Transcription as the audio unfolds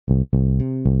Hello,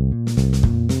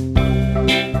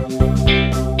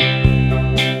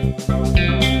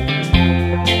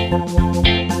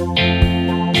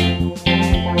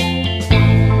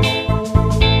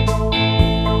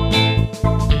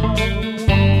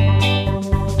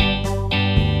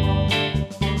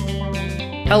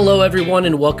 everyone,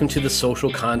 and welcome to The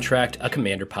Social Contract, a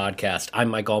Commander podcast. I'm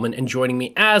Mike Gallman, and joining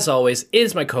me, as always,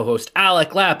 is my co-host,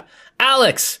 Alec Lapp.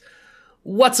 Alex,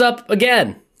 what's up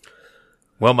again?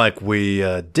 Well, Mike, we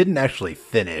didn't actually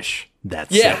finish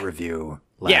that set review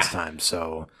last time,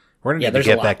 so we're going to need to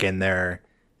get back in there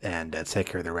and take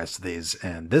care of the rest of these.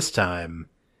 And this time,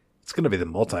 it's going to be the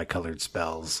multicolored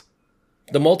spells.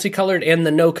 The multicolored and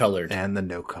the no-colored. And the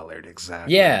no-colored,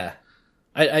 exactly. Yeah.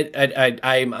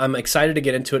 I'm excited to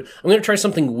get into it. I'm going to try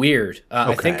something weird.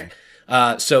 I think.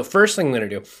 So first thing I'm going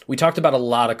to do, we talked about a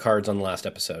lot of cards on the last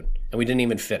episode, and we didn't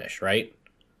even finish, right?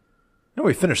 No,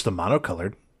 we finished the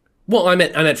monocolored. Well, I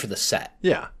meant for the set.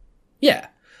 Yeah. Yeah.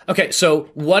 Okay,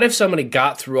 so what if somebody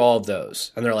got through all of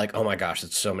those, and they're like, oh my gosh,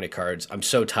 it's so many cards, I'm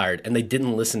so tired, and they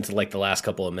didn't listen to like the last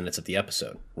couple of minutes of the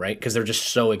episode, right? Because they're just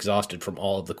so exhausted from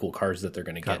all of the cool cards that they're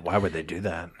going to get. Why would they do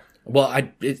that? Well,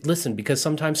 listen, because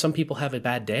sometimes some people have a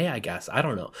bad day, I guess. I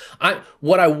don't know.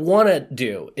 What I want to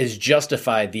do is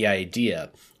justify the idea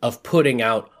of putting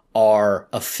out our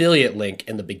affiliate link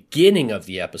in the beginning of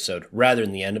the episode rather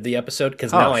than the end of the episode,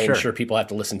 because now I ensure people have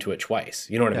to listen to it twice.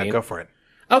 You know what I mean? Yeah, go for it.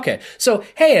 Okay, so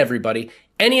hey, everybody.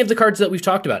 Any of the cards that we've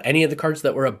talked about, any of the cards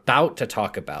that we're about to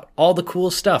talk about, all the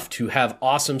cool stuff to have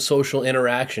awesome social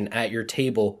interaction at your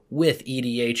table with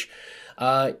EDH,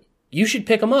 you should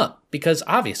pick them up because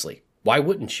obviously, why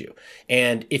wouldn't you?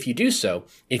 And if you do so,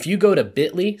 if you go to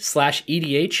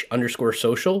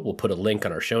bit.ly/EDH_social, we'll put a link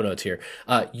on our show notes here,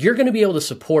 you're going to be able to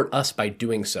support us by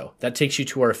doing so. That takes you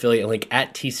to our affiliate link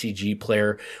at TCG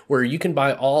Player, where you can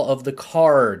buy all of the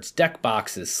cards, deck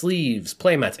boxes, sleeves,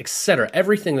 playmats, etc.,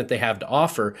 everything that they have to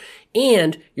offer.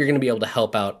 And you're going to be able to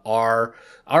help out our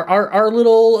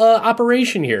little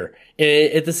operation here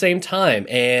at the same time.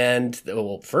 And,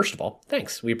 well, first of all,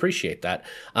 thanks. We appreciate that.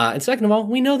 And second of all,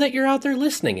 we know that you're out there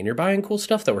listening and you're buying cool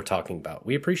stuff that we're talking about.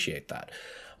 We appreciate that.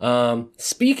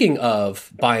 Speaking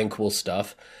of buying cool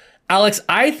stuff, Alex,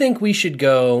 I think we should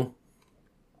go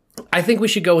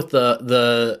with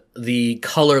the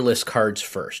colorless cards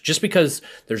first, just because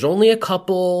there's only a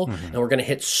couple, and we're going to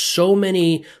hit so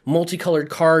many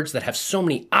multicolored cards that have so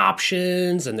many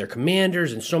options and their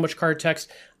commanders and so much card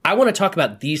text. I want to talk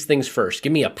about these things first.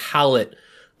 Give me a palate.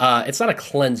 It's not a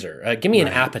cleanser. Give me an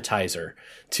appetizer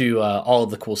to all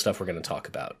of the cool stuff we're going to talk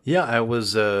about. Yeah, I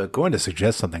was going to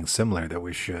suggest something similar, that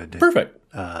we should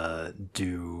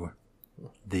do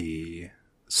the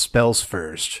spells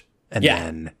first, and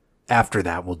then after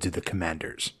that, we'll do the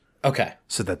commanders. Okay.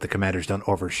 So that the commanders don't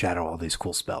overshadow all these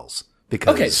cool spells.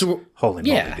 Because, holy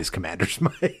moly, these commanders,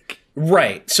 Mike.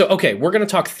 Right. So, okay, we're going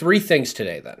to talk three things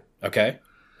today then, okay?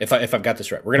 If I've got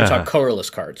this right. We're going to talk colorless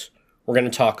cards. We're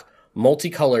going to talk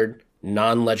multicolored,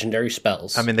 non-legendary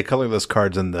spells. I mean, the colorless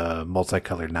cards and the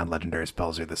multicolored, non-legendary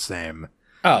spells are the same.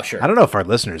 Oh, sure. I don't know if our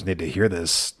listeners need to hear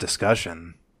this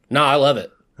discussion. No, I love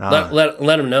it. Let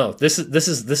them know. This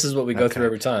is what we go through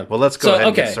every time. Well, let's go ahead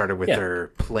and get started with their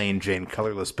plain Jane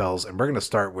colorless spells, and we're going to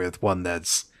start with one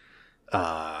that's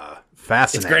fascinating.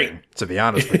 It's great, to be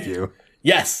honest with you.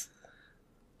 Yes,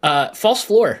 False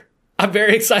Floor. I'm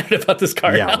very excited about this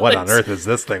card. Yeah, Alex. What on earth is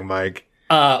this thing, Mike?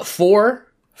 4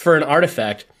 for an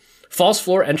artifact. False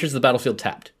Floor enters the battlefield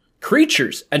tapped.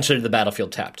 Creatures enter the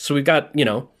battlefield tapped. So we've got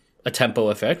a tempo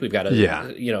effect. We've got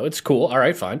it's cool. All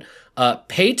right, fine.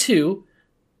 Pay 2.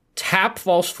 Tap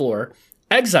False Floor,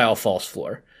 exile False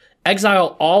Floor,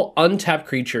 exile all untapped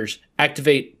creatures,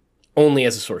 activate only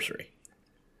as a sorcery.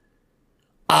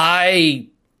 I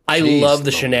love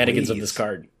the shenanigans of this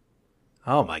card.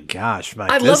 Oh my gosh,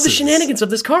 Mike. I love the shenanigans of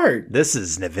this card. This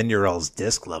is Nevinyrral's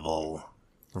disc level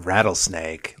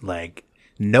rattlesnake. Like,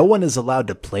 no one is allowed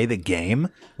to play the game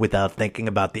without thinking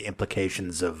about the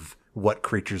implications of what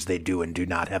creatures they do and do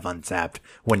not have untapped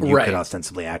when you could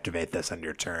ostensibly activate this on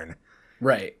your turn.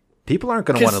 Right. People aren't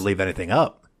going to want to leave anything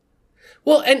up.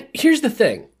 Well, and here's the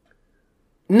thing.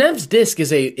 Nev's disc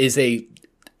is a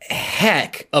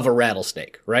heck of a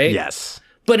rattlesnake, right? Yes.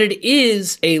 But it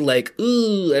is a I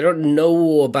don't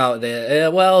know about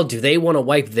that. Well, do they want to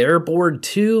wipe their board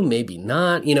too? Maybe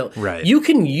not. Right. You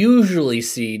can usually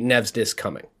see Nev's disc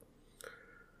coming.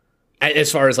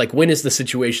 As far as when is the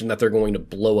situation that they're going to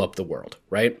blow up the world,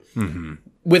 right? Mm-hmm.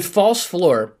 With False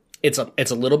Floor, it's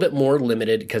a little bit more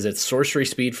limited because it's sorcery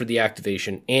speed for the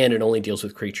activation and it only deals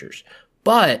with creatures.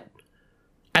 But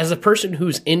as the person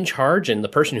who's in charge and the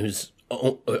person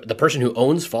who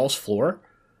owns False Floor,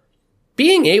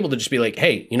 being able to just be like,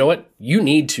 hey, you know what? You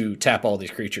need to tap all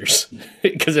these creatures.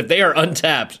 Because if they are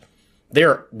untapped,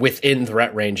 they're within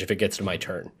threat range if it gets to my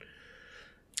turn.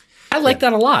 I like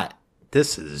that a lot.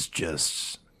 This is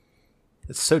just...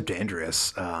 It's so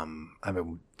dangerous. I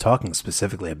mean, talking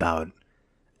specifically about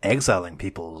exiling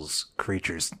people's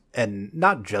creatures, and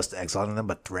not just exiling them,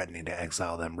 but threatening to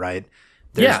exile them, right?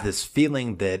 There's this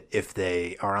feeling that if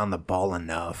they are on the ball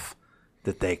enough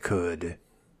that they could,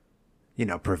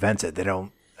 prevent it. They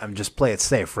don't, just play it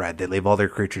safe, right? They leave all their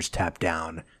creatures tapped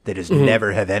down. They just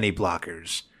never have any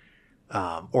blockers.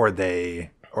 Or they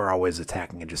are always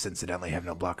attacking and just incidentally have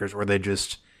no blockers, or they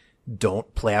just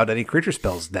don't play out any creature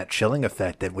spells. That chilling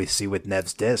effect that we see with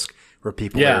Nev's Disc, where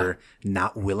people are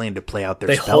not willing to play out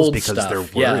their spells because they're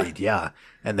worried. Yeah.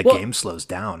 And the game slows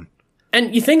down.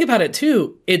 And you think about it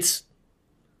too,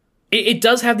 it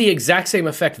does have the exact same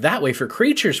effect that way for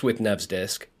creatures with Nev's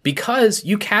Disc, because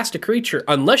you cast a creature,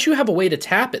 unless you have a way to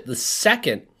tap it the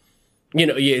second,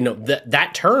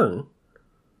 that turn,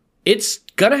 it's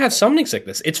going to have summoning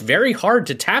sickness. It's very hard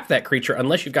to tap that creature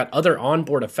unless you've got other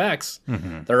onboard effects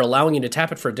that are allowing you to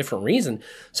tap it for a different reason.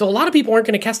 So a lot of people aren't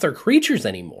going to cast their creatures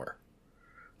anymore.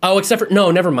 Oh, except for,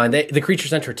 no, never mind. The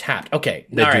creatures enter tapped. Okay.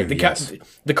 All right.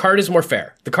 The card is more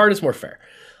fair.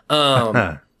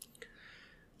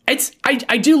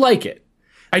 I do like it.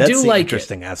 That's the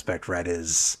interesting aspect, right,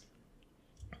 is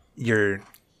you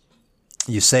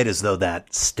say it as though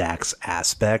that stacks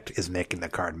aspect is making the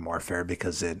card more fair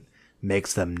because it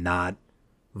makes them not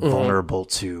vulnerable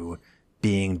to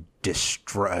being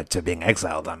being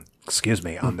exiled on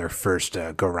their first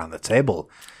go around the table.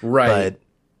 Right. But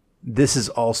this is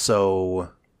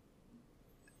also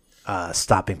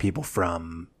stopping people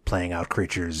from playing out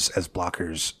creatures as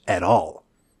blockers at all.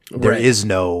 There is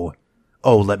no,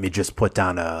 let me just put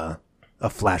down a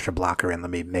flasher blocker and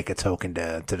let me make a token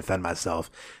to defend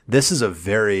myself. This is a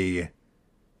very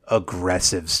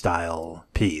aggressive style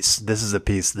piece. This is a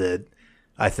piece that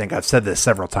I think I've said this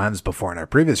several times before in our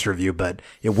previous review, but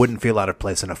it wouldn't feel out of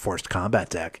place in a forced combat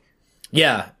deck.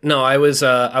 Yeah, no, I was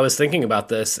thinking about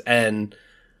this, and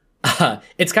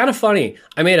it's kind of funny.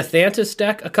 I made a Thantis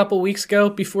deck a couple weeks ago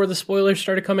before the spoilers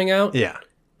started coming out. Yeah.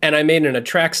 And I made an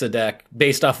Atraxa deck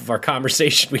based off of our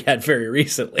conversation we had very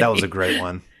recently. That was a great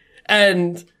one.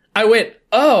 And I went,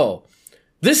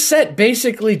 this set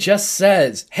basically just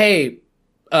says, hey,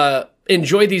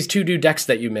 enjoy these 2 decks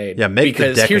that you made. Yeah, make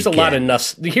because the deck here's again.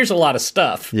 here's a lot of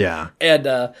stuff. Yeah.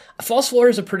 And False Floor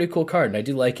is a pretty cool card, and I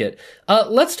do like it.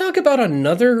 Let's talk about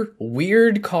another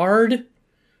weird card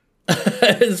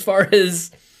as far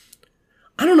as,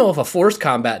 I don't know if a forced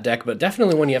combat deck, but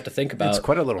definitely one you have to think about. It's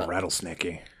quite a little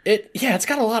rattlesnakey. It's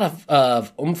got a lot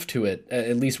of oomph to it,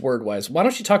 at least word-wise. Why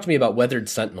don't you talk to me about Weathered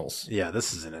Sentinels? Yeah,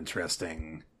 this is an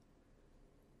interesting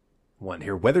one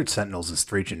here. Weathered Sentinels is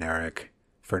 3 generic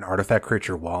for an artifact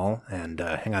creature wall, and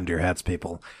hang on to your hats,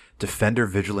 people. Defender,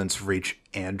 Vigilance, Reach,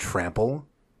 and Trample.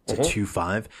 It's a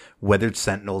 2/5. Weathered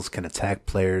Sentinels can attack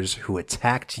players who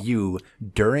attacked you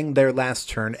during their last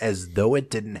turn as though it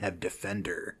didn't have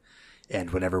Defender.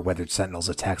 And whenever Weathered Sentinels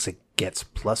attacks, it gets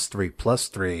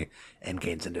 +3/+3 and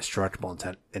gains indestructible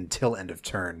until end of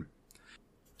turn.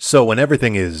 So when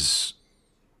everything is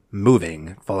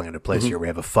moving, falling into place here, we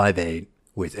have a 5/8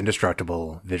 with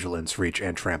indestructible, vigilance, reach,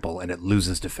 and trample, and it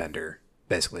loses Defender.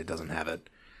 Basically, it doesn't have it.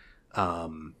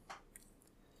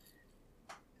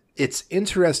 It's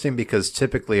interesting because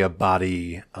typically a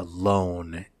body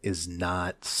alone is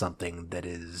not something that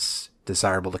is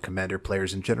desirable to commander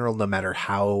players in general, no matter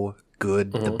how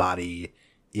good the body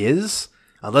is,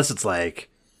 unless it's like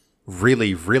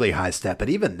really, really high step. But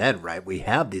even then, right, we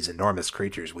have these enormous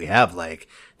creatures. We have like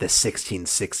the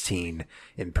 16/16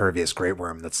 impervious great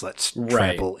worm that's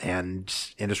trample and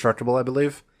indestructible, I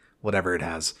believe, whatever it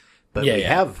has. But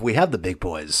we have the big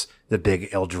boys, the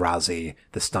big Eldrazi,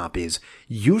 the Stompies.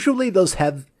 Usually those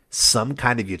have some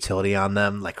kind of utility on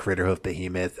them, like Critterhoof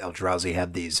Behemoth. Eldrazi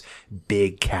have these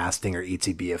big casting or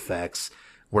ETB effects,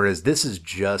 whereas this is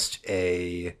just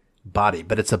a body.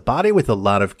 But it's a body with a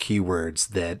lot of keywords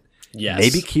that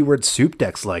maybe keyword soup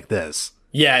decks like this.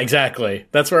 Yeah, exactly.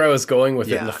 That's where I was going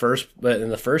with it in the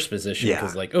first position.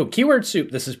 Because keyword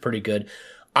soup, this is pretty good.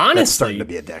 Honestly, that's starting to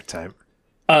be a deck type.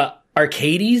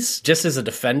 Arcades, just as a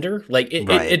defender,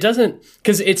 it doesn't,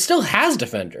 because it still has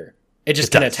Defender. It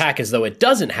just can attack as though it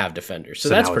doesn't have Defender. So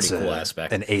that's pretty cool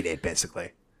aspect. An 8/8,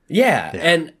 basically. Yeah,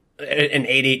 and an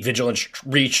 8/8 vigilance,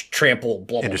 reach, trample,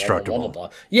 blah, blah, indestructible. blah, blah,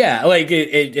 blah. Yeah, I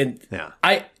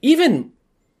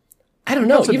don't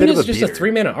know. Even if it's just a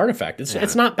 3-mana artifact,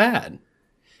 it's not bad.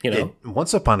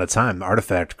 Once upon a time,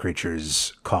 artifact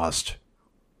creatures cost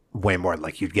way more.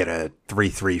 Like you'd get a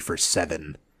 3/3 for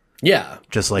 7. Yeah.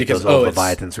 Just like because, those old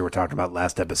Leviathans we were talking about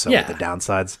last episode with the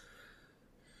downsides.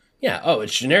 Yeah. Oh,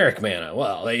 it's generic mana.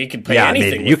 Well, you can pay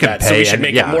anything with that, so we should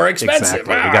make it more expensive.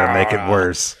 Exactly. We got to make it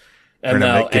worse. And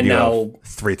now, give you a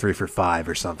 3/3 for 5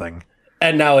 or something.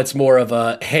 And now it's more of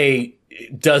a, hey,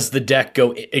 does the deck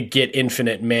get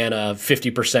infinite mana?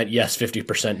 50% yes,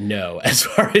 50% no, as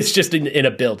far as just in a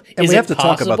build. And Is we have to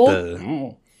possible? talk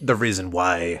about the reason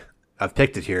why I've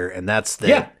picked it here, and that's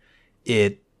that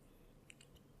it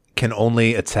can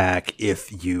only attack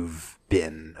if you've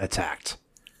been attacked.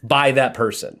 By that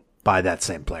person. By that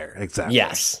same player, exactly.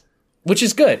 Yes. Which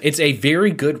is good. It's a very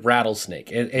good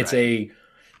rattlesnake. It's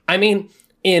I mean,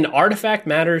 in Artifact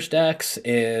Matters decks,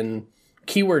 in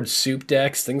keyword soup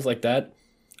decks, things like that,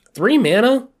 3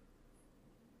 mana,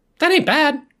 that ain't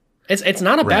bad. It's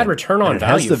not a bad return on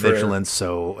value. It has the vigilance,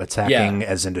 so attacking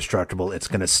as indestructible, it's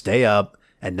going to stay up,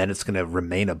 and then it's going to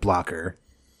remain a blocker.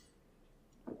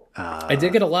 I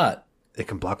dig it a lot. It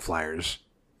can block flyers.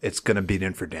 It's going to beat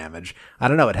in for damage. I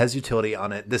don't know. It has utility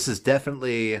on it. This is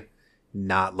definitely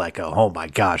not like a, oh my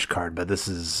gosh card, but this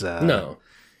is... no.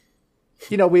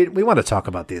 You know, we want to talk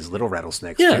about these little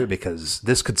rattlesnakes too, because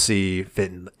this could see fit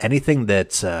in anything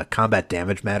that's combat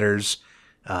damage matters,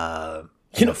 fly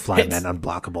men,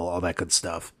 unblockable, all that good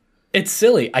stuff. It's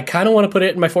silly. I kind of want to put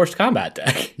it in my forced combat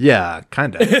deck. Yeah,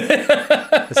 kind of.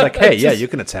 It's like, hey, you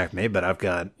can attack me, but I've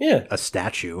got a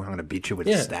statue. I'm going to beat you with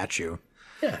a statue.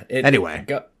 Yeah. Anyway.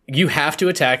 You have to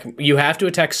attack. You have to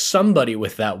attack somebody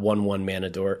with that 1/1 mana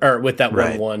door, or with that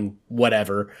 1/1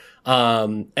 whatever.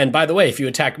 And by the way, if you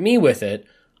attack me with it,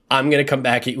 I'm going to come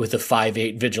back at you with a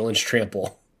 5/8 vigilance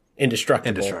trample,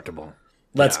 indestructible.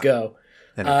 Let's go.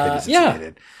 And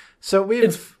it So we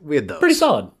had those pretty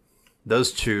solid.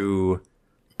 Those 2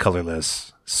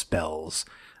 colorless spells.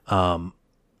 No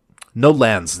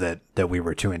lands that we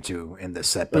were too into in this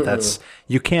set, but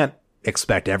you can't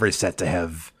expect every set to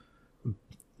have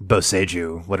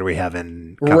Boseiju. What do we have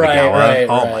in Kamigawa?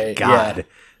 My god. Yeah.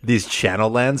 These channel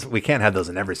lands, we can't have those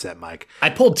in every set, Mike.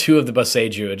 I pulled 2 of the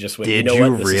Boseiju and just went, did you know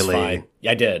you what, this really? is fine.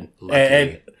 I did.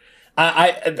 Lucky.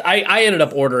 And I ended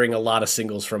up ordering a lot of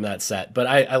singles from that set, but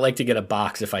I like to get a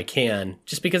box if I can,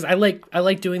 just because I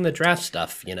like doing the draft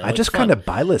stuff, you know. I just kind of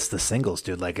buy list the singles,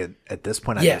 dude. Like at this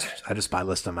point, I just buy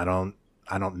list them. I don't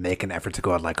make an effort to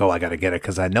go out like, oh, I got to get it,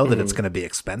 because I know that it's going to be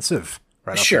expensive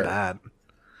right off the bat.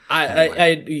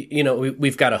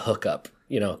 We've got a hookup,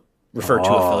 refer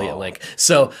to affiliate link.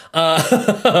 So,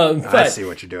 I see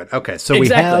what you're doing. Okay, so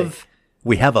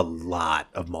we have a lot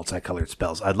of multicolored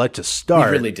spells. I'd like to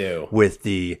start with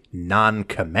the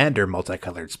non-commander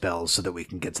multicolored spells so that we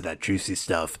can get to that juicy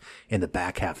stuff in the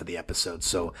back half of the episode.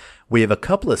 So we have a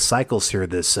couple of cycles here,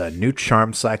 this new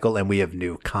charm cycle, and we have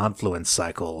new confluence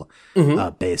cycle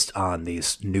based on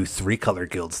these new 3-color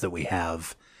guilds that we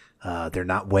have. They're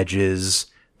not wedges.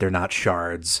 They're not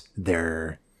shards.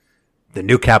 They're the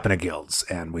new Capenna guilds,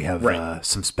 and we have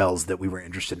some spells that we were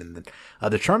interested in.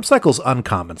 The charm cycle's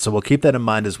uncommon, so we'll keep that in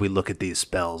mind as we look at these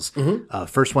spells.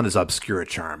 First one is Obscura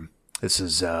Charm. This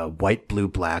is white, blue,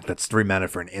 black. That's 3 mana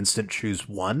for an instant. Choose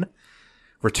 1.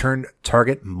 Return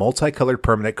target multicolored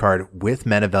permanent card with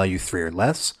mana value 3 or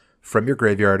less from your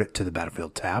graveyard to the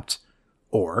battlefield tapped.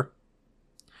 Or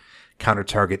counter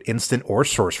target instant or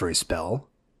sorcery spell.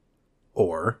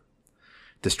 Or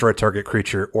destroy target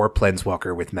creature or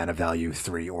planeswalker with mana value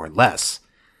 3 or less.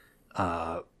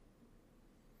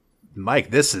 Mike,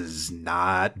 this is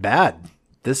not bad.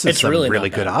 This is some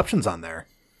really good options on there.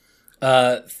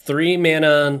 3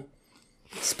 mana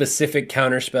specific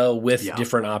counterspell with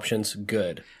different options.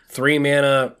 Good. 3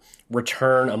 mana,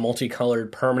 return a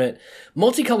multicolored permanent.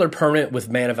 Multicolored permanent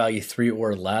with mana value 3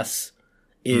 or less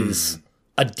is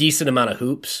a decent amount of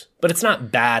hoops, but it's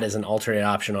not bad as an alternate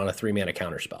option on a 3 mana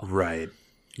counterspell. Right.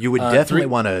 You would definitely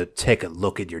want to take a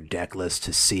look at your deck list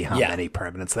to see how many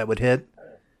permanents that would hit.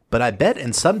 But I bet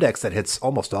in some decks that hits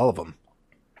almost all of them.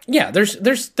 Yeah, there's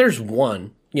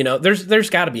one. There's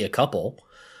got to be a couple.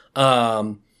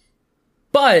 But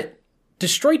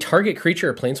destroy target creature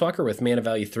or planeswalker with mana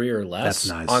value 3 or less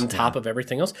on top of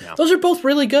everything else. Yeah. Those are both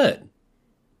really good.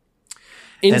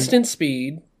 Instant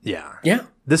speed. Yeah. Yeah.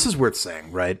 This is worth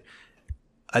saying, right?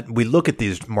 We look at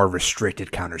these more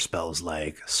restricted counterspells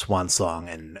like Swan Song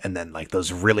and then like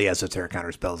those really esoteric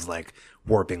counterspells like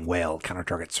Warping Whale, counter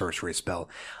target sorcery spell.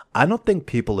 I don't think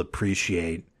people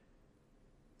appreciate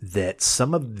that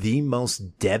some of the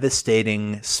most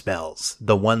devastating spells,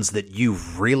 the ones that you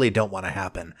really don't want to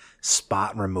happen,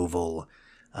 spot removal,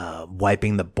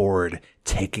 wiping the board,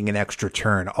 taking an extra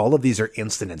turn, all of these are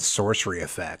instant and sorcery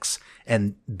effects.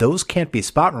 And those can't be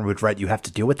spot removed, right? You have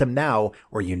to deal with them now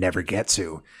or you never get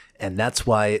to. And that's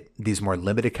why these more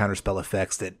limited counterspell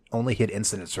effects that only hit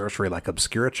instant and sorcery like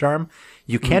Obscura Charm,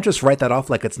 you can't just write that off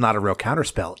like it's not a real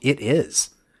counterspell. It is.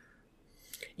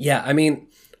 Yeah, I mean,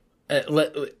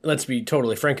 let's be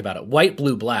totally frank about it. White,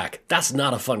 blue, black, that's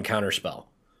not a fun counterspell.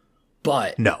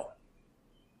 But no.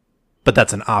 But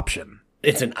that's an option.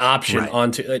 It's an option Right.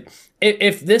 onto like,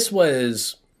 if this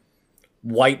was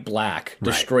white, black,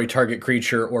 destroy target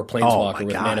creature or planeswalker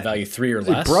with God. mana value 3 or It's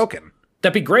less. broken.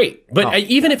 That'd be great. But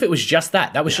even if it was just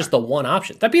that was just the one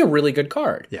option. That'd be a really good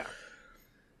card. Yeah.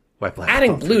 White, black,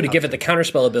 Adding both blue are to an give it the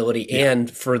counterspell ability and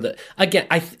for the... Again,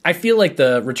 I feel like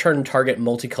the return target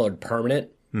multicolored permanent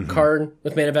card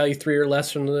with mana value 3 or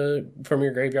less from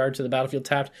your graveyard to the battlefield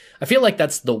tapped, I feel like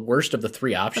that's the worst of the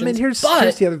 3 options. I mean, here's the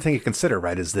other thing you consider,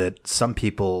 right, is that some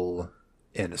people,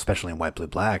 and especially in white, blue,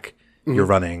 black, you're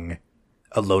running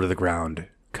a low-to-the-ground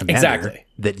commander Exactly.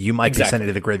 that you might be sending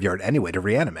to the graveyard anyway to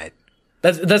reanimate.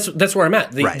 That's where I'm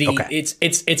at. Okay.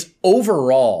 It's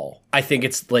overall, I think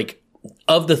it's like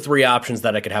of the 3 options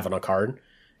that I could have on a card,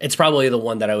 it's probably the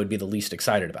one that I would be the least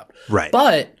excited about. Right.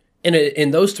 But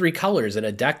in those 3 colors in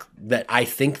a deck that I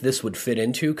think this would fit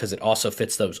into because it also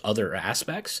fits those other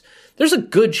aspects, there's a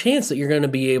good chance that you're going to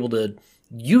be able to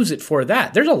use it for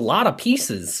that. There's a lot of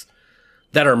pieces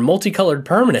that are multicolored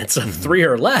permanents of 3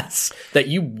 or less that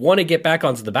you want to get back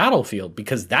onto the battlefield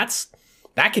because that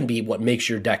can be what makes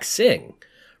your deck sing,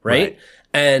 right?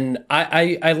 And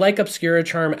I like Obscura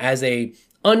Charm as a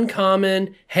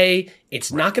uncommon, hey,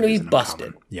 it's not going to be busted.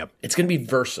 Uncommon. Yep. It's going to be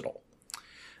versatile.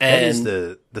 That is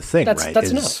the thing, right? That's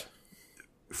enough.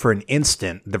 For an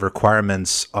instant, the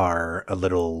requirements are a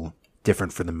little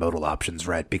different for the modal options,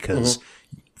 right? Because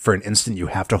for an instant, you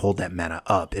have to hold that mana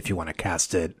up if you want to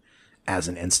cast it as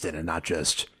an instant and not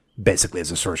just basically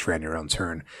as a sorcery on your own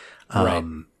turn. Right.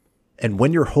 And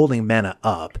when you're holding mana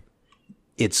up,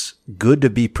 it's good to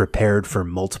be prepared for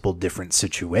multiple different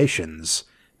situations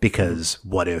because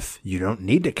what if you don't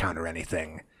need to counter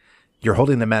anything? You're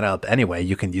holding the mana up anyway.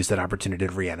 You can use that opportunity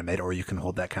to reanimate or you can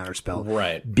hold that counter spell.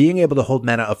 Right. Being able to hold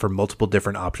mana up for multiple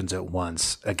different options at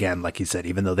once, again, like you said,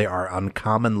 even though they are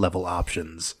uncommon level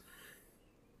options,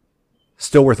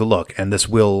 still worth a look. And this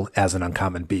will, as an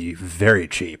uncommon, be very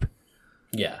cheap.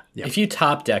 Yeah. If you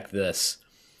top deck this,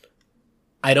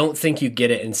 I don't think you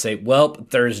get it and say, well,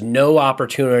 there's no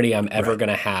opportunity I'm ever going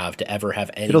to have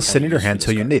any. It'll sit in your hand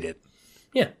until you need it.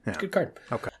 Yeah, it's a good card.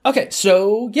 Okay.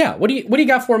 So yeah, what do you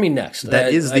got for me next?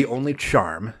 That is the only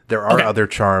charm. There are other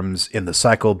charms in the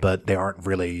cycle, but they aren't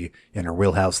really in our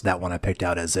wheelhouse. That one I picked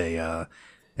out as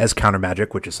as counter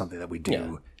magic, which is something that we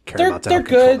do care about. They're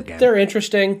good. They're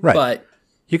interesting, but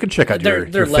you can check out your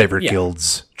favorite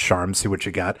guild's charms, see what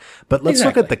you got. But let's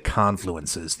look at the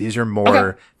confluences. These are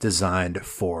more designed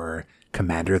for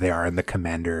Commander. They are in the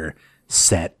Commander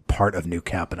set part of New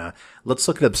Capenna. Let's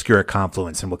look at Obscura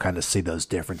Confluence and we'll kind of see those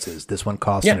differences. This one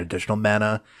costs an additional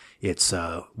mana. It's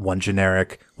 1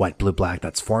 generic, white, blue, black.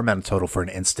 That's 4 mana total for an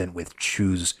instant with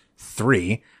choose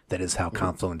 3. That is how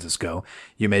confluences go.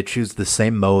 You may choose the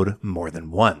same mode more than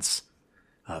once.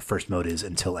 First mode is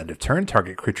until end of turn.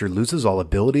 Target creature loses all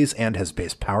abilities and has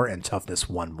base power and toughness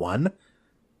 1/1.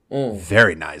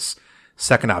 Very nice.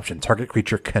 Second option, target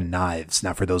creature connives.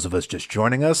 Now, for those of us just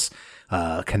joining us,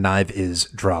 connive is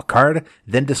draw a card,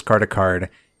 then discard a card.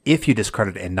 If you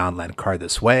discarded a non-land card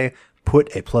this way,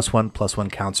 put a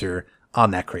 +1/+1 counter on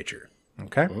that creature.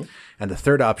 Okay? And the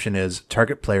third option is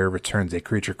target player returns a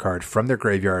creature card from their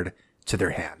graveyard to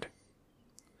their hand.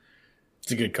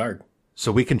 It's a good card.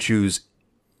 So we can choose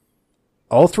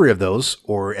all 3 of those,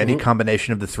 or any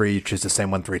combination of the 3. You choose the same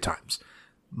one 3 times.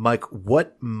 Mike,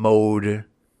 what mode...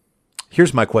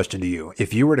 Here's my question to you.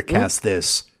 If you were to cast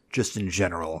this just in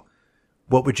general,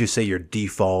 what would you say your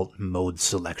default mode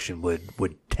selection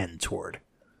would tend toward?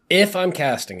 If I'm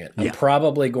casting it, I'm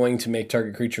probably going to make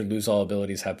target creature lose all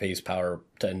abilities, have base power,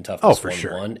 and toughness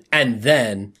 1/1, and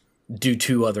then do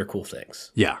 2 other cool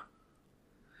things. Yeah.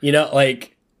 You know,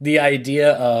 like the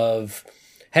idea of,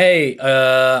 hey,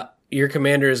 your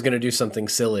commander is going to do something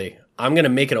silly. I'm going to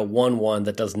make it a 1/1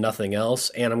 that does nothing else,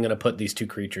 and I'm going to put these 2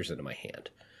 creatures into my hand.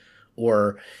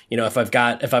 Or, you know, if I've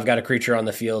got a creature on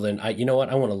the field and I want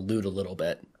to loot a little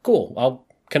bit. Cool. I'll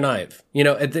connive. You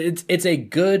know, it's a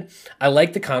good, I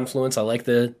like the confluence. I like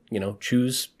the,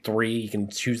 choose 3. You can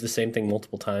choose the same thing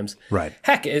multiple times. Right.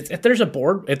 Heck, if there's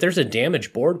a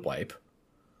damage board wipe,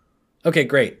 okay,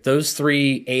 great. Those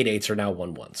 3 8/8s are now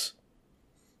 1/1s.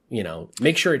 You know,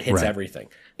 make sure it hits everything.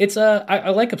 I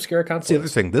like Obscura The other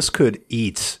Confluence. thing, this could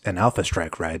eat an Alpha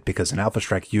Strike, right? Because an Alpha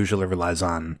Strike usually relies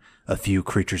on a few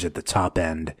creatures at the top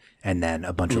end and then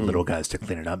a bunch of little guys to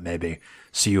clean it up, maybe.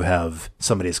 So you have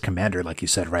somebody's commander, like you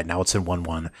said, right now it's in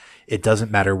 1/1. It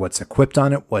doesn't matter what's equipped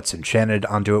on it, what's enchanted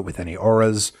onto it with any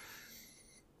auras.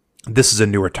 This is a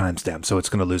newer timestamp, so it's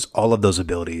going to lose all of those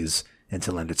abilities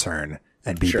until end of turn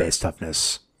and be base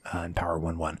toughness and power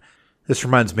 1/1. This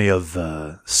reminds me of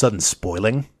Sudden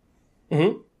Spoiling.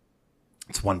 Mm-hmm.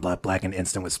 It's 1 black and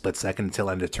instant with split second until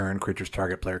end of turn. Creatures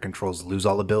target player controls lose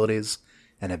all abilities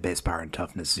and have base power and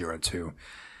toughness 0/2.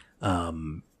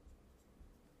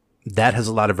 That has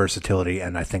a lot of versatility,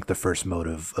 and I think the first mode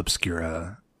of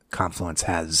Obscura Confluence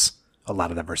has a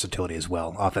lot of that versatility as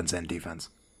well, offense and defense.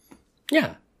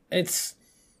 Yeah, it's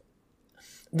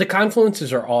the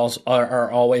confluences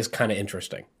are always kind of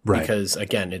interesting, Right? Because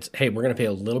again, it's hey, we're going to pay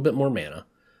a little bit more mana,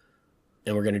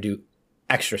 and we're going to do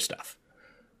extra stuff.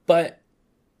 But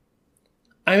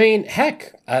I mean,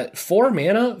 heck, 4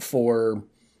 mana for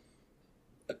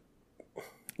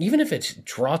even if it's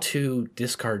draw 2,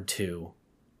 discard 2,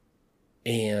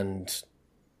 and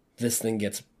this thing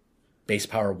gets base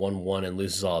power 1/1 and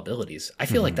loses all abilities. I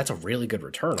feel like that's a really good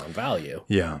return on value.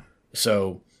 Yeah.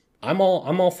 So I'm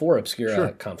all for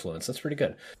Obscura Confluence. That's pretty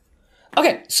good.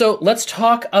 Okay, so let's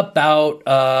talk about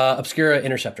Obscura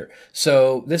Interceptor.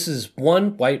 So this is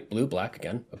 1 white, blue, black,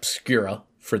 again, Obscura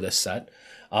for this set.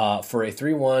 For a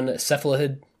 3/1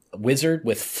 Cephalid wizard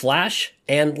with flash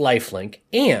and lifelink,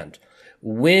 and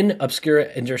when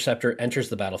Obscura Interceptor enters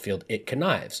the battlefield, it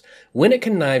connives. When it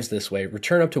connives this way,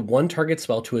 return up to 1 target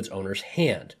spell to its owner's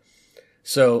hand.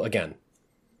 So again,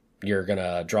 you're going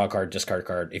to draw a card, discard a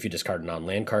card. If you discard a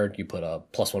non-land card, you put a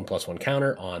 +1/+1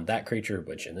 counter on that creature,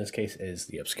 which in this case is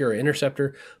the Obscura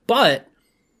Interceptor. But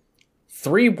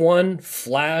 3/1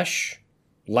 flash,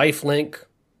 lifelink,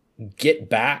 get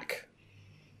back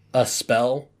a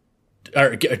spell,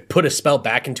 or put a spell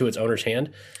back into its owner's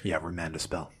hand. Yeah, remand a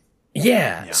spell.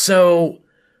 Yeah. So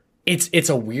it's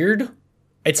a weird,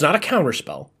 it's not a counter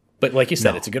spell, but like you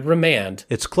said, it's a good remand.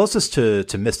 It's closest to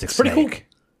Mystic Snake. Pretty cool.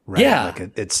 Right? Yeah.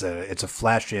 Like it's a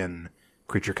flash in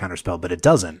creature counter spell, but it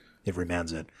doesn't. It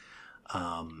remands it.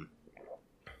 I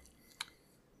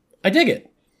dig it.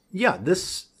 Yeah,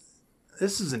 this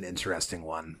is an interesting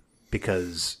one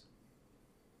because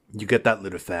you get that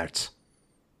loot effect.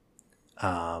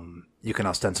 You can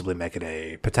ostensibly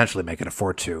potentially make it a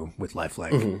 4/2 with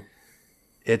lifelink. Mm-hmm.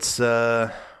 It's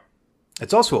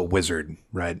also a wizard,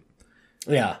 right?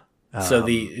 Yeah. So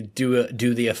the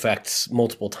do the effects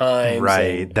multiple times,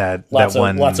 right? Lots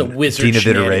Lots of wizard Dean of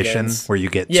Iteration shenanigans. where you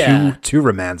get Yeah. two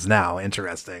remands now.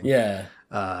 Interesting. Yeah.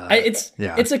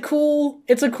 It's a cool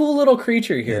little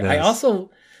creature here. It I is.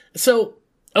 also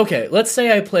okay. Let's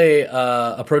say I play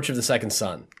Approach of the Second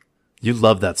Sun. You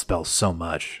love that spell so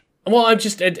much. Well,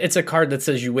 it's a card that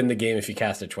says you win the game if you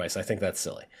cast it twice. I think that's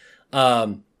silly.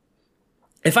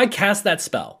 If I cast that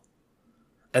spell,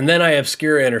 and then I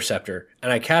Obscura Interceptor,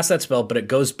 and I cast that spell, but it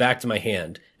goes back to my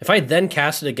hand, if I then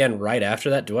cast it again right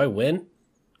after that, do I win?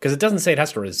 Because it doesn't say it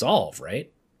has to resolve,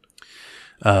 right?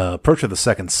 Approach of the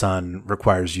Second Sun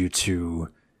requires you to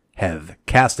have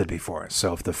cast it before.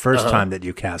 So if the first time that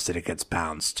you cast it, it gets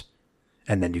bounced,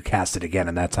 and then you cast it again,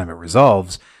 and that time it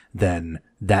resolves, then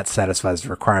that satisfies the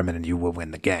requirement, and you will win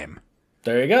the game.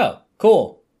 There you go.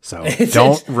 Cool. So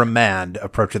don't remand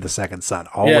Approach of the Second Sun.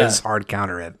 Always hard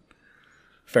counter it.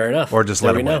 Fair enough. Or just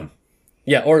let him win.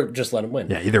 Yeah, or just let him win.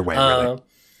 Yeah, either way, really.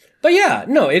 But yeah,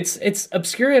 no, it's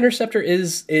Obscura Interceptor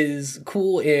is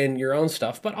cool in your own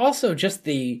stuff, but also just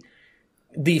the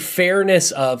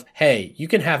fairness of, hey, you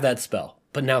can have that spell,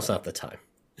 but now's not the time.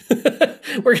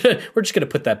 We're just gonna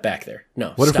put that back there.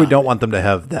 No. What if we don't want them to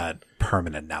have that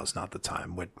permanent? Now's not the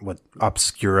time. What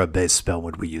Obscura based spell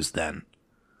would we use then?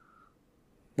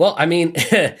 Well, I mean,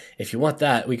 if you want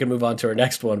that, we can move on to our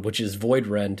next one, which is Void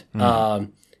Rend.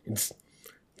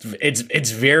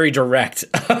 It's very direct.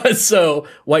 So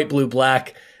white, blue,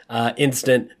 black,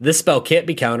 instant. This spell can't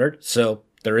be countered, so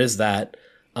there is that.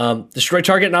 Destroy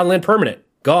target non-land permanent.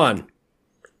 Gone.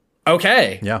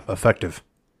 Okay. Yeah, effective.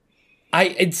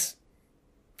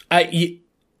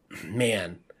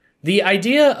 Man, the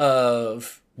idea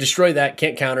of destroy that,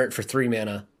 can't counter it for 3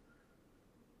 mana.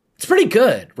 It's pretty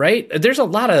good, right? There's a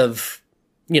lot of,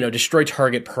 destroy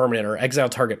target permanent or exile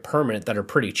target permanent that are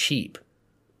pretty cheap.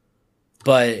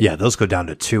 But yeah, those go down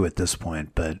to 2 at this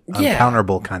point, but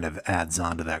uncounterable kind of adds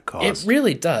on to that cost. It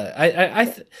really does. I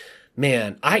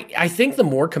think the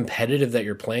more competitive that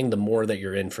you're playing, the more that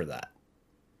you're in for that.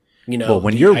 Well,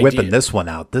 when you're whipping this one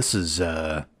out, this is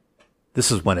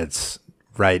when it's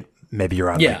right maybe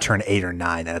you're on like turn 8 or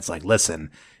 9, and it's like,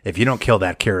 listen, if you don't kill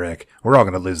that Keurig, we're all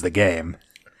going to lose the game.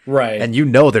 Right. And you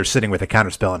know they're sitting with a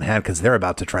counterspell in hand because they're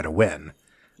about to try to win.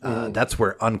 That's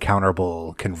where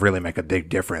uncounterable can really make a big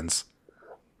difference.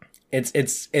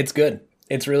 It's good.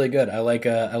 It's really good. I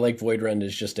like Void Rend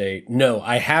as just no,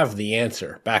 I have the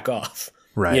answer. Back off.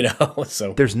 Right. You know,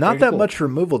 so there's not that much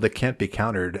removal that can't be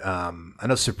countered. I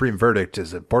know Supreme Verdict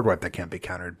is a board wipe that can't be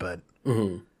countered, but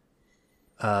there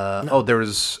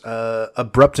was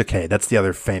Abrupt Decay. That's the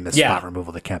other famous spot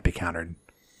removal that can't be countered.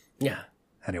 Yeah.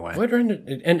 Anyway, Void Rend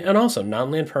and also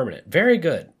non-land permanent. Very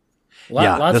good. Lots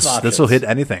of options. This will hit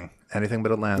anything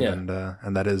but a land,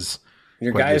 and that is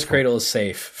your Gaia's Cradle is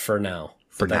safe for now.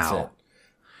 That's it.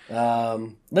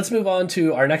 Let's move on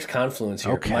to our next confluence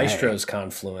here. Okay. Maestro's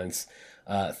Confluence.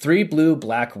 3 blue,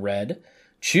 black, red.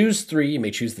 Choose 3. You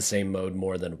may choose the same mode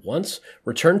more than once.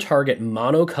 Return target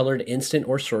mono-colored instant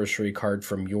or sorcery card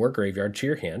from your graveyard to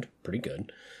your hand. Pretty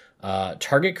good.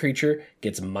 Target creature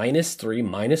gets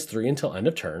 -3/-3 until end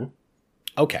of turn.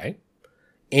 Okay.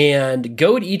 And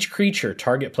goad each creature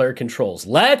target player controls.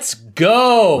 Let's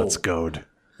go! Let's goad.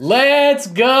 Let's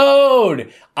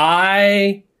goad!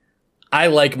 I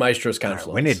like Maestro's Confluence.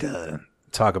 Right, we need to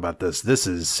talk about this. This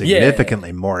is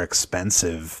significantly more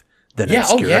expensive than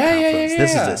Obscura Confluence.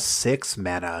 This is a 6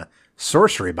 mana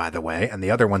sorcery, by the way, and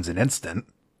the other one's an instant.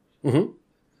 Mm-hmm.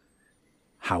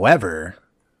 However,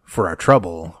 for our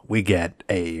trouble, we get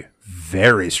a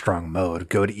very strong mode.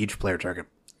 Go to each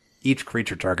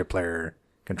creature target player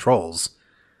controls.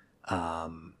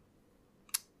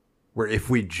 Where if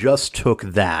we just took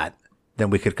that, then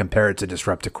we could compare it to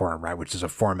Disrupt Decorum, right? Which is a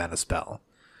 4 mana spell.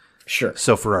 Sure.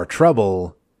 So for our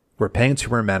trouble, we're paying 2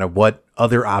 more mana. What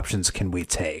other options can we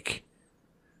take?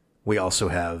 We also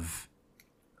have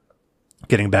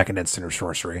getting back an instant or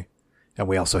sorcery. And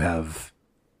we also have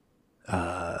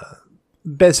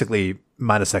basically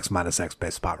 -X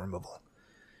based spot removal.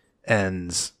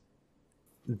 And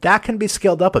that can be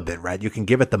scaled up a bit, right? You can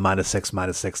give it the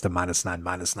 -6/-6 to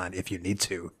 -9/-9 if you need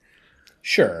to.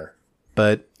 Sure.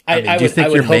 But do you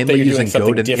think you're mainly using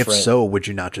goad? And if so, would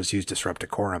you not just use Disrupt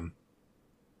Decorum?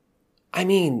 I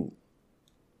mean,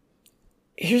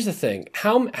 here's the thing.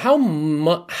 How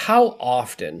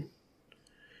often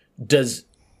does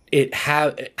it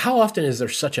have... How often is there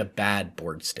such a bad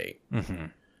board state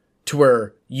to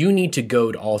where you need to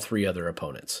goad all 3 other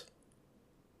opponents?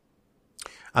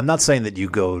 I'm not saying that you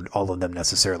goad all of them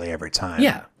necessarily every time.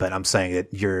 Yeah. But I'm saying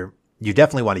that you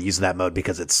definitely want to use that mode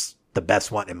because it's the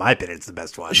best one. In my opinion, it's the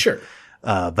best one. Sure.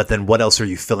 But then what else are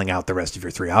you filling out the rest of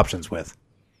your 3 options with?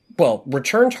 Well,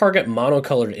 return target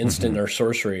monocolored instant or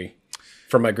sorcery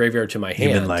from my graveyard to my hand.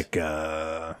 Even like,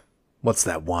 what's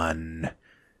that one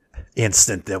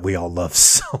instant that we all love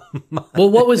so much? Well,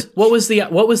 what was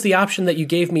the option that you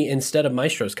gave me instead of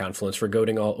Maestro's Confluence for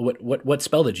goading all? What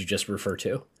spell did you just refer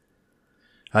to?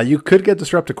 You could get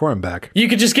Disrupt Decorum back. You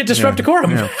could just get Disrupt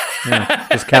Decorum. Yeah.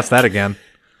 Just cast that again.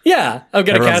 Yeah, I'm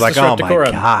going to cast Disrupt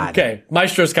Decorum. God. Okay,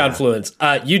 Maestro's Confluence.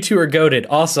 You 2 are goaded.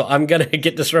 Also, I'm going to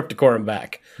get Disrupt Decorum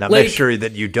back. Now make sure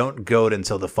that you don't goad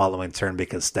until the following turn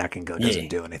because stacking goad doesn't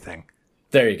do anything.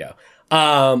 There you go.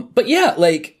 But yeah,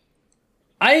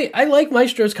 I like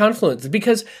Maestro's Confluence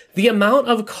because the amount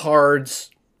of cards...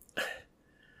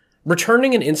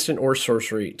 Returning an instant or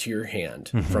sorcery to your hand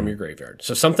from your graveyard.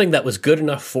 So something that was good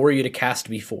enough for you to cast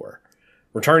before.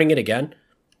 Returning it again.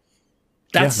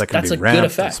 That's a good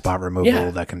effect. Spot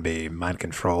removal. That can be mind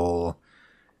control.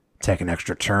 Take an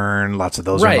extra turn. Lots of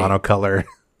those are monocolor.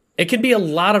 It can be a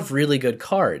lot of really good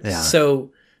cards. Yeah.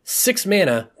 So 6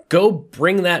 mana, go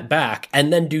bring that back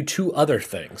and then do 2 other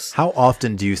things. How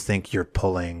often do you think you're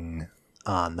pulling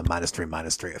on the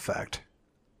 -3/-3 effect?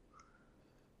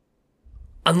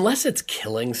 Unless it's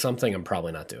killing something, I'm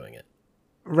probably not doing it.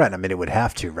 Right. I mean, it would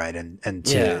have to, right? And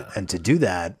to do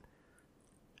that,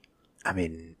 I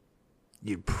mean,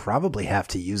 you'd probably have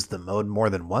to use the mode more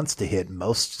than once to hit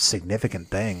most significant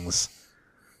things.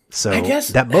 So I guess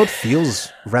that mode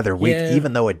feels rather weak,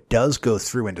 even though it does go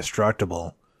through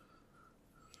indestructible.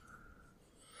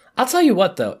 I'll tell you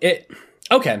what, though.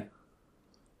 Okay.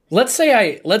 Let's say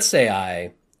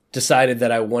I decided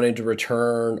that I wanted to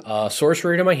return a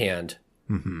sorcery to my hand.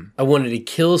 I wanted to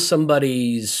kill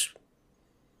somebody's...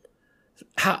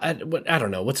 I don't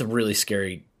know. What's a really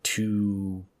scary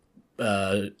 2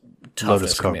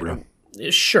 Lotus Cobra?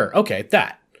 Sure. Okay,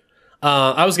 that.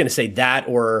 I was going to say that,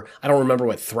 or I don't remember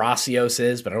what Thrasios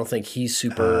is, but I don't think he's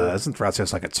super... Isn't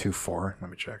Thrasios like a 2/4?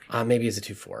 Let me check. Maybe it's a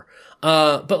 2/4.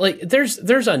 But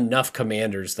there's enough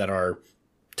commanders that are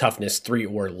toughness 3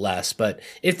 or less. But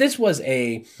if this was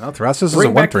a well, Thrasios is a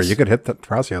 1/3. You could hit the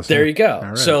Thrasios. There you go.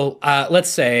 Right. So let's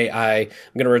say I'm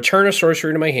going to return a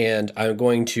sorcery to my hand. I'm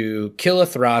going to kill a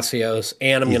Thrasios,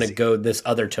 and I'm going to go this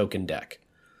other token deck.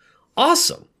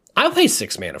 Awesome. I'll pay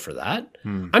 6 mana for that.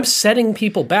 I'm setting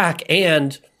people back,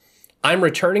 and I'm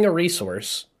returning a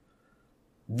resource.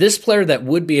 This player that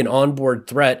would be an onboard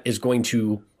threat is going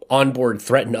to onboard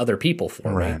threaten other people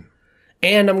for me.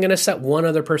 And I'm going to set one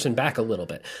other person back a little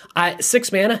bit.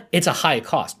 6 mana, it's a high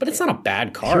cost, but it's not a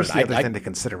bad card. Here's the other thing to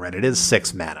consider, right? It is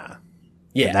 6 mana.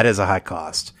 Yeah. And that is a high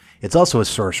cost. It's also a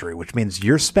sorcery, which means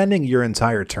you're spending your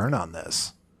entire turn on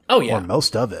this. Oh, yeah. Or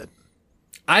most of it.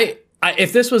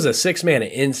 If this was a 6 mana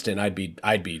instant, I'd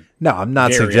be. No, I'm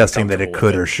not suggesting that it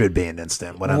could or should be an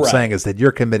instant. What I'm saying is that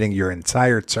you're committing your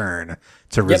entire turn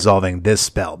to resolving this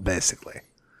spell, basically.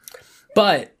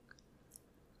 But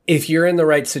if you're in the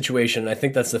right situation, I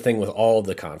think that's the thing with all of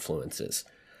the confluences.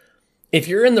 If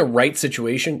you're in the right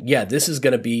situation, yeah, this is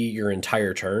going to be your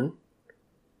entire turn.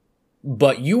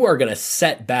 But you are going to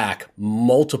set back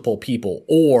multiple people,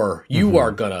 or you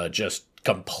are going to just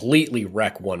completely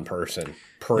wreck one person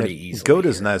pretty easily. Goat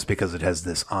is nice because it has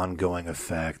this ongoing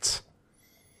effect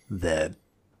that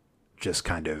just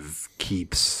kind of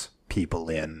keeps people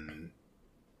in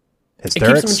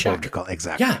hysterics.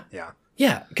 Exactly.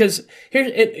 Yeah, because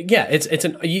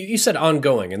you said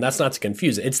ongoing, and that's not to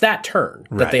confuse it. It's that turn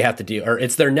that they have to deal, or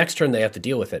it's their next turn they have to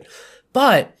deal with it.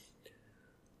 But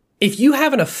if you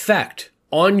have an effect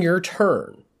on your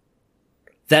turn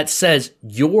that says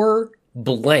your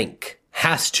blank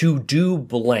has to do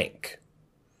blank,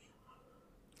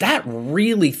 that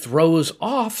really throws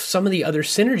off some of the other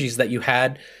synergies that you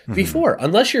had before.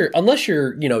 Unless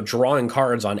you're drawing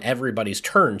cards on everybody's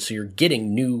turn, so you're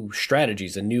getting new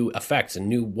strategies and new effects and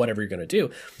new whatever you're going to do.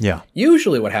 Yeah.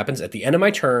 Usually what happens at the end of my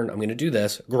turn, I'm going to do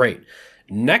this. Great.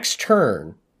 Next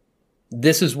turn,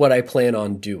 this is what I plan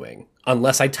on doing.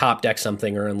 Unless I top deck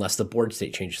something or unless the board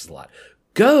state changes a lot.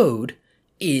 Goad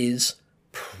is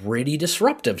pretty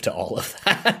disruptive to all of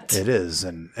that. It is.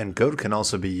 And Goad can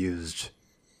also be used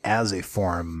as a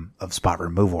form of spot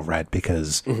removal, right?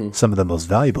 Because some of the most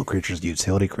valuable creatures,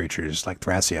 utility creatures like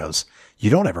Thrasios, you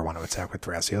don't ever want to attack with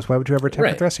Thrasios. Why would you ever attack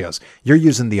with Thrasios? You're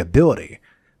using the ability.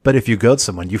 But if you goad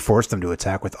someone, you force them to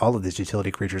attack with all of these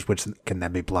utility creatures, which can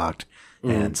then be blocked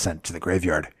and sent to the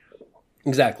graveyard.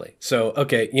 Exactly. So,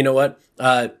 okay, you know what?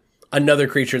 Another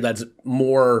creature that's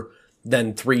more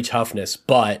than 3 toughness,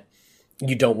 but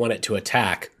you don't want it to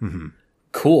attack.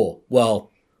 Cool. Well,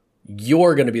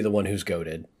 you're going to be the one who's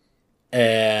goaded,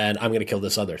 and I'm going to kill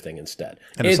this other thing instead.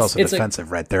 And it's also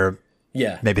defensive, right?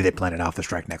 Maybe they plan an Alpha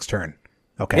Strike next turn.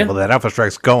 Okay, well, that Alpha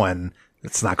Strike's going.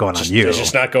 It's not going on you. It's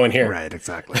just not going here. Right,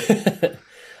 exactly.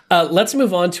 Let's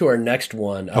move on to our next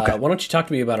one. Okay. Why don't you talk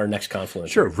to me about our next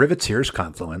confluence? Sure. Riveteer's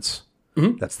Confluence.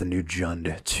 That's the new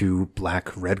Jund 2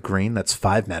 black, red, green. That's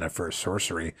 5 mana for a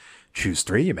sorcery. Choose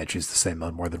 3. You may choose the same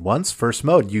mode more than once. First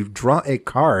mode, you draw a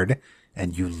card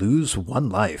and you lose 1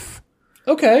 life.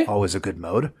 Okay. Always a good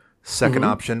mode. Second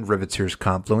option, Riveteer's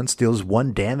Confluence deals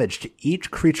 1 damage to each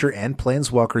creature and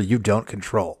planeswalker you don't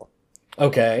control.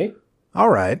 Okay. All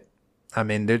right. I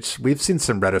mean, we've seen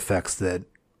some red effects that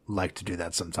like to do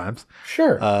that sometimes.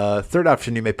 Sure. Third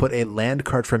option, you may put a land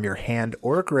card from your hand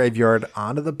or graveyard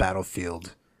onto the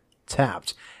battlefield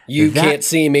tapped. You can't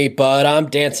see me, but I'm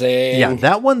dancing. Yeah,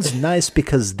 that one's nice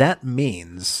because that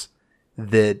means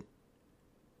that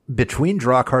between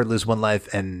draw a card, lose 1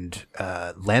 life, and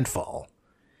landfall,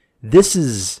 this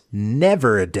is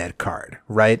never a dead card,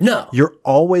 right? No. You're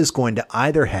always going to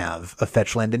either have a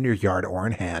fetch land in your yard or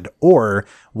in hand, or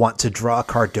want to draw a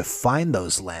card to find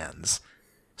those lands.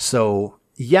 So,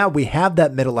 yeah, we have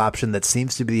that middle option that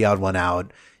seems to be the odd one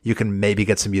out. You can maybe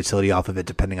get some utility off of it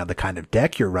depending on the kind of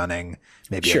deck you're running,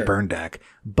 maybe a burn deck.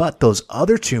 But those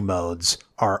other 2 modes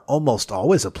are almost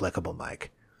always applicable,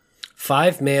 Mike.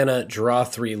 5 mana, draw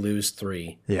 3, lose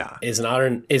 3. Yeah. Is not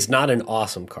an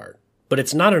awesome card, but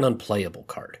it's not an unplayable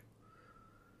card.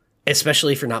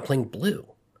 Especially if you're not playing blue.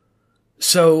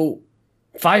 So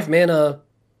 5 mana,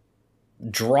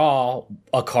 draw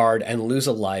a card and lose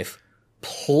a life.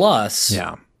 Plus,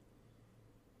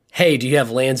 hey, do you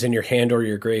have lands in your hand or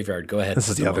your graveyard? Go ahead. This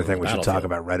is the other thing we should talk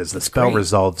about, right? Is the spell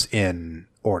resolves in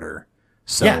order.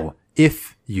 So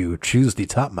if you choose the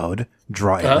top mode,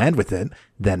 draw a land with it,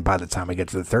 then by the time we get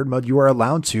to the third mode, you are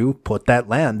allowed to put that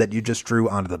land that you just drew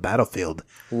onto the battlefield.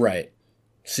 Right.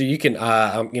 So you can,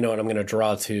 you know what, I'm going to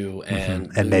draw 2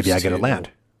 and maybe I get a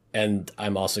land. And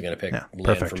I'm also going to pick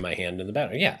land from my hand in the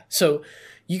battle. Yeah. So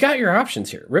you got your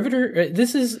options here.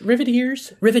 This is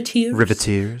Riveteers.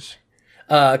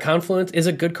 Confluence is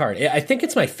a good card. I think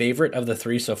it's my favorite of the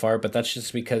 3 so far, but that's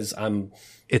just because I'm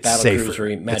It's Battle safer.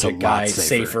 Cruiser, Magic It's a lot guy,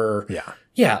 safer. safer. Yeah.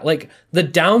 Yeah, like the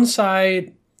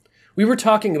downside, we were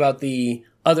talking about the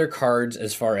other cards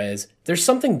as far as there's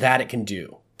something that it can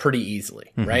do pretty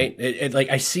easily, right? It like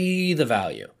I see the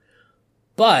value,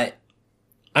 but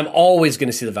I'm always going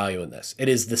to see the value in this. It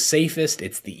is the safest,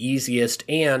 it's the easiest,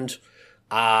 and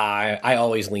I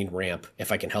always lean ramp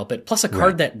if I can help it. Plus a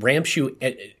card that ramps you,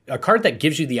 a card that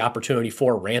gives you the opportunity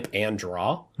for ramp and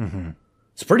draw.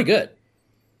 It's pretty good.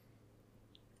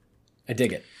 I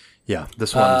dig it. Yeah,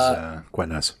 this one's quite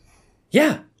nice.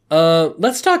 Yeah.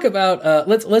 Let's talk about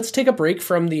let's take a break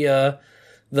from the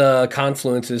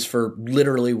confluences for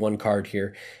literally one card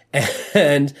here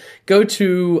and go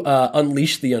to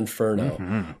Unleash the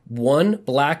Inferno. 1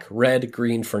 black, red,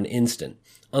 green for an instant.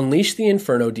 Unleash the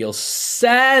Inferno deals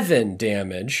 7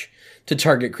 damage to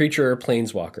target creature or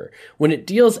planeswalker. When it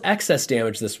deals excess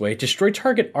damage this way, destroy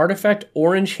target artifact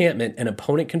or enchantment an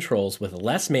opponent controls with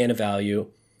less mana value.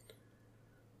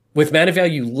 With mana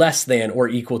value less than or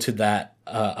equal to that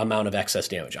amount of excess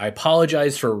damage. I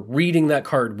apologize for reading that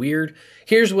card weird.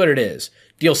 Here's what it is.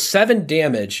 Deal 7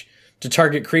 damage to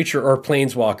target creature or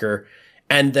planeswalker,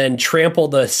 and then trample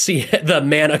the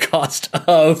mana cost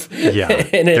of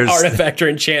an artifact or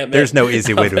enchantment. There's no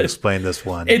easy way to explain this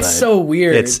one. It's so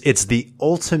weird. It's the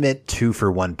ultimate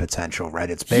 2-for-1 potential, right?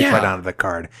 It's baked right onto the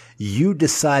card. You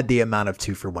decide the amount of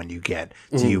 2-for-1 you get.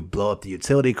 Do you blow up the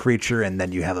utility creature and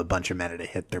then you have a bunch of mana to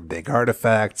hit their big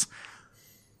artifacts?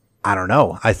 I don't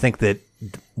know. I think that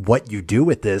what you do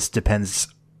with this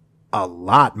depends a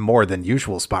lot more than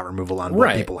usual spot removal on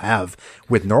what people have.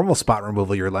 With normal spot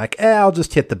removal, you're like, I'll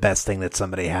just hit the best thing that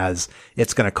somebody has.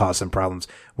 It's going to cause some problems.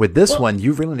 With this one,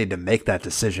 you really need to make that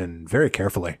decision very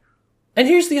carefully. And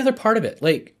here's the other part of it.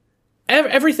 Like,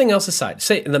 everything else aside,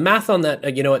 say the math on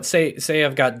that, you know what, say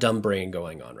I've got dumb brain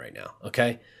going on right now,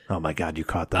 okay? Oh my God, you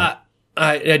caught that.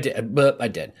 I did. But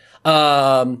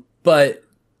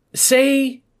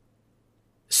say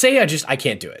I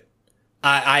can't do it.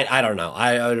 I don't know.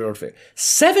 I don't figure.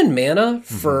 7 mana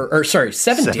for,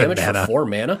 7 damage for 4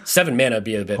 mana. 7 mana would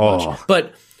be a bit much.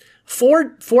 But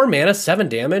 4 mana, 7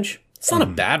 damage, it's not a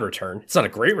bad return. It's not a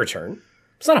great return.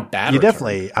 It's not a bad return.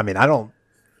 Definitely, I mean, I don't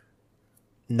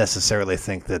necessarily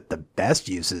think that the best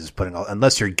use is putting all,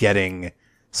 unless you're getting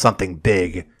something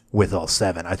big with all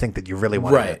 7. I think that you really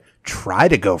want to try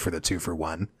to go for the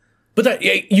 2-for-1. But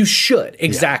you should,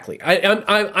 exactly. Yeah.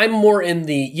 I'm more in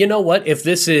the, you know what, if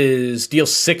this is deal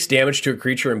 6 damage to a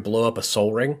creature and blow up a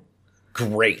soul ring,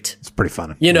 great. It's pretty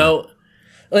fun. You know,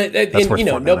 that's and, you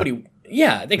know, nobody,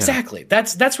 exactly. Yeah.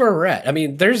 That's where we're at. I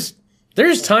mean, there's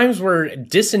times where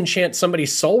disenchant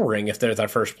somebody's soul ring if they're their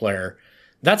first player.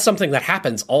 That's something that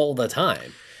happens all the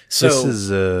time. So this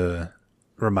is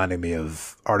reminding me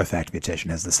of Artifact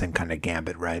Mutation has the same kind of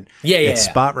gambit, right? It's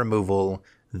spot removal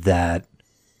that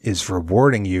is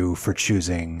rewarding you for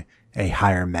choosing a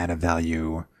higher mana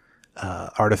value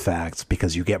artifact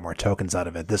because you get more tokens out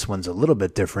of it. This one's a little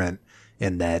bit different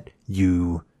in that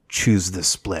you choose the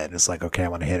split. It's like, okay, I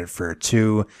want to hit it for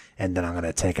 2, and then I'm going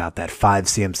to take out that 5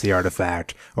 CMC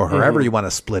artifact, or however you want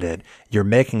to split it. You're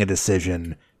making a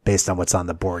decision based on what's on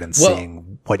the board and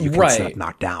seeing what you can set up,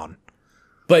 knock down.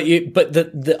 But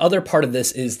the other part of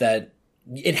this is that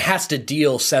it has to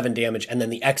deal 7 damage, and then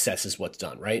the excess is what's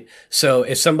done, right? So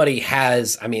if somebody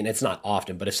has, I mean, it's not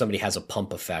often, but if somebody has a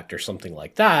pump effect or something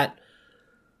like that,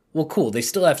 well, cool. They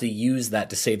still have to use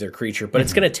that to save their creature, but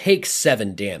it's going to take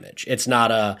 7 damage. It's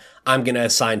not I'm going to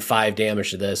assign 5 damage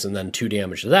to this and then 2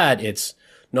 damage to that. It's,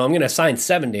 no, I'm going to assign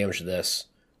 7 damage to this.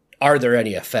 Are there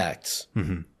any effects?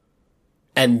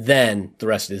 And then the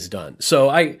rest is done. So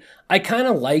I kind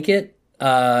of like it.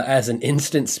 As an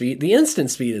instant speed. The instant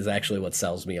speed is actually what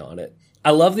sells me on it. I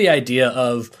love the idea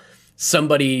of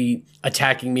somebody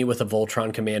attacking me with a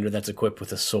Voltron commander that's equipped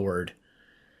with a sword.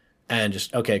 And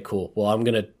just, okay, cool. Well, I'm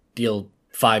going to deal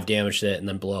 5 damage to it and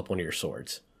then blow up one of your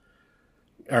swords.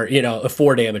 Or, you know,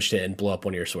 4 damage to it and blow up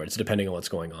one of your swords, depending on what's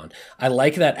going on. I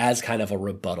like that as kind of a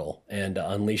rebuttal. And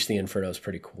Unleash the Inferno is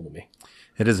pretty cool to me.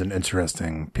 It is an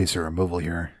interesting piece of removal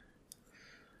here.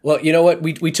 Well, you know what?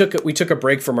 We took a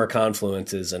break from our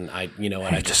confluences, and I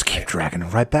just keep dragging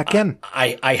them right back in.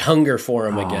 I hunger for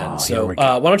them again. So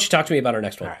why don't you talk to me about our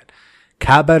next one? All right.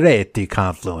 Cabaretti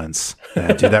Confluence. Did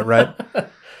I do that right?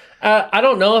 I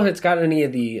don't know if it's got any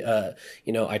of the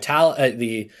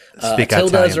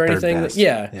tildes or anything.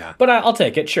 Yeah. But I'll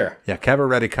take it. Sure. Yeah,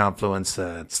 Cabaretti Confluence.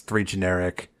 It's 3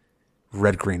 generic.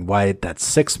 Red, green, white. That's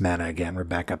 6 mana again. We're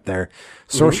back up there.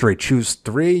 Sorcery, choose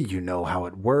 3. You know how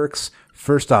it works.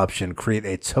 First option, create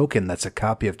a token that's a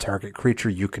copy of target creature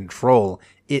you control.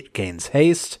 It gains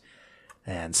haste.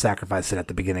 And sacrifice it at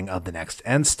the beginning of the next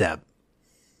end step.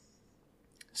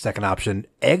 Second option,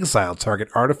 exile target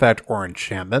artifact or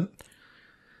enchantment.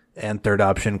 And third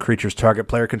option, creatures target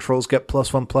player controls get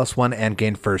 +1/+1 and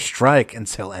gain first strike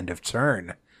until end of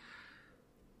turn.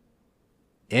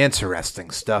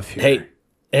 Interesting stuff here.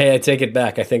 Hey, I take it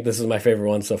back. I think this is my favorite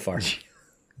one so far.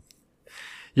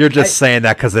 You're just saying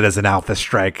that because it is an Alpha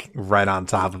Strike right on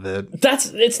top of it.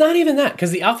 It's not even that,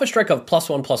 because the Alpha Strike of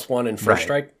 +1/+1 and first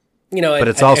strike, but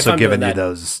it's also giving you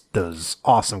those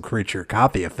awesome creature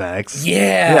copy effects.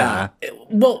 Yeah.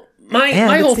 Well,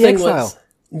 my whole thing was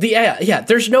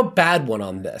there's no bad one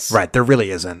on this. Right, there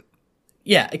really isn't.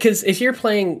 Yeah, because if you're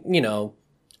playing,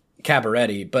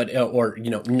 Cabaretti, or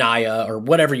Naya or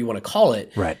whatever you want to call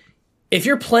it, right? If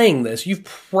you're playing this, you're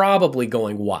probably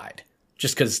going wide,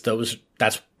 just because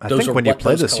I think when you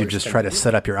play this, you just try to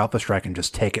set up your Alpha Strike and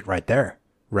just take it right there,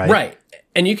 right? Right,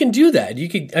 and you can do that. You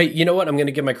could, you know what? I'm going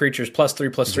to give my creatures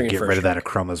 +3/+3 and get rid of that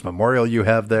Akroma's Memorial you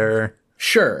have there.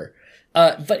 Sure,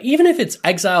 but even if it's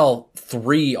exile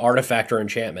 3 artifact or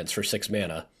enchantments for 6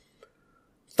 mana.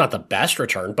 It's not the best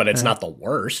return, but it's not the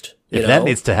worst. If that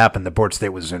needs to happen, the board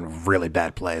state was in really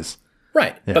bad place.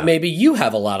 Right. Yeah. But maybe you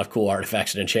have a lot of cool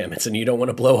artifacts and enchantments and you don't want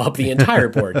to blow up the entire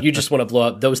board. You just want to blow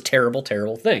up those terrible,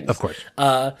 terrible things. Of course.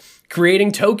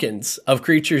 Creating tokens of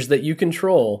creatures that you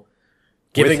control,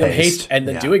 giving them haste and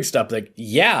then doing stuff like,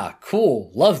 yeah,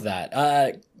 cool. Love that.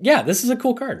 This is a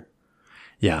cool card.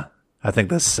 Yeah. I think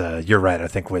this, you're right. I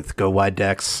think with go wide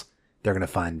decks, they're going to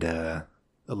find a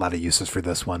lot of uses for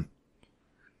this one.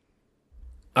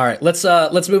 All right, let's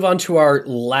move on to our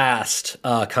last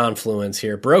confluence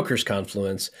here. Broker's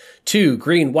Confluence. 2,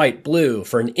 green, white, blue.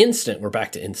 For an instant, we're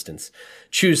back to instants.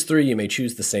 Choose 3. You may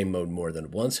choose the same mode more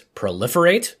than once.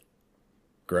 Proliferate.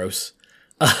 Gross.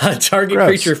 Target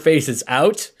creature faces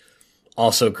out.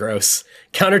 Also gross.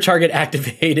 Counter target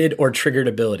activated or triggered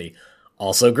ability.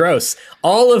 Also gross.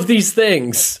 All of these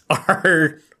things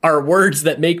are words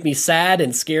that make me sad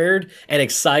and scared and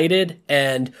excited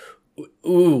and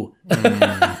ooh.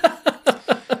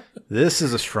 This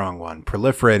is a strong one.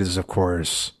 Proliferate is, of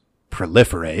course,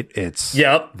 proliferate. It's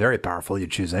very powerful. You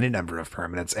choose any number of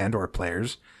permanents and or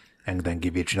players and then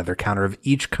give each another counter of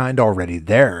each kind already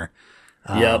there.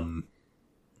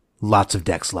 Lots of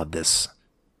decks love this,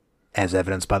 as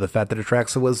evidenced by the fact that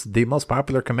Atraxa was the most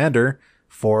popular commander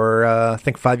for, I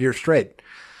think, 5 years straight.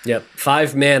 Yep.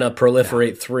 5 mana,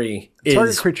 proliferate 3 is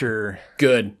target creature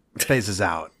good. Phases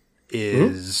out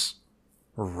is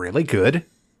really good.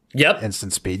 Yep.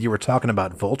 Instant speed. You were talking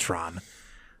about Voltron.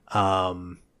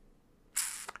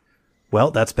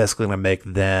 Well, that's basically going to make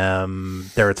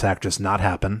their attack just not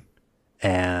happen.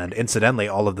 And incidentally,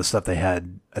 all of the stuff they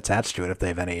had attached to it, if they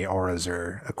have any auras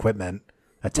or equipment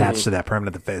attached to that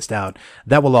permanent that phased out,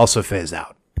 that will also phase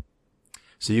out.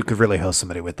 So you could really host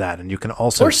somebody with that. And you can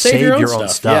also save your own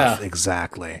stuff. Yeah.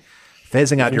 Exactly.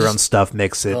 Phasing out your own stuff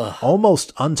makes it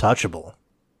almost untouchable.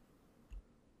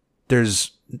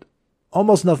 There's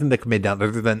almost nothing that can be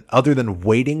done other than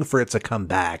waiting for it to come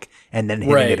back and then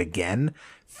hitting it again.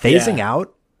 Phasing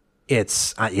out,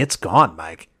 it's gone,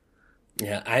 Mike.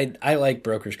 Yeah, I like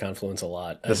Broker's Confluence a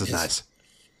lot. This is nice.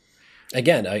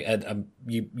 Again,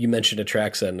 you mentioned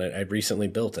Atraxa, and I recently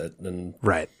built it. And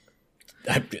right.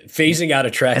 Phasing out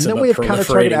Atraxa, and then we have counter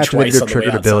target activated or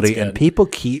triggered ability, and people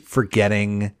keep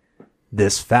forgetting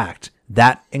this fact.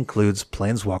 That includes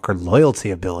Planeswalker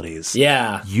loyalty abilities.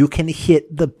 Yeah. You can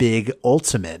hit the big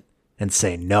ultimate and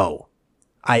say, no,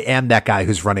 I am that guy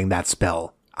who's running that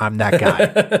spell. I'm that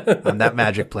guy. I'm that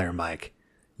Magic player, Mike.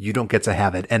 You don't get to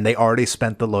have it. And they already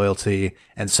spent the loyalty,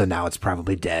 and so now it's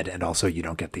probably dead, and also you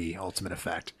don't get the ultimate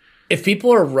effect. If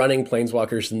people are running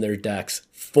Planeswalkers in their decks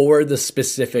for the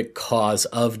specific cause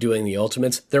of doing the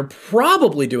ultimates, they're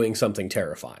probably doing something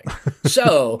terrifying.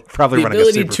 So probably running a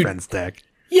Super Friends deck.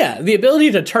 Yeah, the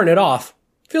ability to turn it off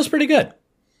feels pretty good.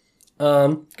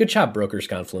 Good job, Broker's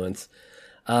Confluence.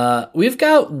 We've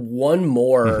got one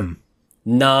more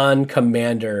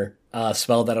non-commander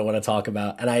spell that I want to talk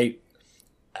about, and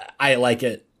I like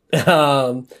it.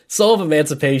 Soul of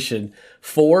Emancipation,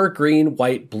 4 green,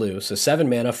 white, blue, so 7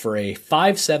 mana for a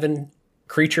 5/7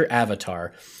 creature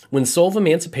avatar. When Soul of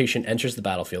Emancipation enters the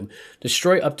battlefield,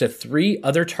 destroy up to 3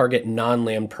 other target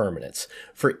non-land permanents.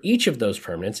 For each of those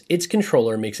permanents, its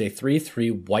controller makes a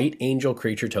 3/3 white angel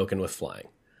creature token with flying.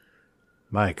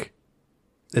 Mike,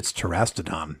 it's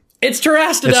Terastodon. It's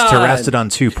Terastodon! It's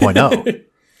Terastodon 2.0.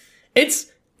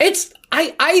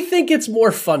 I think it's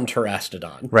more fun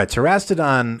Terastodon. Right,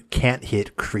 Terastodon can't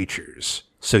hit creatures.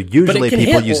 So usually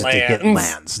people use it to hit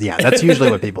lands. Yeah, that's usually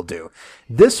what people do.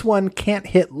 This one can't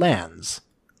hit lands.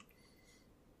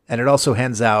 And it also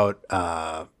hands out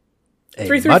a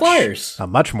 3/3 flyers. A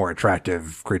much more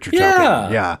attractive creature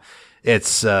token. Yeah.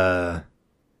 It's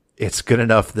good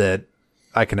enough that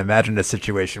I can imagine a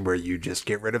situation where you just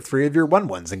get rid of 3 of your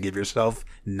 1/1s and give yourself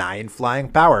 9 flying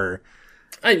power.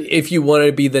 If you want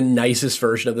to be the nicest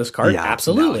version of this card,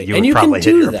 absolutely. No, you probably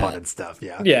hit your opponent's stuff.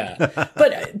 Yeah. Yeah.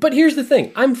 But here's the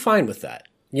thing. I'm fine with that.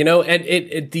 You know,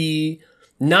 and the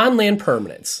non-land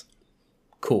permanents,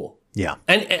 cool. Yeah.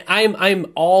 And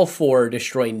I'm all for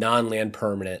destroying non-land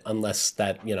permanent unless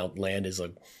that, you know, land is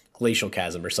a glacial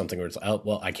chasm or something where it's, oh,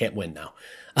 well, I can't win now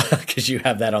because you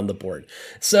have that on the board.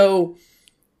 So,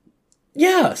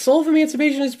 yeah, Soul of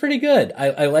Emancipation is pretty good.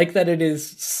 I like that it is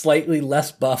slightly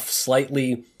less buff,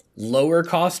 slightly lower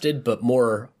costed, but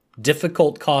more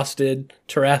difficult costed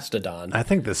Terastodon. I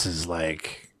think this is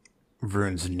like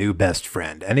Rune's new best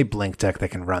friend. Any Blink deck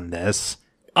that can run this.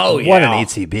 Oh, yeah. What an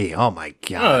ETB. Oh, my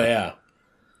God. Oh, yeah.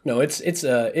 No,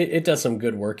 it does some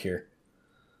good work here.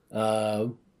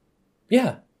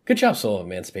 Yeah, good job, Soul of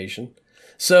Emancipation.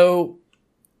 So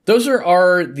those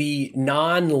are the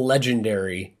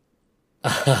non-legendary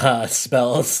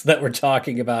spells that we're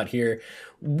talking about here.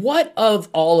 What of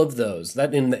all of those,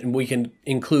 and we can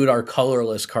include our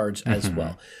colorless cards as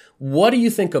well. What do you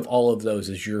think of all of those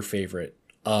as your favorite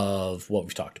of what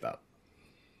we've talked about?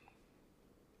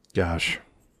 Gosh,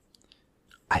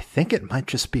 I think it might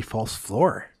just be False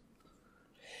Floor.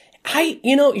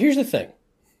 Here's the thing.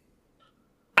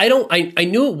 I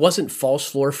knew it wasn't False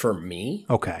Floor for me.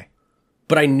 Okay.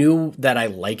 But I knew that I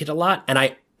like it a lot, and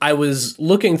I was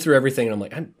looking through everything, and I'm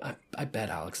like, I bet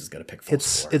Alex is going to pick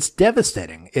False Floor. It's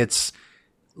devastating. It's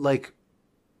like,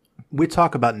 we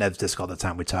talk about Nev's Disc all the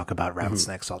time. We talk about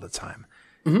Rattlesnakes all the time.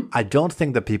 I don't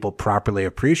think that people properly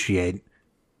appreciate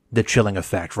the chilling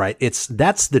effect, right?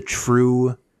 That's the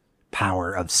true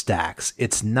power of stacks.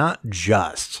 It's not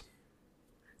just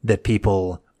that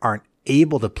people aren't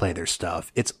able to play their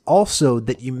stuff. It's also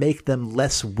that you make them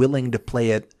less willing to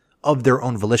play it of their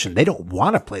own volition. They don't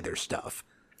want to play their stuff.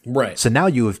 Right. So now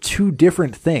you have 2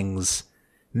 different things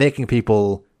making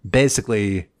people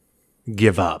basically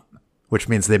give up, which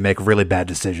means they make really bad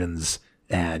decisions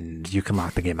and you can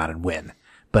lock the game out and win.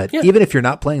 But even if you're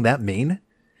not playing that mean,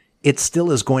 it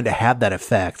still is going to have that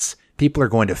effect. People are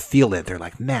going to feel it. They're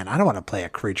like, man, I don't want to play a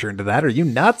creature into that. Are you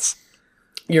nuts?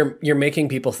 You're making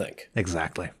people think.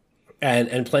 Exactly.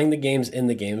 And playing the games in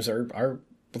the games are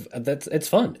it's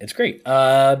fun. It's great.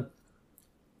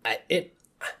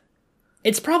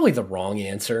 It's probably the wrong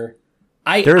answer.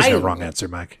 There is no wrong answer,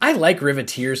 Mike. I like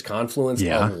Riveteer's Confluence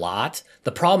a lot.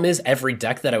 The problem is every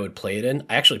deck that I would play it in,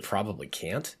 I actually probably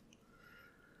can't.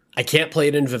 I can't play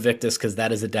it in Vivictus because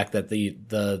that is a deck that the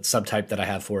subtype that I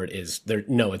have for it is there.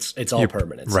 No, it's all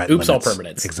permanents. Right, Oops, limits. all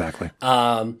permanents. Exactly.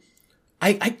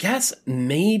 I guess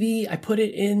maybe I put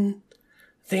it in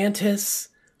Thantis,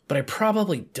 but I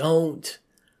probably don't.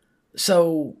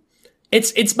 So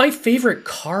it's my favorite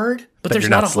card, but there's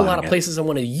not a whole lot of places I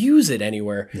want to use it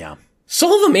anywhere. Yeah.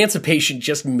 Soul of Emancipation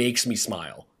just makes me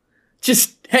smile.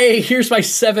 Just, hey, here's my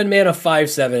 7 mana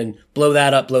 5/7. Blow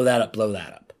that up, blow that up, blow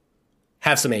that up.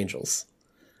 Have some angels.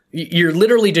 You're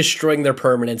literally destroying their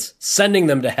permanents, sending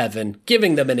them to heaven,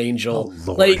 giving them an angel.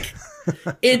 Oh, Lord. Like,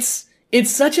 it's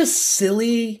such a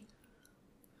silly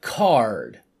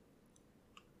card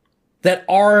that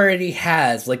already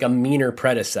has like a meaner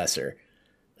predecessor.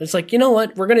 It's like, you know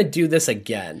what? We're going to do this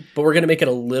again, but we're going to make it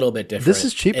a little bit different. This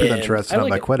is cheaper than Terastodon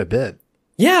by quite a bit.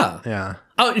 Yeah. Yeah.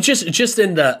 Oh, just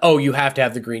in the, you have to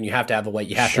have the green, you have to have the white,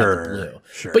 you have to have the blue.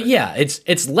 Sure. But yeah,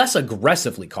 it's less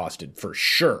aggressively costed for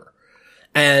sure.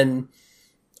 And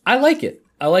I like it.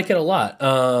 I like it a lot.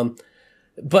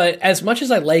 But as much as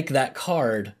I like that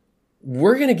card,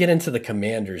 we're going to get into the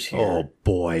commanders here. Oh,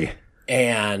 boy.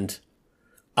 And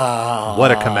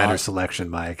what a commander selection,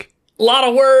 Mike. A lot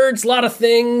of words, a lot of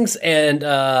things, and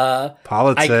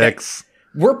politics.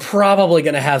 We're probably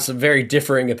going to have some very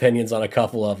differing opinions on a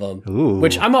couple of them,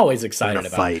 which I'm always excited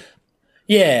about. Fight.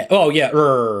 Yeah. Oh, yeah.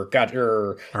 But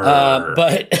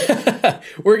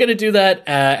we're going to do that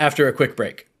after a quick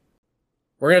break.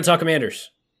 We're going to talk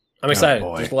commanders. I'm excited.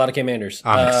 There's a lot of commanders.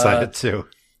 I'm excited too.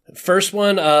 First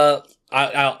one, I'll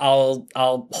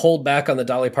hold back on the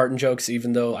Dolly Parton jokes,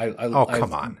 even though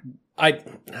come on.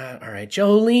 All right,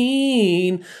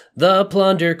 Jolene, the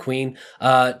Plunder Queen.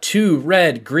 2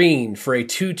 red, green for a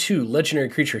 2/2 legendary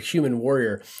creature, human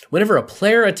warrior. Whenever a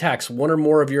player attacks one or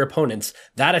more of your opponents,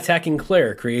 that attacking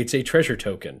player creates a treasure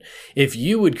token. If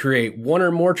you would create one or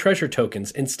more treasure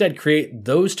tokens, instead create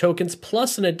those tokens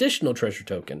plus an additional treasure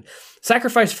token.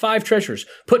 Sacrifice 5 treasures.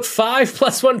 Put 5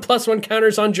 +1/+1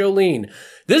 counters on Jolene.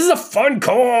 This is a fun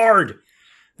card.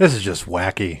 This is just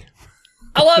wacky.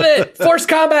 I love it. Force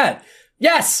combat.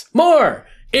 Yes, more.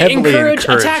 Encourage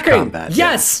attacking. Combat,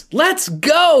 yes, let's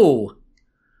go.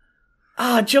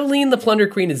 Jolene the Plunder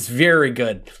Queen is very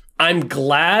good. I'm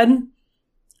glad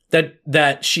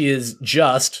that she is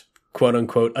just, quote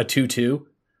unquote, a 2/2.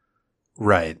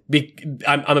 Right.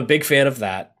 I'm a big fan of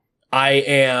that. I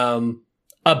am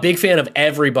a big fan of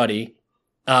everybody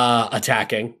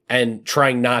attacking and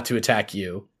trying not to attack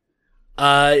you.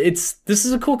 This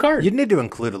is a cool card. You'd need to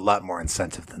include a lot more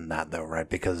incentive than that, though, right?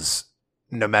 Because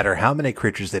no matter how many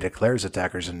creatures they declare as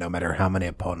attackers and no matter how many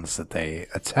opponents that they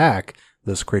attack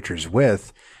those creatures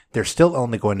with, they're still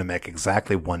only going to make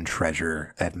exactly 1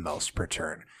 treasure at most per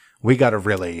turn. We got to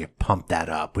really pump that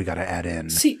up. We got to add in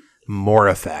more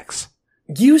effects.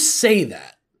 You say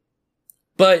that,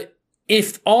 but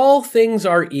if all things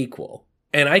are equal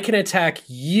and I can attack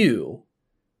you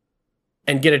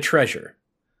and get a treasure,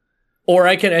 or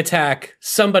I can attack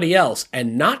somebody else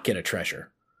and not get a treasure.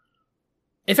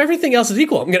 If everything else is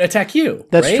equal, I'm going to attack you.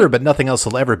 That's right? true, but nothing else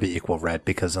will ever be equal, right?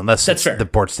 Because unless the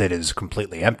board state is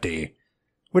completely empty,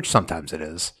 which sometimes it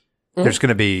is, there's going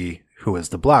to be who is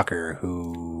the blocker,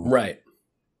 who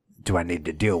do I need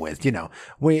to deal with? I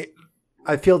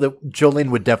feel that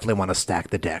Jolene would definitely want to stack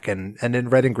the deck, and in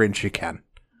red and green she can.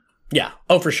 Yeah.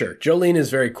 Oh, for sure. Jolene is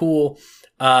very cool.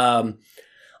 Here's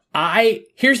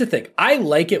the thing. I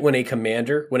like it when a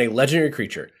legendary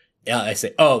creature, I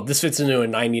say, this fits into a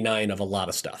 99 of a lot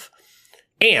of stuff.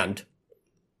 And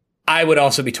I would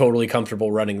also be totally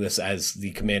comfortable running this as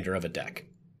the commander of a deck.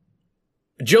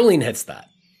 Jolene hits that.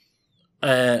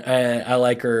 I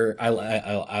like her.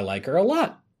 I like her a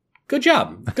lot. Good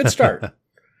job. Good start.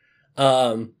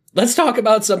 Let's talk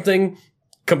about something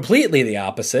completely the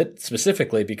opposite,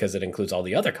 specifically because it includes all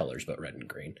the other colors but red and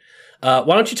green. Why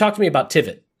don't you talk to me about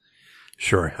Tivit?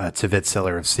 Sure. Tivit,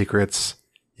 Seller of Secrets,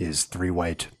 is 3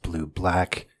 white, blue,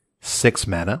 black, 6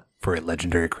 mana for a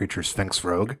legendary creature, Sphinx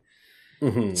Rogue.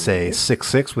 It's a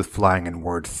 6/6 with flying and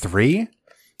ward 3.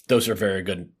 Those are very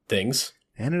good things.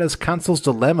 And it has Consul's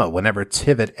Dilemma. Whenever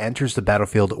Tivit enters the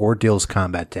battlefield or deals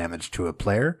combat damage to a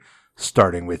player,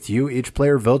 starting with you, each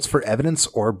player votes for evidence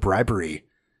or bribery.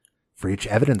 For each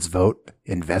evidence vote,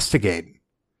 investigate.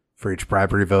 For each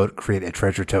bribery vote, create a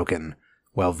treasure token.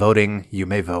 While voting, you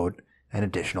may vote an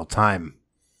additional time.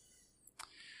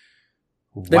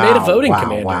 They made a voting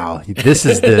commander. Wow. This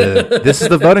is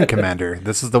the voting commander.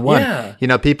 This is the one.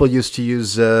 Yeah. People used to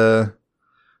use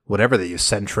whatever they use,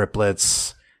 send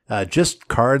triplets, just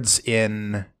cards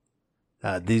in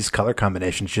these color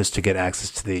combinations just to get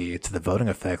access to the voting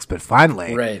effects. But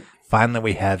finally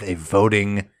we have a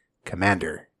voting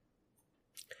commander.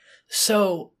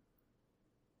 So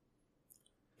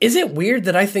is it weird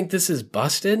that I think this is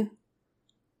busted?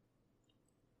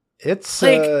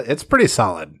 It's pretty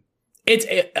solid. It's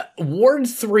ward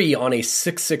 3 on a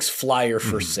 6/6 flyer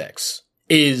for 6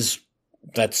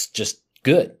 that's just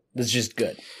good. That's just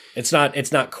good. It's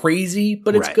not crazy,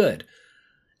 but it's good.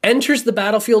 Enters the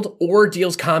battlefield or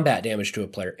deals combat damage to a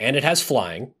player, and it has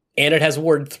flying, and it has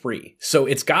ward 3. So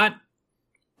it's got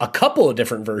a couple of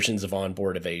different versions of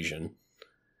onboard evasion.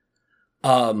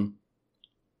 You're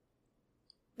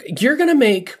gonna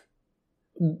make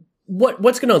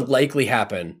what's gonna likely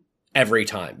happen every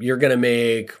time. You're gonna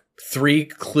make 3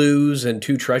 clues and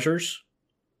 2 treasures.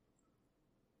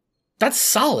 That's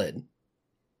solid.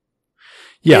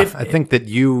 Yeah, I think that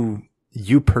you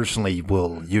personally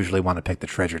will usually want to pick the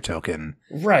treasure token.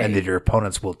 Right. And that your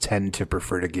opponents will tend to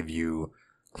prefer to give you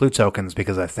clue tokens,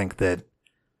 because I think that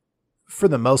for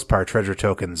the most part, treasure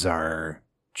tokens are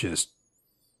just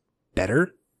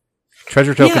better.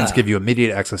 Treasure tokens give you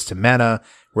immediate access to mana,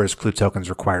 whereas clue tokens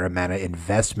require a mana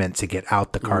investment to get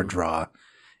out the card draw.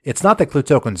 It's not that clue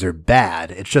tokens are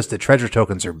bad, it's just that treasure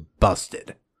tokens are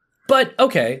busted. But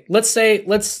okay, let's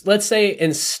say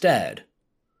instead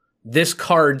this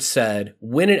card said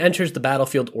when it enters the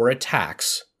battlefield or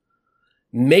attacks,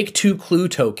 make 2 clue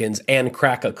tokens and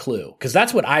crack a clue, because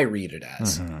that's what I read it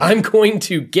as. I'm going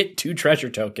to get 2 treasure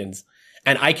tokens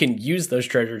and I can use those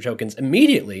treasure tokens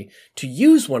immediately to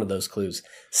use one of those clues,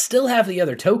 still have the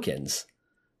other tokens,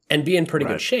 and be in pretty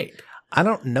good shape. I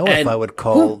don't know if I would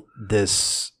call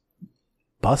this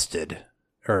busted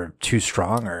or too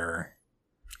strong or...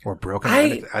 Or broken.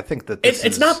 I think that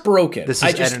it's not broken. This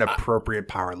is at an appropriate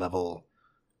power level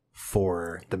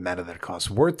for the meta that it costs.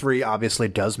 Ward 3 obviously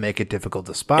does make it difficult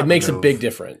to spot. It makes a big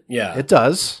difference. Yeah. It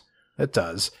does. It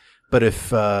does. But if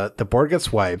the board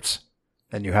gets wiped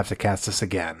and you have to cast this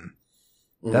again,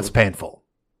 that's painful.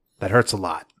 That hurts a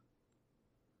lot.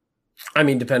 I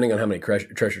mean, depending on how many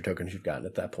treasure tokens you've gotten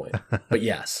at that point. But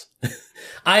yes.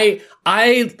 I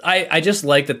just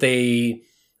like that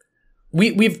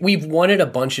we've wanted a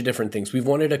bunch of different things. We've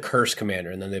wanted a curse commander,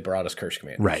 and then they brought us curse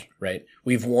commanders. Right.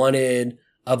 We've wanted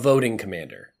a voting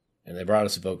commander, and they brought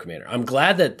us a vote commander. I'm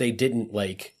glad that they didn't,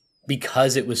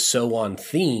 because it was so on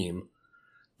theme,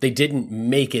 they didn't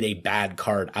make it a bad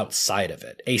card outside of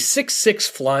it. A 6/6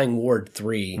 flying ward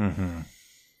 3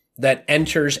 that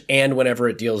enters and whenever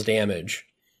it deals damage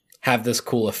have this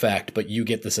cool effect, but you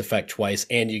get this effect twice,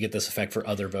 and you get this effect for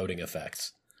other voting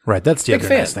effects. Right, that's the other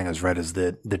nice thing is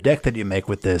the deck that you make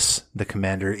with this, the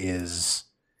commander is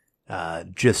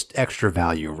just extra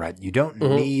value, right? You don't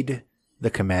need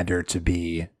the commander to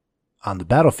be on the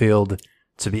battlefield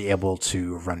to be able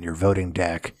to run your voting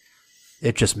deck.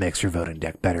 It just makes your voting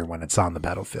deck better when it's on the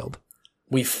battlefield.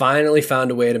 We finally found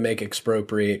a way to make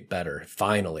Expropriate better.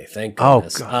 Finally, thank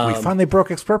goodness. Oh, God. We finally broke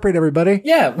Expropriate, everybody.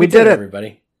 Yeah, we did it,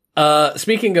 everybody.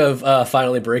 Speaking of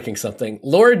finally breaking something,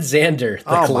 Lord Xander,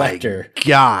 the Collector. My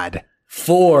God.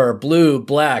 4 blue,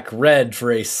 black, red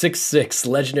for a 6/6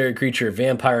 legendary creature,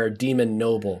 vampire, demon,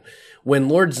 noble. When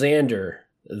Lord Xander,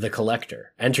 the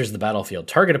Collector, enters the battlefield,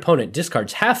 target opponent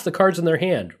discards half the cards in their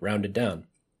hand, rounded down.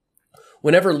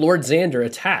 Whenever Lord Xander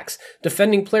attacks,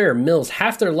 defending player mills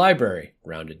half their library,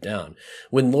 rounded down.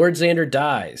 When Lord Xander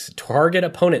dies, target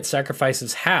opponent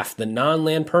sacrifices half the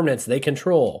non-land permanents they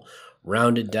control,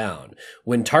 rounded down.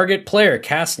 When target player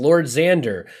casts Lord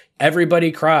Xander,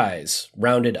 everybody cries,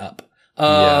 rounded up.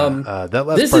 That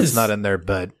last part's not in there,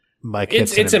 but Mike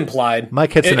hits it's implied.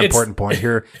 Mike hits an important point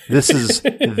here. This is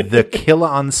the kill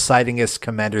on sightingest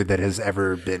commander that has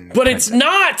ever been But printed. It's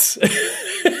not!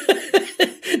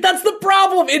 That's the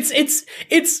problem. It's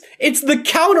the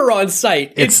counter on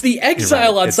site. It's the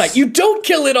exile on site. You don't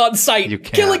kill it on site.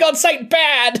 Killing on site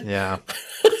bad. Yeah.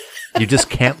 You just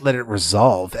can't let it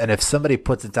resolve. And if somebody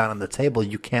puts it down on the table,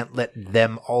 you can't let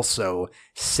them also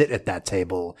sit at that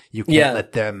table. You can't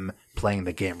let them playing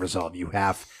the game resolve. You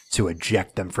have to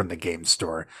eject them from the game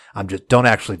store. Don't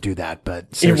actually do that.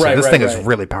 But seriously, this thing is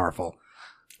really powerful.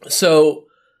 So,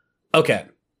 okay.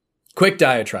 Quick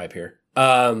diatribe here.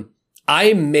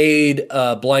 I made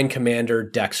blind commander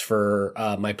decks for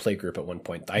my play group at one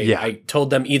point. I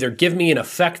told them either give me an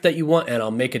effect that you want and I'll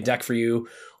make a deck for you,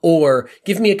 or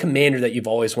give me a commander that you've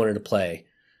always wanted to play,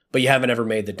 but you haven't ever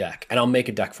made the deck, and I'll make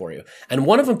a deck for you. And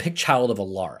one of them picked Child of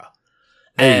Alara.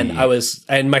 And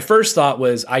and my first thought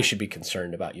was, I should be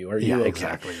concerned about you. Are you okay?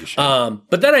 Exactly. You should.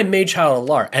 But then I made Child of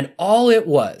Alara, and all it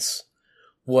was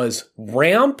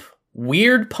ramp,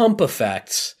 weird pump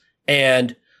effects,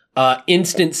 and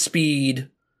instant speed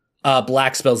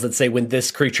black spells that say when this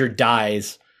creature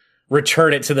dies,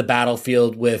 return it to the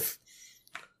battlefield with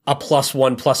a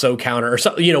 +1/+0 counter or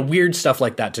something, weird stuff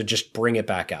like that to just bring it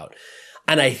back out.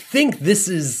 And I think this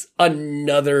is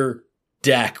another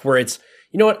deck where it's,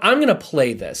 you know what, I'm going to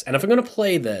play this. And if I'm going to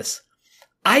play this,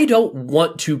 I don't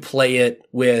want to play it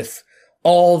with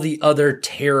all the other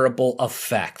terrible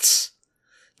effects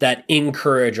that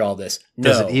encourage all this. No.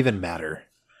 Does it even matter?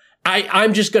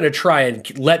 I'm just going to try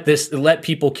and let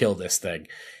people kill this thing.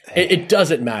 It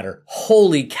doesn't matter.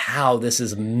 Holy cow, this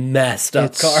is messed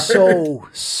up card.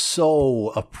 So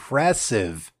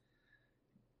oppressive.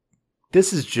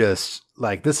 This is just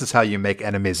this is how you make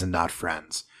enemies and not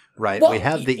friends, right? Well, we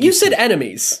have you said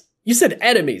enemies. You said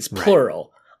enemies,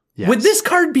 plural. Right. Yes. Would this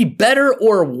card be better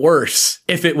or worse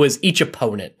if it was each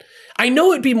opponent? I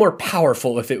know it'd be more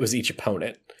powerful if it was each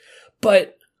opponent,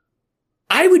 but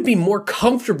I would be more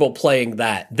comfortable playing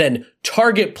that than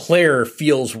target player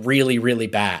feels really, really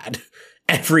bad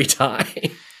every time.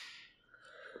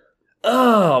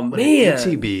 Oh, man.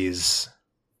 ETBs,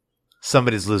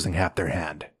 somebody's losing half their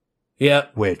hand.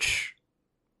 Yep. Which,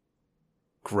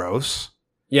 gross.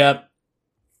 Yep.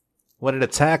 When it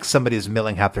attacks, somebody's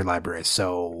milling half their library.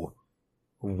 So,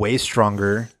 way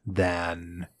stronger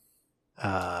than,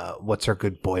 what's our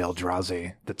good boy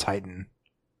Eldrazi, the Titan.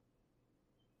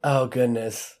 Oh,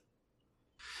 goodness.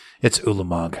 It's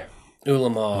Ulamog.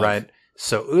 Ulamog. Right.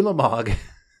 So Ulamog,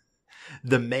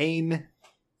 the main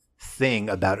thing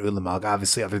about Ulamog,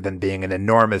 obviously other than being an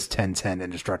enormous 10/10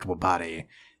 indestructible body,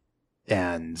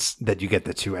 and that you get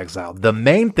the 2 exile, the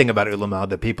main thing about Ulamog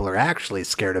that people are actually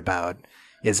scared about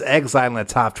is exiling the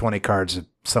top 20 cards of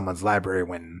someone's library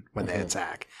when they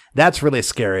attack. That's really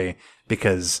scary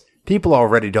because people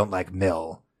already don't like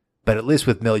mill, but at least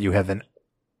with mill you have an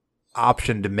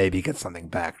option to maybe get something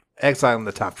back. Exile in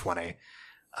the top 20.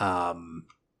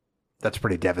 That's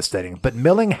pretty devastating. But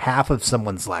milling half of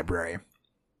someone's library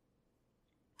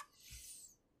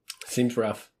seems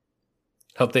rough.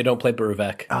 Hope they don't play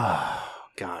Bruvek. Oh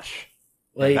gosh,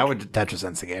 like, that just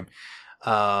ends the game.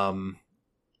 And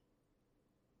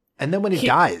then when he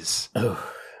dies,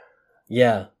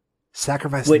 yeah,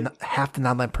 sacrifice half the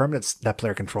non-land permanents that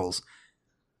player controls.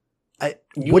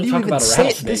 What do you even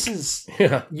say? This is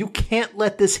you can't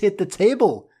let this hit the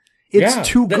table. It's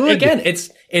too good. Again,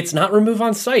 it's not remove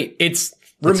on sight. It's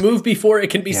remove before it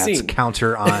can be seen. It's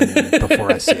counter on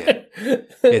before I see it.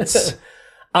 It's.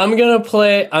 I'm gonna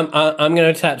play. I'm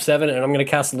gonna tap 7 and I'm gonna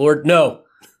cast Lord. No,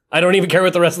 I don't even care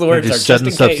what the rest of the words are. Just sudden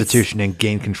substitution and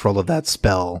gain control of that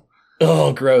spell.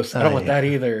 Oh, gross! I don't want that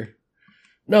either.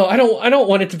 No, I don't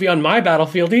want it to be on my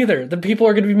battlefield either. The people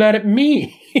are going to be mad at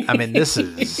me. I mean, this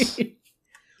is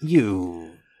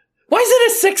you. Why is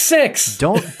it a 6/6?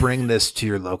 Don't bring this to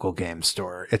your local game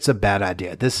store. It's a bad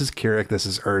idea. This is Keurig. This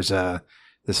is Urza.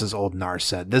 This is Old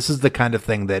Narset. This is the kind of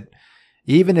thing that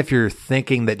even if you're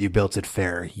thinking that you built it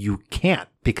fair, you can't,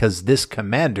 because this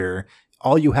commander,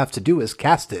 all you have to do is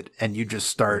cast it and you just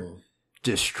start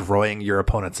destroying your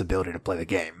opponent's ability to play the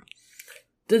game.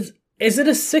 Is it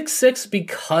a 6/6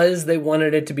 because they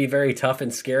wanted it to be very tough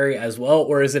and scary as well?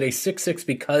 Or is it a 6/6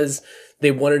 because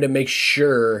they wanted to make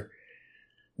sure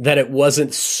that it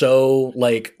wasn't so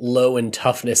like low in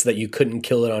toughness that you couldn't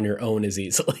kill it on your own as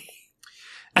easily?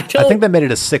 I think they made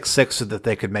it a 6/6 so that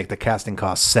they could make the casting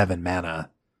cost 7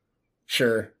 mana.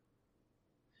 Sure.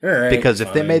 All right. Because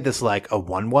if they made this like a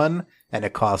 1/1 and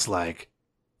it costs like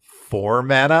 4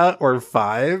 mana or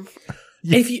 5...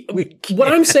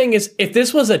 What I'm saying is, if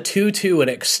this was a 2/2 and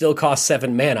it still cost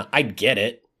 7 mana, I'd get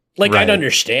it. Like, right. I'd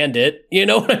understand it. You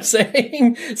know what I'm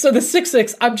saying? So the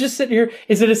 6/6, I'm just sitting here.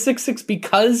 Is it a 6/6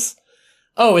 because,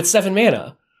 it's 7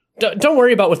 mana? Don't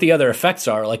worry about what the other effects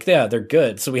are. Like, yeah, they're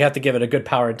good. So we have to give it a good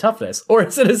power and toughness. Or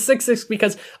is it a 6/6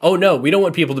 because, no, we don't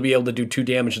want people to be able to do 2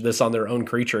 damage to this on their own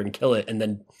creature and kill it. And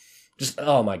then just,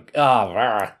 gross.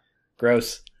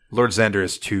 Lord Xander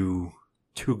is too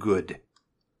good.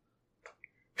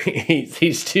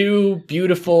 He's too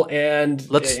beautiful and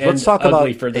let's talk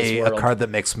about for this a card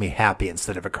that makes me happy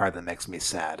instead of a card that makes me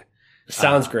sad.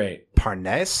 Sounds great.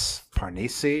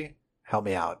 Parnesi, help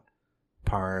me out.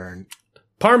 Parmesan,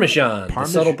 the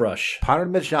subtle brush.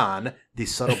 Parmesan, the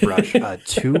subtle brush.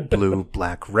 2 blue,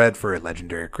 black, red for a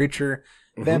legendary creature.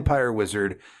 Vampire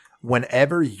wizard.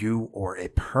 Whenever you or a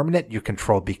permanent you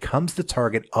control becomes the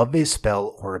target of a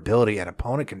spell or ability an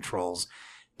opponent controls,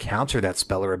 counter that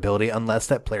spell or ability unless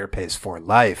that player pays 4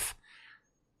 life.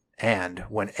 And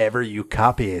whenever you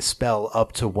copy a spell,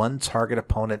 up to 1 target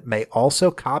opponent may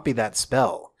also copy that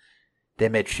spell. They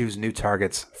may choose new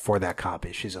targets for that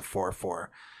copy. She's a 4/4.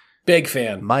 Big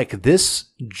fan. Mike, this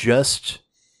just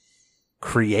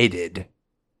created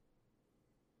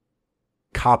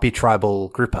copy tribal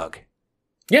group hug.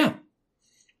 Yeah.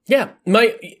 Yeah.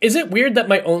 Is it weird that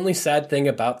my only sad thing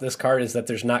about this card is that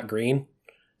there's not green?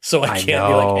 So I can't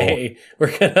be like, hey,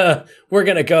 we're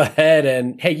gonna go ahead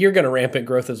and hey, you're gonna rampant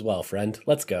growth as well, friend.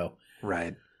 Let's go.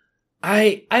 Right.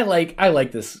 I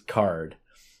like this card.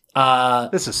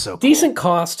 This is so cool. Decent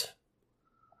cost,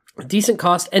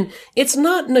 and it's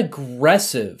not an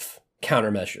aggressive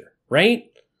countermeasure, right?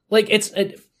 Like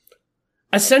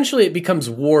essentially it becomes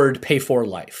ward pay 4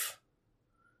 life,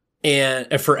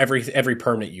 and for every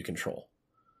permanent you control,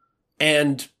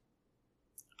 and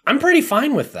I'm pretty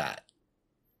fine with that.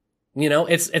 You know,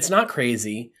 it's not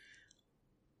crazy.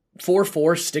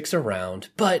 4/4 sticks around,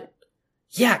 but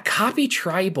yeah, copy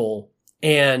tribal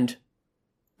and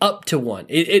up to 1.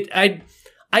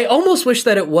 I almost wish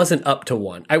that it wasn't up to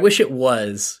 1. I wish it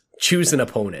was choose an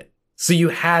opponent. So you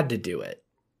had to do it.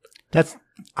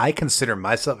 I consider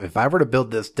myself, if I were to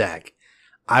build this deck,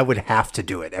 I would have to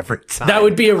do it every time. That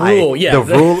would be a rule, yeah. The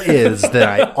rule is that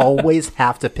I always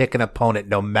have to pick an opponent,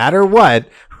 no matter what,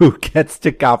 who gets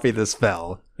to copy the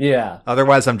spell. Yeah.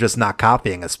 Otherwise, I'm just not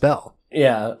copying a spell.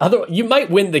 Yeah. You might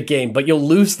win the game, but you'll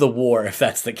lose the war if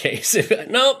that's the case.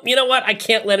 No, you know what? I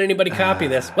can't let anybody copy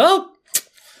this. Well,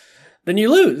 then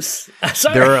you lose.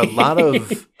 Sorry. There are a lot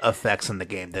of effects in the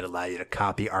game that allow you to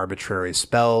copy arbitrary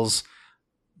spells.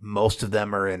 Most of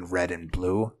them are in red and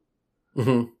blue.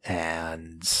 Mm-hmm.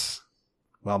 And,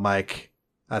 well, Mike,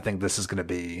 I think this is going to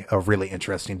be a really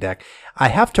interesting deck. I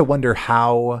have to wonder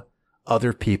how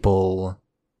other people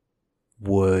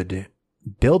would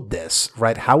build this,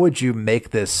 right? How would you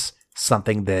make this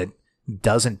something that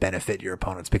doesn't benefit your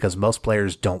opponents? Because most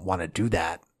players don't want to do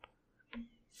that.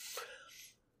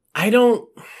 I don't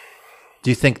Do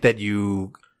you think that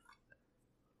you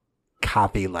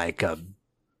copy like a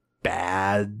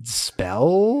bad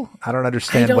spell? I don't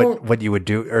understand what you would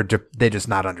do, or do they just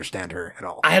not understand her at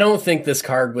all? I don't think this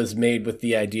card was made with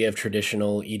the idea of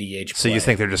traditional EDH. So you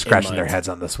think they're just scratching their heads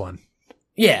on this one?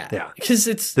 Yeah. Because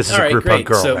this is a group hug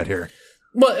girl right here.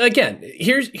 Well, again,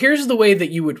 here's the way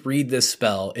that you would read this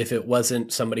spell if it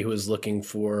wasn't somebody who was looking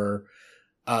for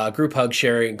group hug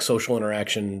sharing, social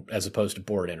interaction as opposed to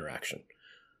board interaction.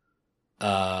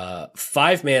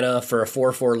 5 mana for a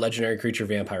 4/4 legendary creature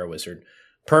vampire wizard.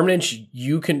 Permanents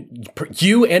you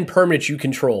and permanents you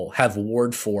control have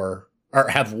ward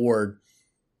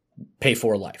pay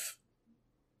 4 life.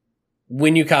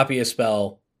 When you copy a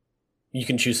spell, you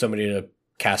can choose somebody to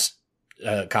cast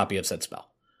a copy of said spell.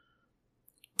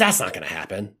 That's not going to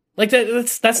happen. Like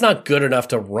that's not good enough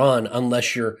to run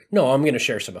unless I'm going to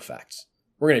share some effects.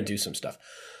 We're going to do some stuff.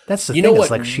 That's the thing.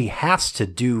 Is like she has to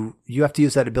do. You have to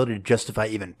use that ability to justify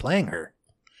even playing her.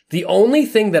 The only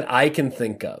thing that I can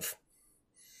think of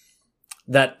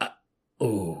that,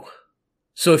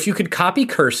 so if you could copy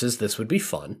curses, this would be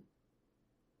fun.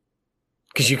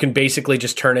 Because you can basically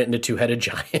just turn it into two-headed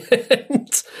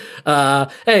giant.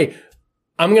 Hey,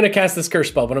 I'm going to cast this curse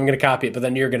spell, but I'm going to copy it, but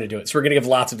then you're going to do it. So we're going to give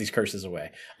lots of these curses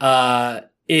away.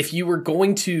 If you were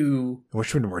going to... I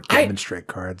wish we had more demonstrate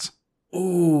cards.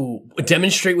 Ooh,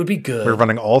 demonstrate would be good. We're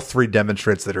running all 3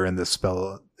 demonstrates that are in this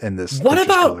spell, in this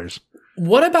colors.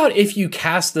 What about if you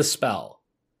cast the spell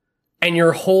and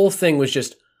your whole thing was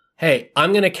just, hey,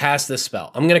 I'm going to cast this spell.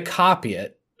 I'm going to copy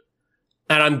it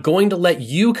and I'm going to let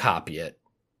you copy it,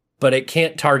 but it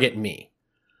can't target me.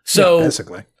 So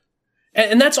basically.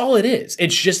 And that's all it is.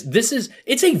 It's just,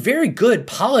 it's a very good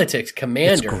politics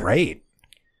commander. It's great.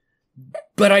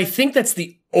 But I think that's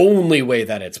the only way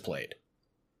that it's played.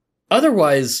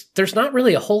 Otherwise, there's not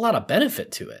really a whole lot of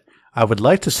benefit to it. I would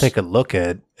like to take a look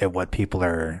at what people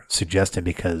are suggesting,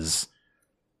 because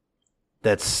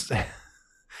that's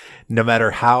no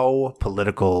matter how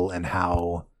political and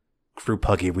how group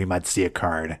huggy we might see a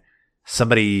card,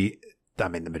 the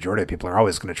majority of people are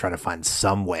always going to try to find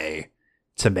some way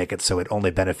to make it so it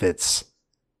only benefits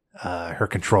her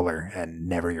controller and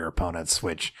never your opponents,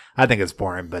 which I think is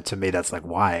boring, but to me that's like,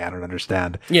 why? I don't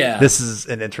understand. Yeah. This is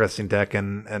an interesting deck,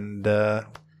 and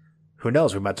who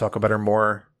knows, we might talk about her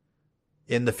more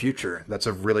in the future. That's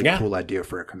a really cool idea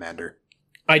for a commander.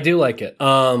 I do like it.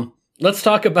 Let's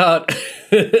talk about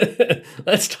another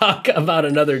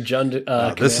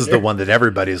Jund. This is the one that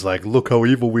everybody's like, look how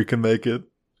evil we can make it.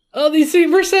 Oh, you see,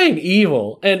 we're saying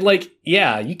evil, and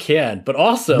you can, but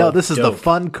also no. This is the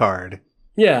fun card.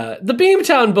 Yeah, the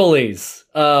Beamtown Bullies.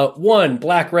 1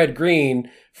 black, red,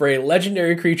 green for a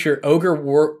legendary creature, ogre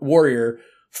warrior,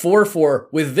 4/4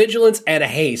 with vigilance and a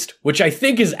haste, which I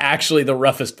think is actually the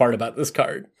roughest part about this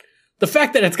card. The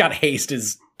fact that it's got haste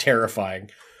is terrifying.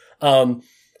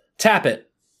 Tap it.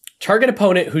 Target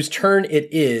opponent whose turn it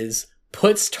is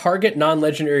puts target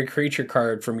non-legendary creature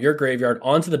card from your graveyard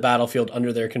onto the battlefield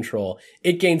under their control.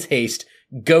 It gains haste.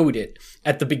 Goad it.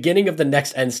 At the beginning of the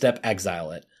next end step,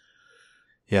 exile it.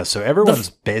 Yeah, so everyone's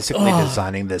basically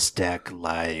designing this deck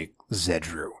like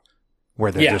Zedru,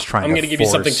 where they're just trying to I'm going to give you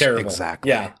something terrible. Exactly.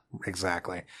 Yeah.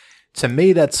 Exactly. To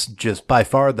me, that's just by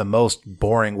far the most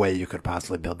boring way you could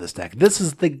possibly build this deck. This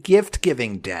is the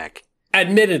gift-giving deck.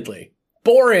 Admittedly.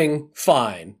 Boring,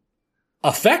 fine.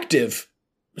 Effective,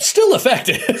 still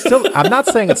effective. I'm not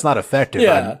saying it's not effective.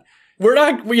 Yeah. We're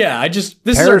not,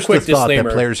 this is our quick disclaimer. Perish the thought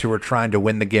that players who are trying to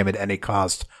win the game at any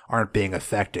cost aren't being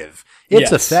effective.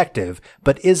 It's effective,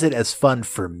 but is it as fun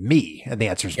for me? And the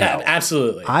answer is no.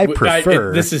 Absolutely. I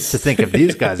prefer to think of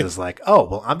these guys as like,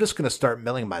 I'm just going to start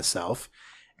milling myself,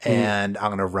 and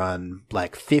I'm going to run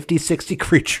 50, 60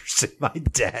 creatures in my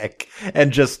deck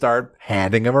and just start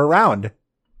handing them around.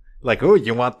 Like,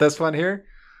 you want this one here?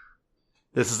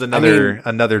 This is another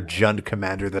Jund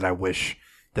commander that I wish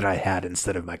that I had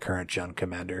instead of my current Jund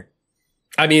commander.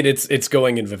 I mean, it's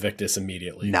going in Vivictus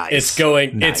immediately. Nice. It's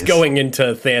going into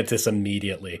Thantis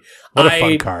immediately. What a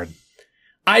fun card.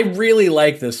 I really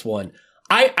like this one.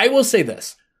 I will say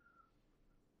this.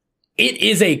 It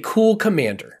is a cool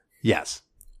commander. Yes.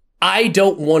 I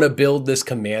don't want to build this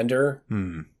commander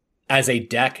as a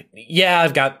deck. Yeah,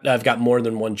 I've got more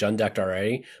than one Jund deck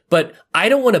already, but I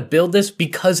don't want to build this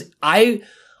because I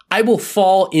will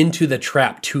fall into the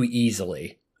trap too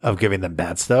easily. Of giving them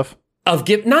bad stuff? Not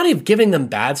even giving them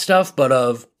bad stuff, but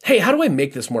of, hey, how do I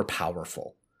make this more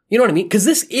powerful? You know what I mean? Because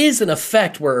this is an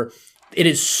effect where it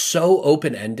is so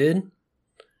open-ended,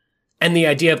 and the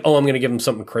idea of, I'm going to give them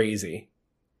something crazy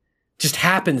just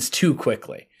happens too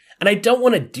quickly. And I don't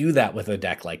want to do that with a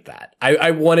deck like that.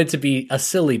 I want it to be a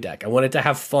silly deck. I want it to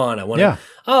have fun. I want to,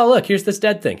 oh, look, here's this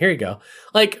dead thing. Here you go.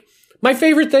 Like, my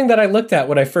favorite thing that I looked at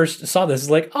when I first saw this is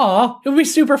like, oh, it would be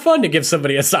super fun to give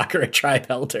somebody a Sakura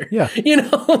Tri-Pelter. Yeah. You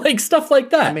know, like stuff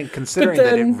like that. I mean, considering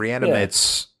that it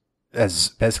reanimates as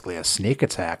basically a sneak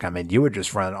attack, I mean, you would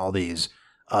just run all these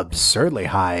absurdly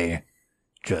high,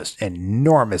 just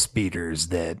enormous beaters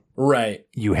that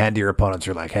you hand to your opponents.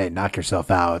 You're like, hey, knock yourself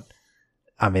out.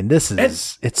 I mean,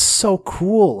 it's so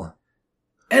cool.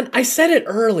 And I said it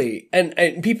early,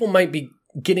 and people might be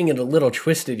getting it a little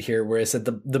twisted here, where I said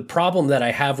the problem that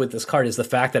I have with this card is the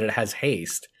fact that it has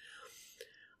haste.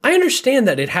 I understand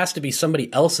that it has to be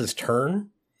somebody else's turn,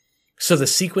 so the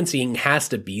sequencing has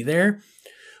to be there.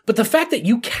 But the fact that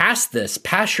you cast this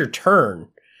past your turn,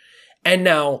 and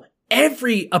now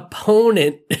every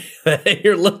opponent that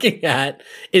you're looking at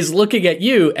is looking at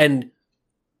you, and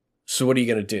so what are you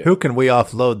going to do? Who can we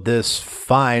offload this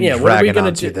fine dragon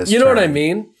onto this You know turn? what I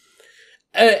mean?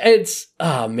 It's,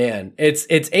 oh man, it's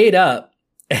 8 up,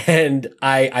 and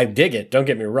I dig it, don't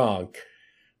get me wrong.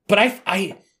 But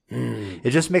it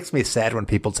just makes me sad when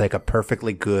people take a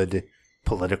perfectly good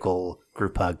political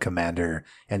group hug commander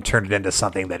and turn it into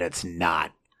something that it's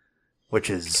not, which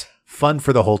is fun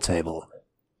for the whole table.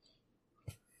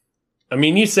 I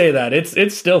mean, you say that,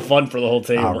 it's still fun for the whole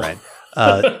table. All right.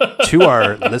 To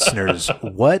our listeners,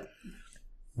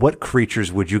 what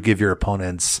creatures would you give your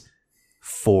opponents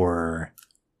for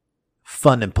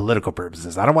fun and political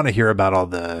purposes? I don't want to hear about all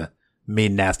the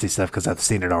mean, nasty stuff because I've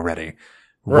seen it already.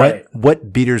 Right.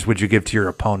 What beaters would you give to your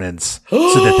opponents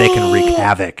so that they can wreak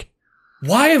havoc?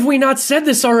 Why have we not said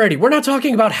this already? We're not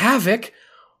talking about havoc.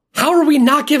 How are we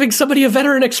not giving somebody a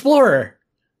veteran explorer?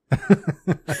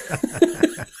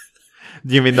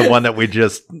 You mean the one that we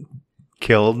just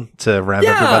killed to ramp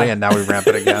everybody, and now we ramp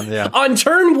it again? Yeah. On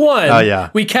turn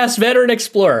 1, we cast Veteran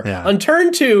Explorer. Yeah. On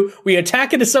turn 2, we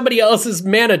attack into somebody else's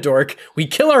mana dork. We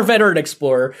kill our Veteran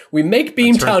Explorer. We make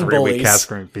Beamtown Bullies. We cast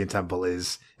Beamtown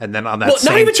Bullies. And then on that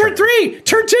not even turn 3!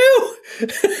 Turn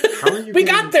 2! We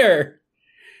got there!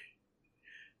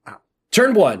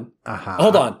 Turn 1.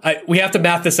 Hold on. We have to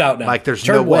math this out now. Like, there's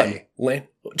turn no way.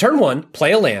 Turn 1,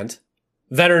 play a land.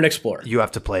 Veteran Explorer. You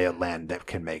have to play a land that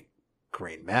can make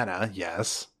green mana,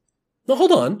 yes. No,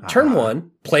 hold on. Turn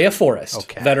 1, play a forest.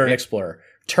 Okay. Veteran Explorer.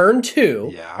 Turn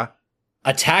 2,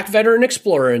 attack Veteran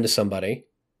Explorer into somebody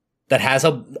that has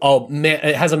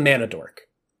a mana dork.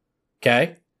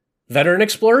 Okay? Veteran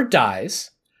Explorer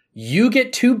dies. You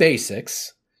get 2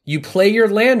 basics. You play your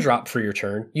land drop for your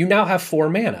turn. You now have 4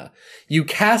 mana. You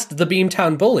cast the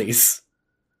Beamtown Bullies.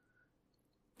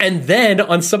 And then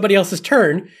on somebody else's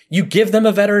turn, you give them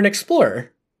a Veteran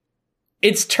Explorer.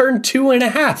 It's turn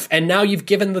 2.5, and now you've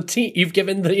given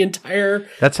the entire.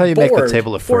 That's how you board, make the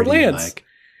table of 4 lands. Mike.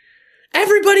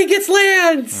 Everybody gets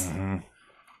lands. Mm-hmm.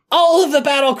 All of the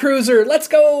battle cruiser. Let's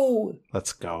go.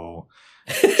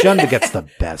 Junda gets the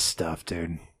best stuff,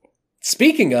 dude.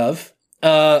 Speaking of,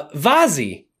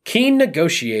 Vazi, Keen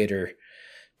Negotiator.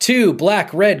 2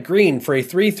 black, red, green for a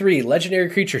 3/3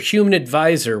 legendary creature, human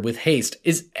advisor with haste.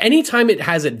 Is anytime it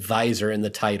has advisor in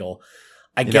the title,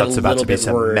 I get a little bit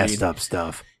worried. Messed up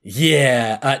stuff.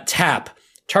 Yeah. Tap.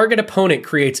 Target opponent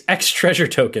creates X treasure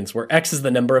tokens, where X is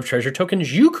the number of treasure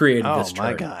tokens you created this turn. Oh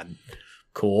my god.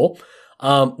 Cool.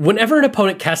 Whenever an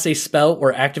opponent casts a spell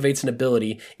or activates an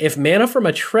ability, if mana from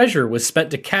a treasure was spent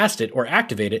to cast it or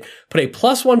activate it, put a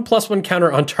 +1/+1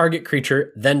 counter on target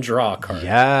creature, then draw a card.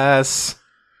 Yes.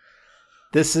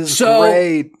 This is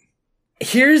great.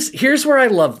 Here's where I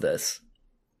love this.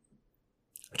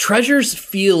 Treasures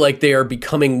feel like they are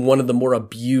becoming one of the more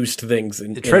abused things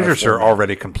in the treasures are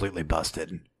already completely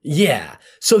busted. Yeah.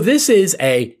 So this is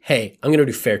hey, I'm going to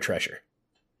do fair treasure.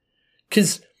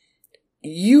 Cuz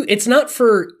it's not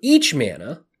for each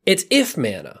mana, it's if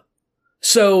mana.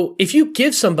 So if you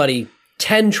give somebody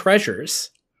 10 treasures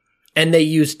and they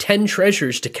use 10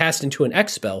 treasures to cast into an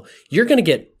X spell, you're going to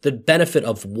get the benefit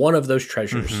of one of those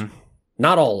treasures.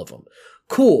 Not all of them.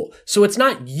 Cool. So it's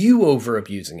not you over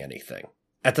abusing anything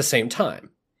at the same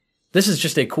time. This is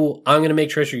just a cool, I'm going to make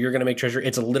treasure, you're going to make treasure.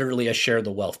 It's literally a share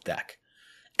the wealth deck.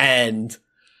 And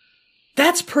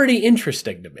that's pretty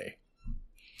interesting to me.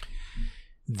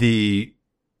 The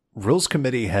Rules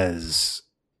Committee has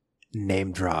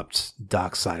name-dropped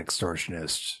Dockside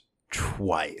Extortionist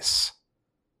twice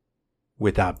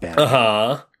without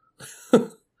banning.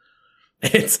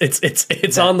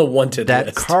 It's on the wanted list.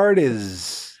 That card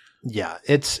is,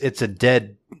 it's a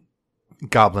dead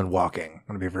goblin walking.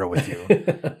 I'm going to be real with you.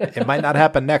 It might not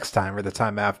happen next time or the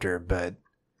time after, but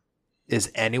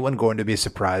is anyone going to be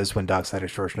surprised when Dockside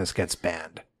Extortionist gets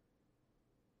banned?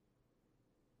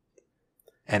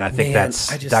 And I think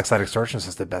Dockside Extortionist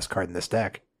is the best card in this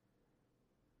deck.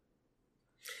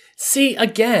 See,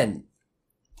 again,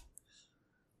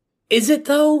 is it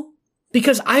though?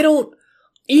 Because I don't,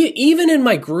 even in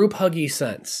my group huggy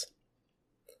sense,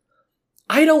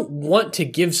 I don't want to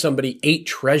give somebody 8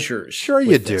 treasures. Sure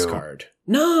you with do. This card.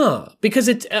 Nah, because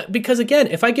because again,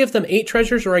 if I give them 8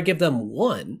 treasures or I give them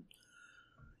 1,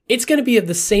 it's going to be of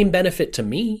the same benefit to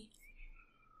me.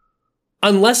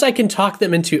 Unless I can talk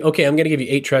them into, okay, I'm going to give you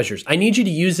 8 treasures. I need you to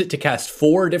use it to cast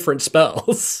 4 different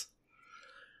spells.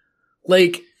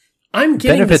 Like, I'm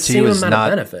getting benefit the same amount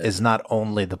of benefit. Is not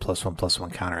only the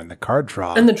 +1/+1 counter in the card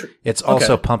draw, and it's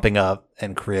also pumping up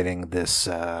and creating this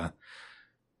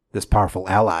this powerful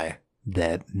ally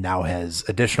that now has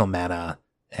additional mana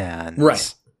and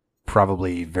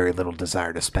probably very little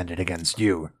desire to spend it against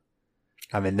you.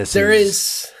 I mean, if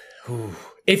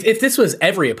this was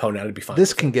every opponent, I'd be fine.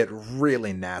 This can get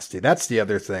really nasty. That's the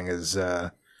other thing is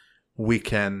we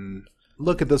can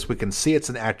look at this. We can see it's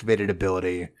an activated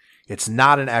ability. It's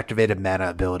not an activated mana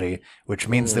ability, which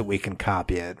means that we can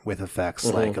copy it with effects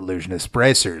like Illusionist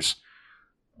Bracers,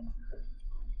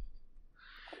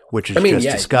 which is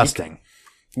disgusting.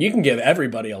 You can give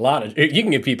everybody you can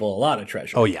give people a lot of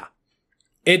treasure. Oh yeah.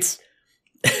 It's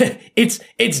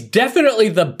definitely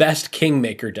the best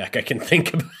Kingmaker deck I can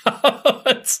think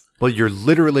about. Well, you're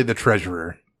literally the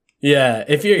treasurer. Yeah,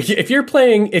 if you're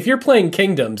playing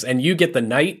Kingdoms and you get the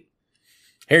Knight,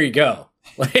 here you go.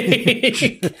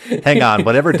 Hang on,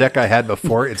 whatever deck I had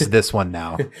before, it's this one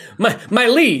now. My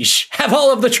liege, have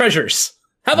all of the treasures.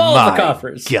 Have all of the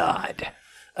coffers. God.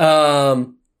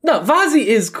 No, Vazi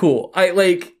is cool. I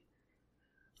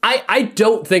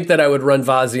don't think that I would run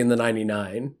Vazi in the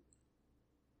 99.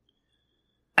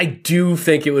 I do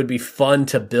think it would be fun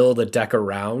to build a deck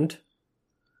around.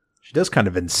 She does kind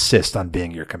of insist on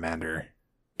being your commander.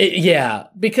 Yeah,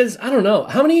 because I don't know.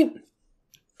 How many...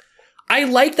 I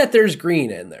like that there's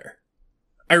green in there.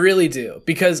 I really do.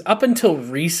 Because up until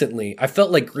recently, I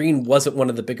felt like green wasn't one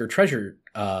of the bigger treasure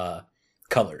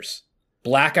colors.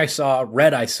 Black I saw,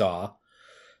 red I saw.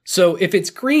 So if it's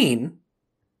green,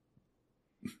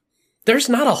 there's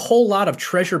not a whole lot of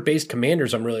treasure-based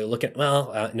commanders I'm really looking at.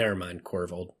 Well, never mind,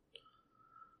 Corvold.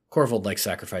 Corvold likes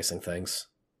sacrificing things.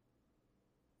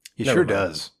 He sure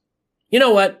does. You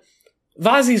know what?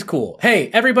 Vazi's cool. Hey,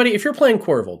 everybody, if you're playing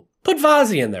Corvold, put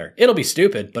Vazi in there. It'll be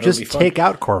stupid, but it'll be fun. Just take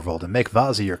out Corvold and make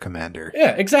Vazi your commander.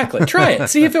 Yeah, exactly. Try it.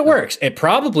 See if it works. It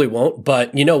probably won't,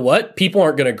 but you know what? People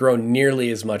aren't going to grow nearly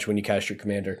as much when you cast your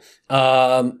commander.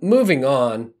 Moving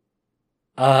on.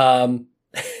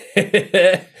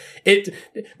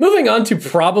 Moving on to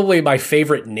probably my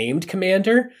favorite named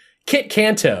commander, Kit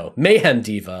Kanto, Mayhem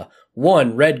Diva.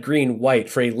 1 red, green, white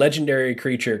for a legendary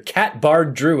creature, Cat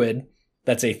Bard Druid.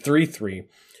 That's a 3/3.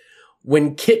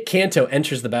 When Kit Kanto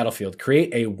enters the battlefield,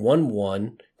 create a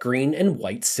 1/1 green and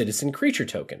white citizen creature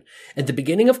token. At the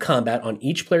beginning of combat on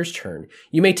each player's turn,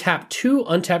 you may tap 2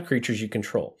 untapped creatures you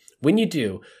control. When you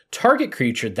do, target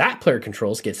creature that player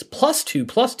controls gets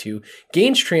 +2/+2,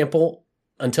 gains trample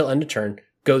until end of turn,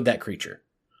 goad that creature.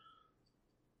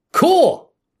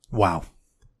 Cool. Wow.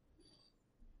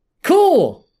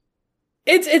 Cool.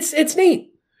 It's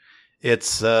neat.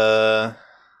 It's Duelist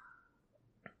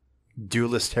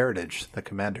Heritage, the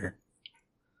commander.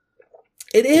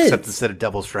 It is. Except instead of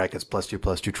double strike, it's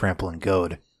 +2/+2 trample and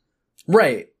goad.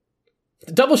 Right.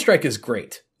 Double strike is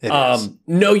great. It is.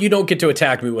 No, you don't get to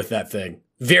attack me with that thing.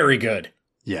 Very good.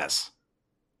 Yes.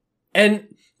 And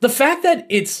the fact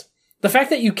that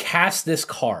you cast this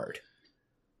card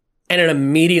and it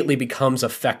immediately becomes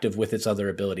effective with its other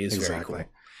abilities is very cool.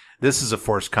 This is a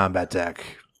forced combat deck.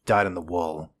 Dyed in the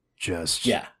wool. Just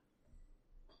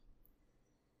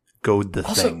goad the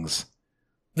things.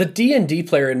 The D&D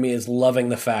player in me is loving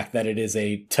the fact that it is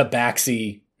a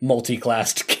Tabaxi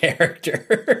multi-classed character.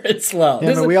 It's low.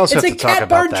 Yeah, but we also have to talk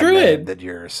about that name that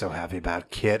you're so happy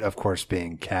about. Kit, of course,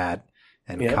 being cat,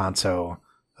 and Kanto,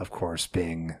 of course,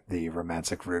 being the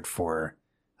romantic root for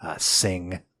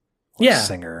sing or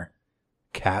singer.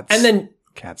 Cat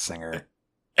singer.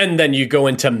 And then you go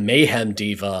into Mayhem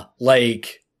Diva.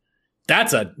 Like,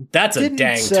 that's a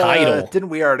dang title. Didn't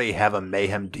we already have a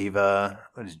Mayhem Diva?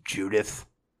 What is Judith?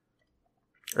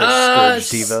 Or Scourge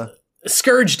Diva?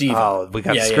 Scourge Diva. Oh, we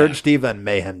got Scourge Diva and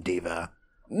Mayhem Diva.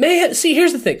 See,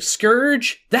 here's the thing.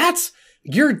 Scourge,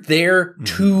 you're there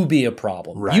to be a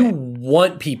problem. Right. You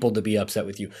want people to be upset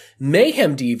with you.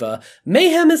 Mayhem Diva,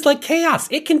 mayhem is like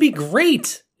chaos. It can be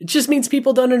great. It just means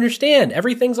people don't understand.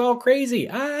 Everything's all crazy.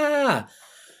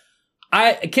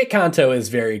 Kit Kanto is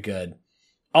very good.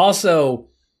 Also,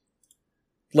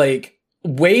 like,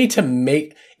 way to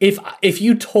make... If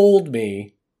you told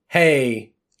me,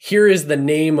 hey, here is the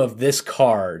name of this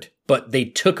card, but they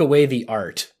took away the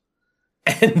art.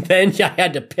 And then I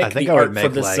had to pick the art for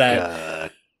the set. A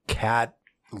cat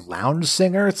lounge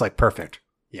singer. It's like perfect.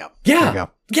 Yep. Yeah.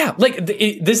 Yeah. Like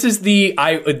this is the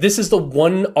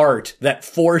one art that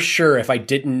for sure, if I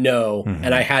didn't know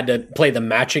and I had to play the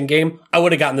matching game, I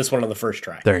would have gotten this one on the first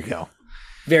try. There you go.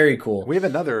 Very cool. We have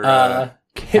another cat,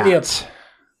 hit me up.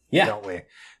 Yeah. Don't we?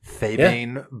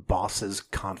 Thebane, Boss's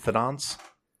Confidants.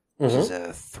 This is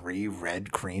a 3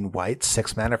 red, green, white,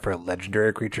 6 mana for a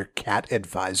legendary creature, Cat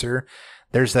Advisor.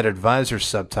 There's that advisor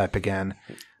subtype again.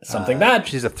 Something bad.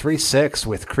 She's a 3/6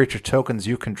 with creature tokens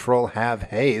you control have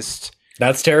haste.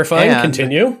 That's terrifying. And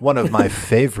continue. One of my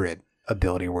favorite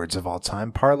ability words of all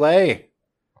time, Parlay.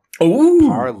 Ooh.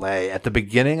 Parlay. At the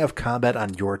beginning of combat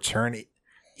on your turn,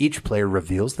 each player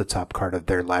reveals the top card of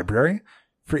their library.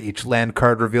 For each land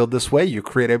card revealed this way, you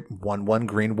create a 1/1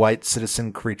 green-white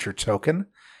citizen creature token.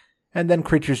 And then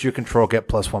creatures you control get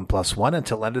 +1/+1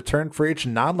 until end of turn for each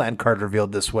non-land card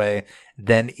revealed this way.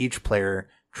 Then each player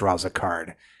draws a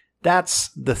card. That's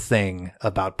the thing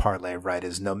about Parlay, right?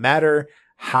 Is no matter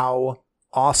how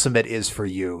awesome it is for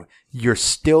you, you're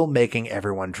still making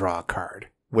everyone draw a card,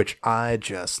 which I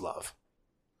just love.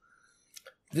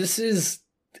 This is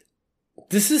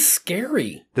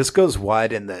scary. This goes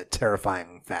wide in the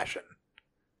terrifying fashion.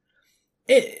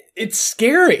 It's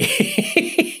scary.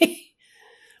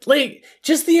 Like,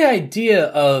 just the idea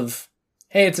of,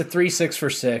 hey, it's a 3/6 for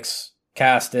 6.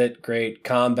 Cast it. Great.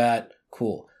 Combat.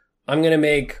 Cool. I'm going to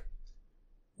make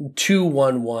 2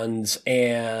 1/1s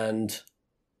and...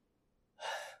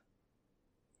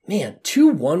 Man,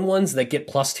 2 1/1s that get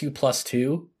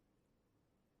 +2/+2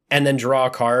 and then draw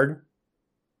a card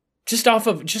just off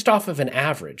of an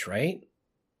average, right?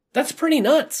 That's pretty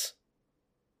nuts.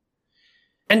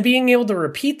 And being able to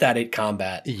repeat that at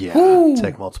combat. Yeah, Woo!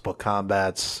 Take multiple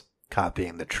combats,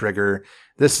 copying the trigger.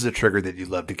 This is a trigger that you'd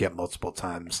love to get multiple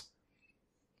times.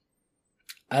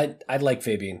 I'd like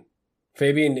Fabian.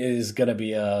 Fabian is gonna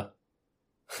be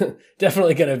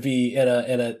definitely gonna be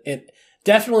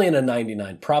definitely in a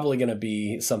 99. Probably gonna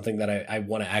be something that I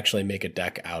want to actually make a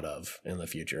deck out of in the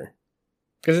future.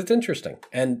 Because it's interesting.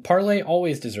 And Parlay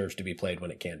always deserves to be played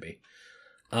when it can be.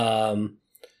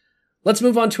 Let's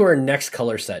move on to our next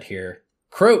color set here.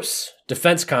 Kroos,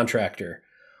 Defense Contractor.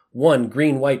 1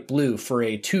 green, white, blue for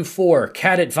a 2/4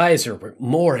 Cat Advisor.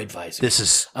 More advisors. This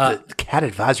is the Cat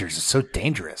Advisors is so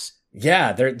dangerous.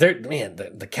 Yeah, they're man,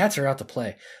 the cats are out to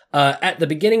play. At the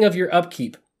beginning of your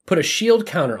upkeep, put a shield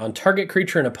counter on target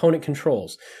creature an opponent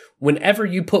controls. Whenever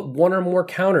you put one or more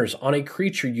counters on a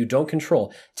creature you don't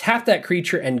control, tap that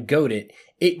creature and goad it.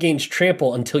 It gains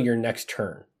trample until your next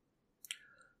turn.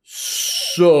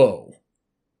 So,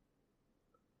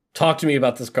 talk to me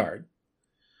about this card.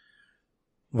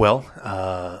 Well,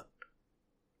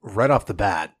 right off the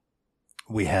bat,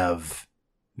 we have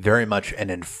very much an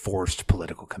enforced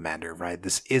political commander, right?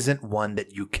 This isn't one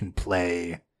that you can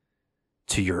play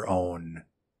to your own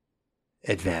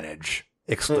advantage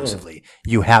exclusively.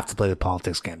 You have to play the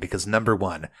politics game because, number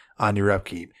one, on your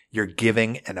upkeep, you're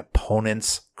giving an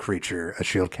opponent's creature a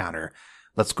shield counter.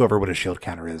 Let's go over what a shield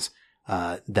counter is.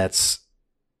 That's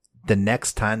the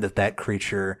next time that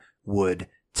creature would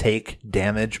take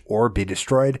damage or be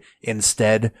destroyed,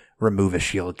 instead remove a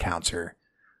shield counter.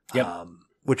 Yep.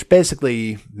 Which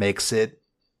basically makes it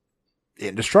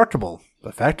indestructible,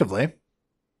 effectively.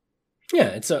 Yeah,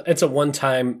 it's a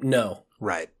one-time no.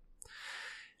 Right.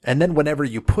 And then whenever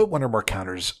you put one or more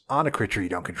counters on a creature you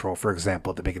don't control, for example,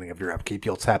 at the beginning of your upkeep,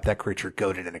 you'll tap that creature,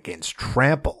 goad it, and it gains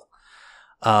trample.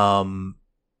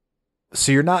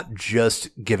 So you're not just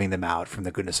giving them out from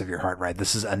the goodness of your heart, right?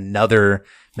 This is another,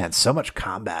 man, so much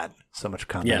combat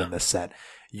in this set.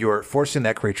 You're forcing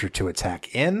that creature to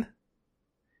attack in,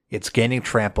 it's gaining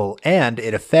trample, and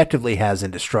it effectively has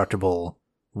indestructible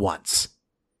once.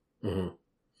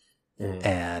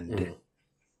 And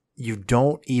you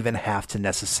don't even have to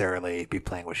necessarily be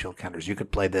playing with shield counters. You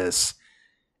could play this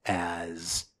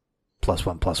as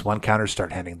 +1/+1 counters,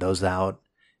 start handing those out.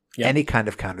 Yep. Any kind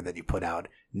of counter that you put out.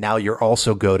 Now you're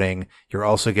also goading, you're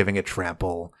also giving it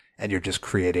trample, and you're just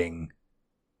creating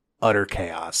utter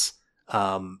chaos.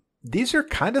 These are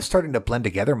kind of starting to blend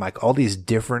together, Mike. All these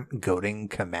different goading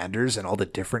commanders and all the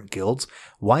different guilds.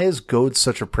 Why is goad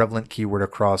such a prevalent keyword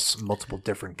across multiple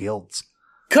different guilds?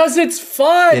 Because it's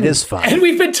fun. It is fun. And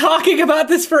we've been talking about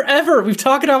this forever. We've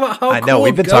talked about how I know, cool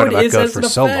we've been goad talking about is goad as for an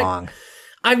so effect. long.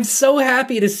 I'm so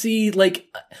happy to see, like,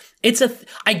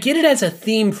 I get it as a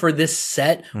theme for this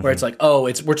set where it's like, oh,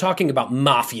 we're talking about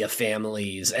mafia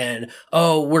families and,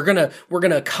 oh, we're gonna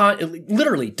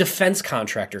literally defense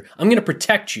contractor. I'm gonna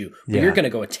protect you, but you're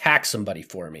gonna go attack somebody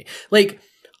for me. Like,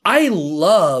 I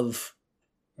love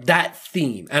that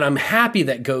theme, and I'm happy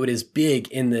that Goat is big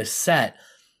in this set.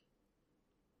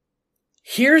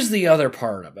 Here's the other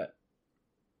part of it.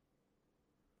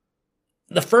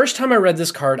 The first time I read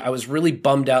this card, I was really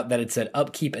bummed out that it said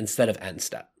upkeep instead of end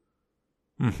step.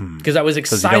 Because I was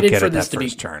excited for this to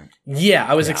be turn. Yeah,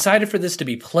 I was excited for this to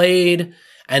be played,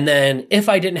 and then if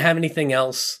I didn't have anything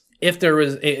else, if there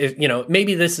was,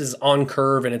 maybe this is on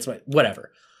curve and it's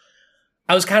whatever.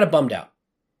 I was kind of bummed out.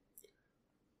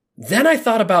 Then I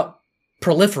thought about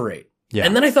proliferate. Yeah.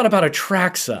 And then I thought about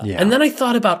Atraxa. Yeah. And then I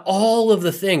thought about all of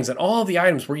the things and all of the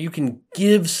items where you can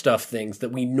give stuff things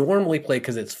that we normally play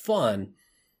because it's fun.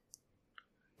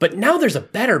 But now there's a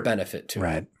better benefit to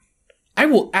it. I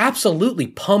will absolutely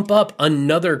pump up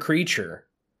another creature,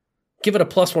 give it a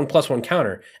 +1/+1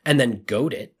 counter, and then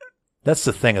goat it. That's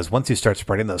the thing, is once you start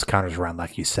spreading those counters around,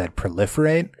 like you said,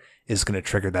 proliferate is going to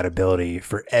trigger that ability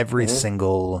for every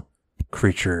single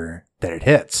creature that it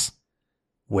hits,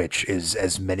 which is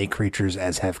as many creatures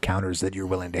as have counters that you're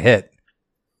willing to hit,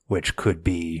 which could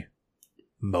be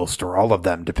most or all of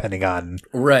them, depending on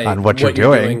what you're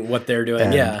doing, what they're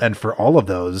doing. And for all of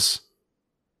those,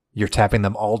 you're tapping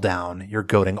them all down, you're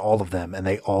goading all of them, and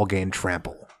they all gain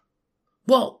trample.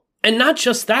 Well, and not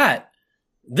just that.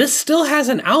 This still has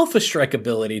an Alpha Strike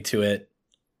ability to it.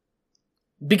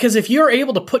 Because if you're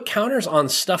able to put counters on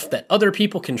stuff that other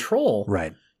people control,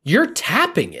 you're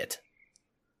tapping it.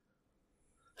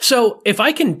 So if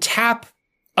I can tap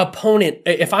opponent,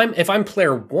 if I'm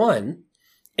player 1,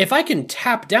 if I can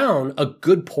tap down a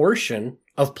good portion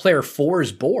of player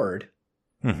 4's board,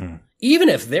 even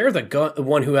if they're the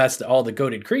one who has all the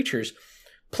goated creatures,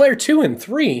 player 2 and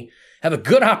 3 have a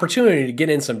good opportunity to get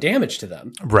in some damage to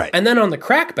them. And then on the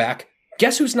crackback,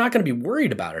 guess who's not going to be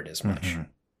worried about it as much?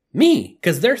 Me,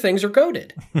 because their things are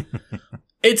goated.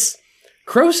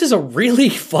 Kroos is a really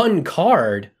fun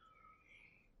card.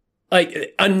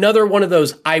 Like another one of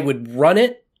those, I would run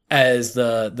it as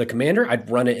the commander. I'd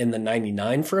run it in the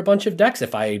 99 for a bunch of decks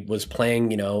if I was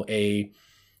playing, if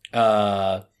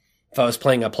I was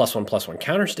playing a +1/+1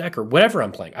 counters deck or whatever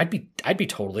I'm playing, I'd be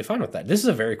totally fine with that. This is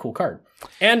a very cool card.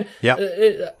 And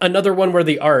another one where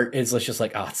the art is just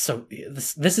like,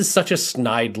 this is such a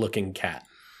snide looking cat.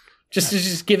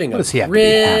 Just giving what does he have to be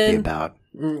happy about?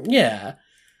 Yeah.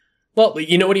 Well,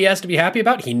 you know what he has to be happy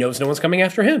about? He knows no one's coming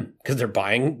after him because they're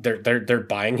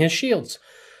buying his shields.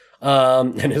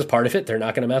 And as part of it, they're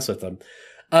not going to mess with them.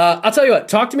 I'll tell you what,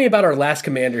 talk to me about our last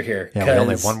commander here. Yeah, we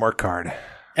only have one more card.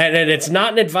 And it's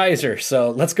not an advisor, so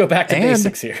let's go back to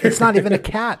basics here. It's not even a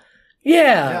cat.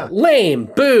 Yeah, lame,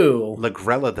 boo.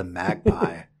 Lagrella the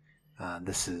Magpie.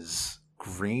 This is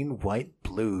green, white,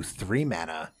 blue, 3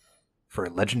 mana for a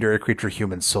legendary creature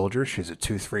human soldier. She's a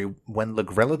 2/3. When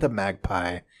Lagrella the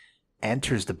Magpie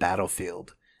enters the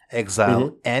battlefield,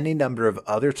 exile any number of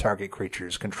other target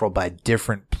creatures controlled by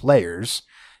different players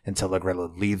until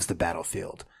Lagrella leaves the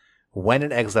battlefield. When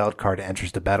an exiled card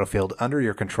enters the battlefield under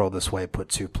your control this way, put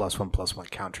 2 +1/+1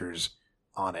 counters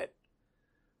on it.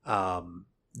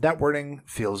 That wording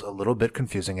feels a little bit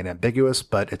confusing and ambiguous,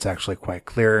 but it's actually quite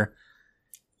clear.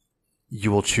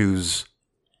 You will choose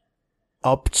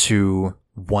up to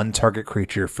 1 target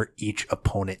creature for each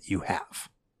opponent you have.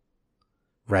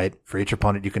 Right? For each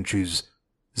opponent, you can choose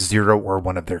 0 or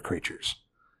 1 of their creatures.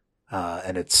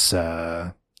 And it's...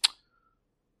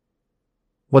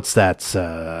 what's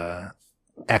that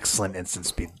excellent instant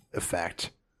speed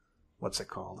effect? What's it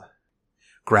called?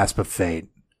 Grasp of Fate.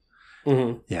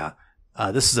 Yeah.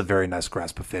 This is a very nice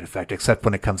Grasp of Fate effect, except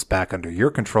when it comes back under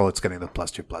your control, it's getting the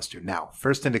 +2/+2. Now,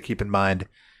 first thing to keep in mind,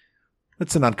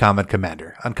 it's an uncommon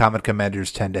commander. Uncommon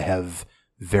commanders tend to have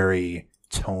very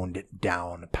toned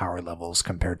down power levels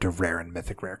compared to rare and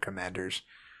mythic rare commanders.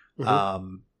 That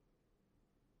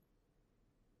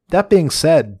being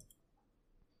said,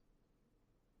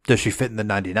 does she fit in the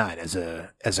 99 as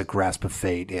a Grasp of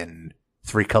Fate in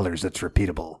 3 colors that's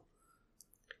repeatable?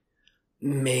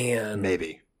 Man.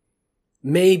 Maybe.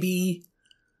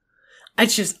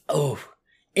 It's just,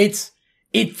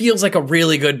 it feels like a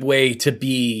really good way to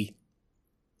be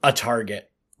a target.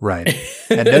 Right.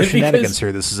 And no shenanigans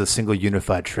here. This is a single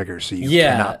unified trigger, so you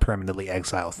cannot permanently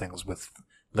exile things with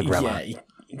Lagrella. Yeah,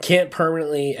 you can't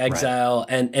permanently exile,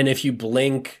 and if you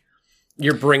blink,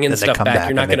 you're bringing stuff back.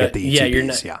 You're not gonna. You're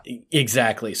not. Yeah.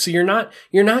 Exactly. So you're not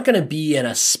gonna be in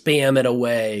a spam it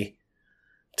away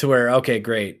to where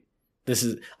great. This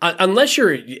is unless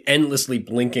you're endlessly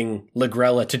blinking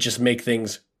Lagrella to just make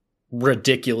things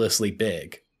ridiculously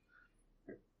big.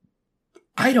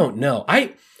 I don't know.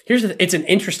 It's an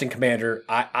interesting commander.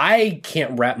 I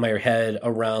can't wrap my head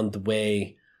around the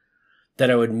way that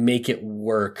I would make it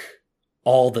work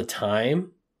all the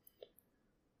time.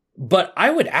 But I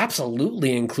would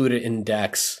absolutely include it in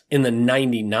decks in the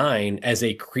 99 as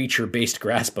a creature-based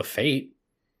Grasp of Fate.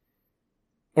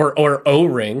 Or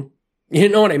O-Ring. You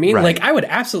know what I mean? Right. Like, I would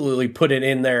absolutely put it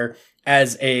in there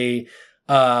as a...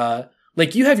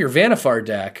 like, you have your Vanifar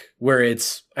deck where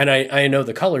it's... And I know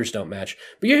the colors don't match.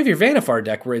 But you have your Vanifar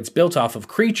deck where it's built off of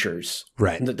creatures.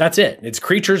 Right. That's it. It's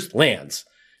creatures, lands.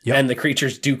 Yep. And the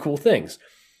creatures do cool things.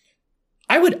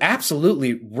 I would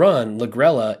absolutely run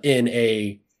Lagrella in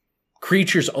a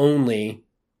creatures-only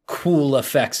cool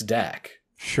effects deck.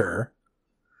 Sure.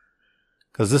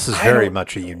 Because this is very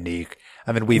much a unique...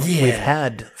 I mean, we've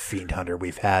had Fiend Hunter,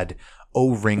 we've had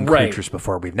O-Ring creatures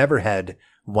before. We've never had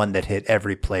one that hit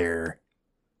every player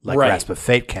like Grasp of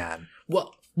Fate can.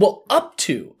 Well, up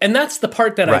to, and that's the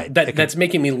part that that's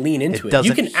making me lean into it.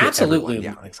 You can absolutely,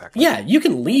 exactly. Yeah, you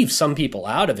can leave some people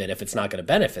out of it if it's not going to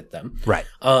benefit them. Right.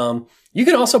 You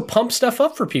can also pump stuff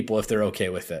up for people if they're okay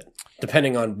with it,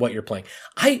 depending on what you're playing.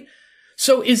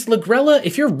 So is Lagrella,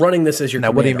 if you're running this as your now,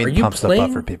 commander, what do you mean pump stuff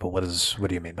up for people? What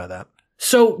do you mean by that?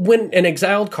 So when an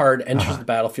exiled card enters the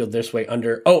battlefield this way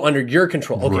under your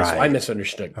control. Okay, so I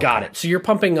misunderstood. Got it. So you're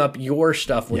pumping up your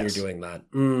stuff when you're doing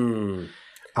that.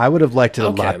 I would have liked it a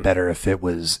lot better if it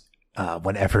was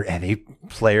whenever any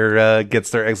player gets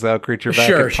their exiled creature back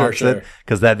and pumps it,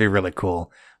 because that'd be really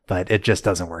cool. But it just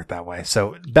doesn't work that way.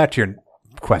 So back to your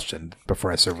question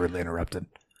before I so rudely interrupted.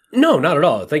 No, not at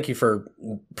all. Thank you for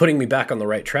putting me back on the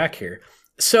right track here.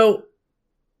 So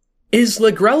is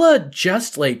Lagrella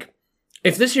just like...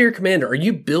 If this is your commander, are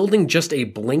you building just a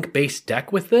blink-based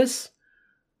deck with this?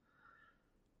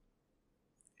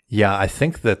 Yeah, I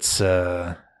think that's...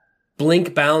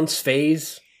 Blink, bounce,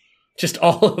 phase? Just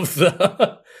all of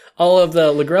the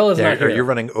Lagrella's not here. Are you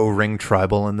running O-Ring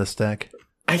Tribal in this deck?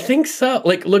 I think so.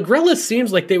 Like, Lagrella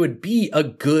seems like they would be a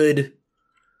good...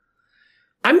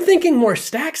 I'm thinking more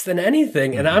stacks than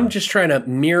anything, and I'm just trying to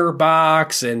mirror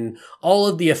box and all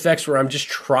of the effects where I'm just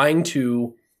trying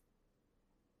to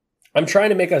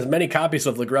make as many copies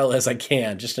of Lagrella as I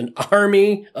can. Just an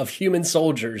army of human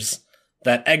soldiers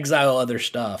that exile other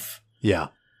stuff. Yeah.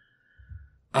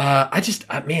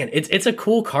 Man, it's a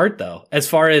cool card though. As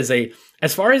far as a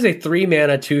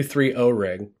 3-mana 2/3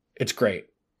 O-Ring, it's great.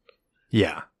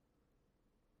 Yeah.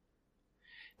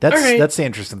 That's the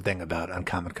interesting thing about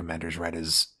uncommon commanders, right?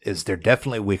 Is they're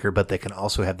definitely weaker, but they can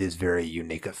also have these very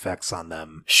unique effects on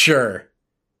them. Sure.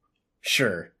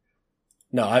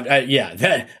 No,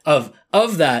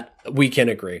 of that we can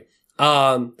agree.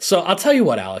 So I'll tell you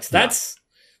what, Alex. That's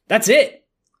it.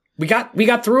 We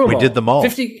got through them. We did them all.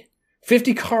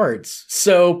 50 cards.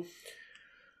 So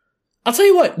I'll tell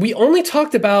you what. We only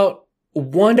talked about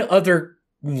one other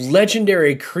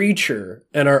legendary creature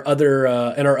in our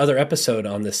other episode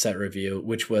on this set review,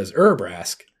 which was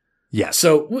Urabrask. Yes.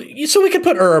 So we could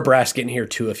put Urabrask in here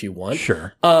too if you want.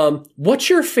 Sure. What's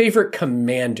your favorite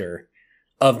commander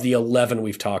of the 11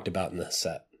 we've talked about in this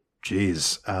set?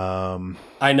 Jeez.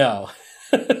 I know.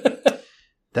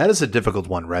 That is a difficult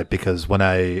one, right? Because when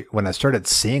I started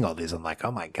seeing all these, I'm like,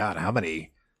 oh my God, how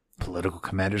many political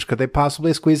commanders could they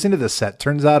possibly squeeze into this set?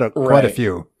 Turns out quite a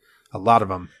few. A lot of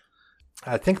them.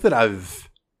 I think that I've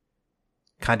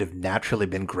kind of naturally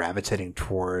been gravitating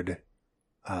toward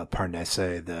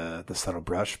Parnese, the subtle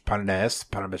brush.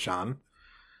 Parmesan.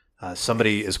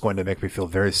 Somebody is going to make me feel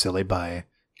very silly by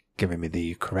giving me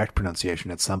the correct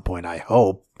pronunciation at some point, I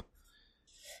hope.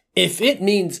 If it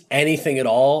means anything at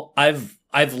all, I've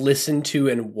listened to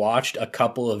and watched a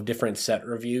couple of different set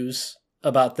reviews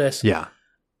about this. Yeah.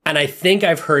 And I think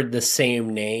I've heard the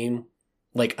same name,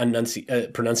 like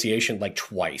pronunciation, like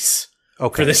twice.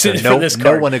 Okay. For this card.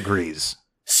 No one agrees.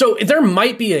 So there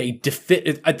might be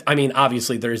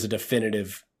obviously there is a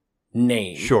definitive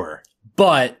name. Sure.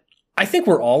 But I think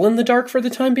we're all in the dark for the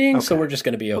time being, so we're just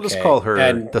going to be okay. We'll just call her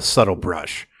the subtle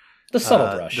brush. The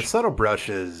subtle brush. The subtle brush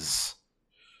is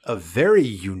a very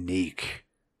unique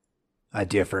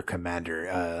idea for a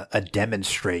commander, a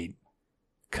demonstrate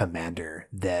commander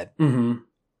that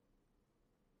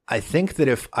I think that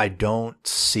if I don't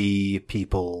see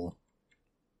people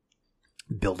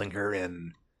building her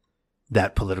in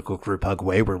that political group hug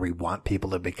way where we want people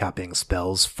to be copying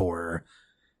spells for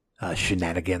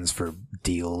shenanigans, for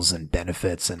deals and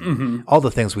benefits and all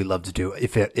the things we love to do.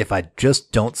 If I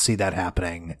just don't see that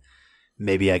happening,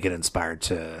 maybe I get inspired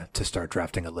to start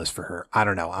drafting a list for her. I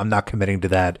don't know. I'm not committing to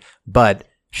that, but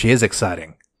she is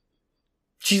exciting.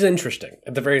 She's interesting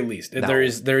at the very least. No. There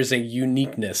is a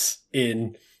uniqueness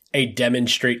in a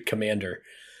demonstrate commander.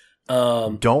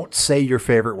 Don't say your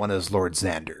favorite one is Lord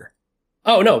Xander.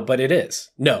 Oh no, but it is.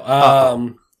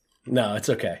 No. No, it's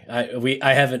okay.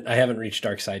 I haven't reached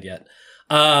Dark Side yet.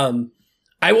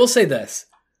 I will say this.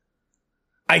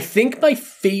 I think my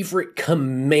favorite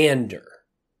commander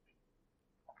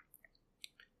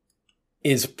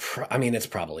is, it's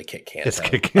probably Kit Kanto. It's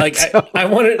Kit Kanto. Like, I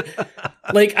want to,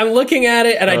 like, I'm looking at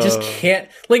it and I just can't.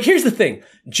 Like, here's the thing.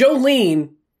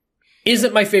 Jolene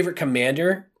isn't my favorite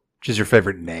commander. Which is your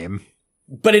favorite name.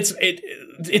 But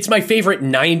it's my favorite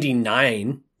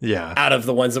 99 out of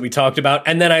the ones that we talked about.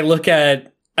 And then I look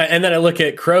at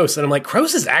Kroos and I'm like,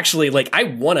 Kroos is actually, like, I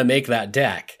want to make that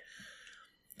deck.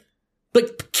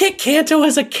 But Kit Kanto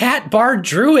is a cat bard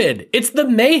druid. It's the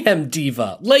Mayhem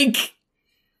Diva. Like,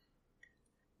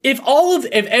 if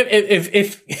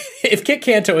Kit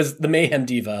Kanto is the Mayhem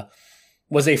Diva,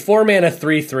 was a 4-mana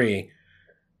 3/3,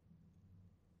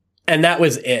 and that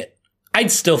was it, I'd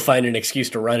still find an excuse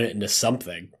to run it into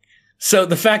something. So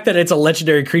the fact that it's a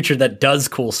legendary creature that does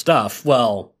cool stuff,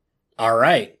 well, all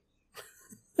right.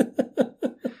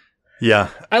 Yeah.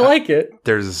 I like it.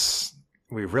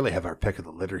 We really have our pick of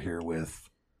the litter here with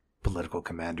political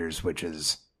commanders, which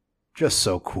is just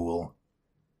so cool.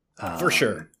 For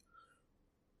sure.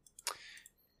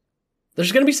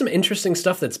 There's going to be some interesting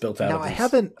stuff that's built out of this.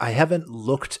 I haven't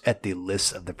looked at the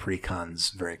list of the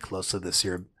precons very closely this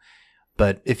year,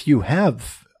 but if you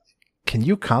have, can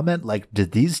you comment, like,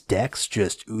 did these decks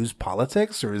just ooze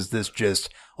politics, or is this just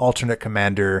alternate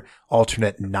commander,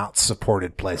 alternate not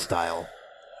supported playstyle?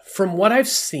 From what I've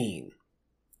seen,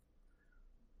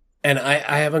 and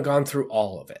I haven't gone through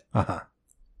all of it,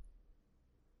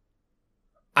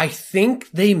 I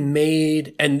think they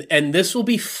made, and this will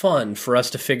be fun for us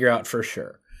to figure out for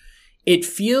sure. It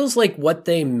feels like what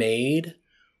they made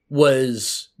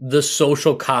was the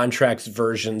social contracts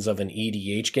versions of an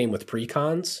EDH game with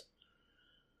precons.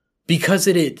 Because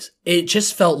it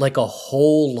just felt like a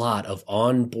whole lot of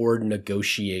onboard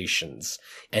negotiations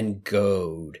and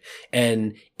goad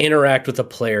and interact with a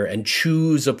player and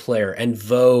choose a player and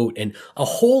vote and a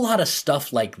whole lot of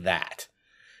stuff like that.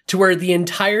 To where the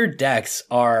entire decks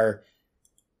are.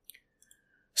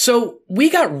 So we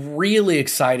got really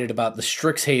excited about the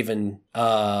Strixhaven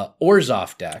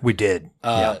Orzhov deck. We did.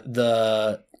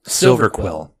 The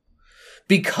Silverquill.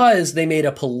 Because they made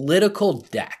a political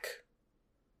deck.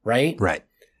 Right? Right.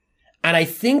 And I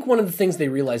think one of the things they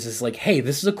realize is like, hey,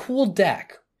 this is a cool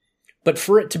deck, but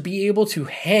for it to be able to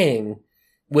hang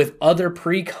with other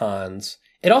precons,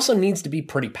 it also needs to be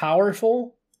pretty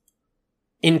powerful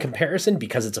in comparison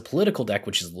because it's a political deck,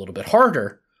 which is a little bit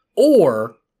harder,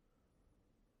 or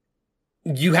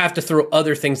you have to throw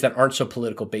other things that aren't so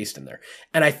political based in there.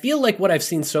 And I feel like what I've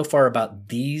seen so far about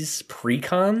these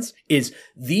precons is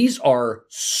these are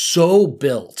so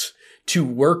built to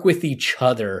work with each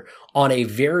other on a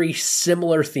very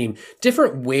similar theme.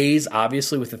 Different ways,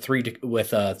 obviously, with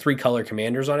the three color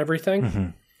commanders on everything. Mm-hmm.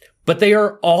 But they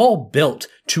are all built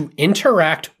to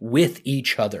interact with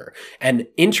each other. And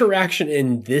interaction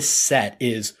in this set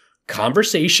is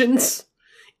conversations,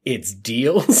 it's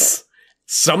deals,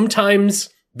 sometimes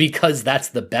because that's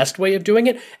the best way of doing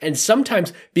it, and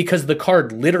sometimes because the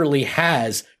card literally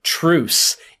has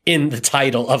truce in the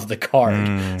title of the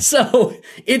card. So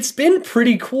it's been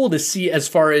pretty cool to see as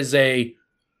far as a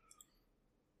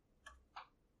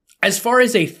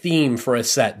theme for a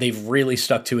set, they've really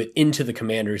stuck to it into the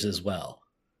commanders as well.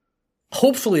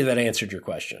 Hopefully that answered your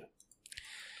question.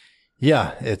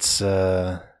 Yeah, it's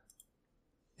really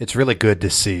good to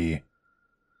see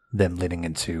them leading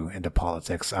into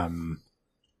politics.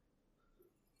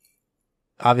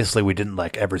 Obviously, we didn't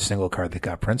like every single card that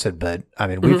got printed, but I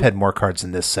mean, we've had more cards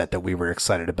in this set that we were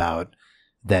excited about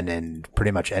than in pretty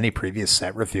much any previous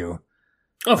set review.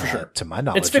 Oh, for sure. To my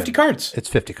knowledge, it's 50 cards. It's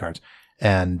 50 cards,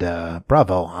 and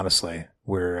bravo! Honestly,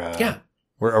 we're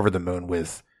over the moon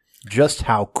with just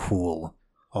how cool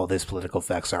all these political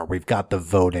effects are. We've got the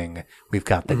voting, we've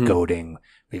got the goading,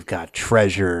 we've got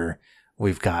treasure,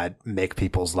 we've got make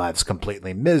people's lives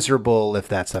completely miserable if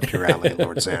that's up your alley,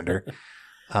 Lord Xander.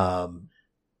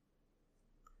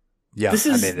 Yeah, this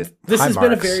has been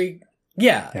a very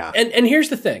And here's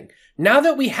the thing. Now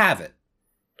that we have it,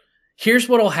 here's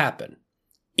what'll happen.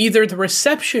 Either the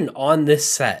reception on this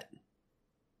set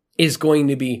is going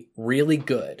to be really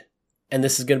good, and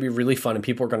this is going to be really fun, and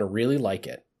people are going to really like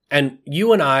it. And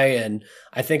you and I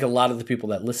think a lot of the people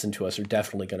that listen to us are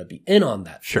definitely going to be in on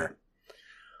that. Sure.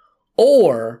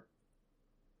 Or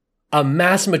a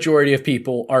mass majority of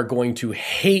people are going to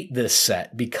hate this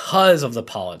set because of the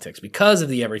politics, because of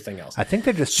the everything else. I think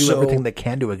they just do everything they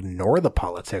can to ignore the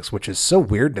politics, which is so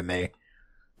weird to me.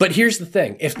 But here's the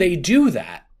thing. If they do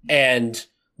that, and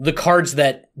the cards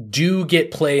that do get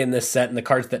play in this set and the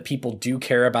cards that people do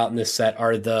care about in this set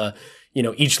are the,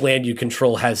 each land you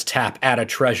control has tap, add a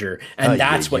treasure, and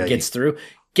that's what gets through.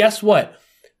 Guess what?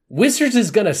 Wizards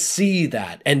is going to see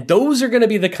that, and those are going to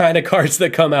be the kind of cards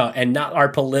that come out, and not our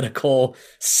political,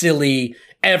 silly,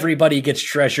 everybody gets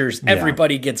treasures,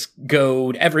 everybody gets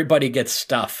gold, everybody gets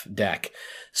stuff deck.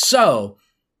 So,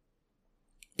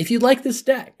 if you like this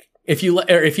deck, if you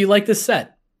like this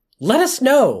set, let us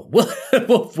know.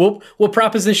 We'll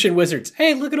proposition Wizards.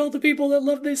 Hey, look at all the people that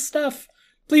love this stuff.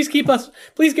 Please give us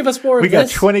more of this. We got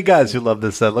 20 guys who love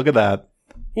this set. Look at that.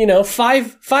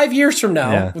 5 years from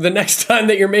now, the next time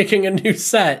that you're making a new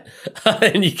set,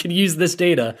 and you can use this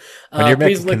data. When you're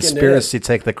making Conspiracy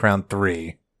Take the Crown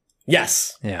 3.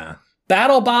 Yes. Yeah.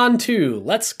 Battle Bond 2.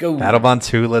 Let's go. Battle Bond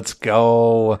 2. Let's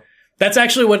go. That's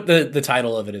actually what the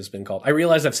title of it has been called. I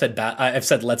realize I've said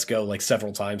let's go like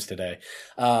several times today.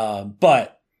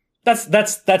 But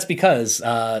that's because,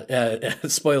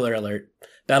 spoiler alert,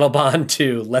 Battle Bond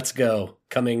 2, Let's Go,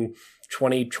 coming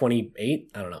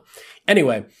 2028? I don't know.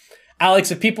 Anyway, Alex,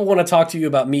 if people want to talk to you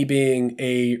about me being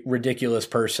a ridiculous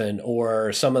person,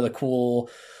 or some of the cool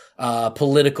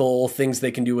political things they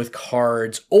can do with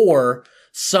cards, or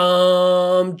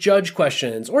some judge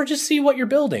questions, or just see what you're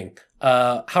building,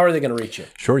 how are they going to reach you?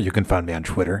 Sure, you can find me on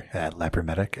Twitter at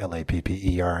Lappermedic,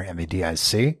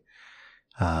 LAPPERMEDIC.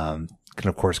 You can,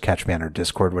 of course, catch me on our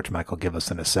Discord, which Mike will give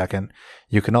us in a second.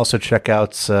 You can also check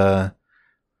out, if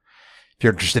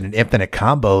you're interested in infinite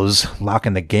combos,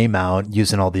 locking the game out,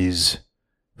 using all these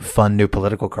fun new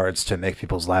political cards to make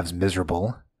people's lives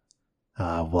miserable.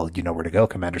 Well, you know where to go.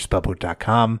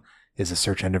 CommanderSpellbook.com is a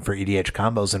search engine for EDH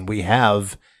combos, and we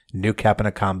have new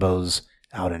Capenna combos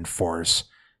out in force.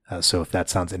 So if that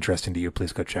sounds interesting to you,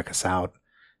 please go check us out.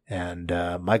 And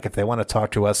Mike, if they want to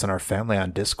talk to us and our family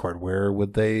on Discord, where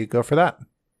would they go for that?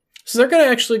 So they're going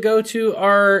to actually go to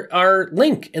our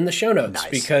link in the show notes.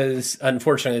 Nice. Because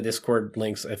unfortunately, Discord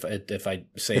links, if I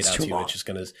say it out to you, long. it's just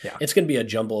going to it's going to be a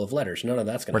jumble of letters. None of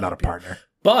that's going to. We're not a partner,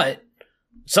 but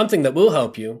something that will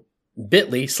help you.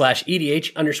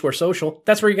 bit.ly/EDH_social.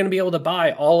 That's where you're going to be able to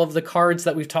buy all of the cards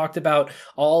that we've talked about,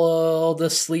 all the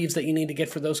sleeves that you need to get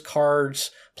for those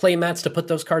cards, play mats to put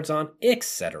those cards on,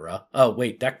 etc. Oh,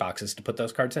 wait, deck boxes to put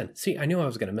those cards in. See, I knew I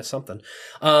was going to miss something.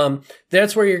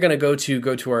 That's where you're going to go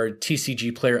to our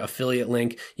TCG Player affiliate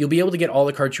link. You'll be able to get all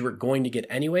the cards you were going to get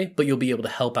anyway, but you'll be able to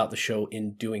help out the show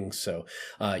in doing so.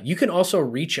 You can also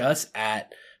reach us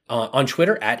on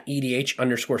Twitter at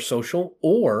EDH_social,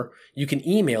 or you can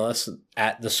email us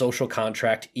at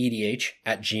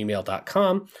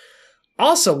thesocialcontractedh@gmail.com.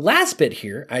 Also, last bit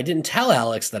here, I didn't tell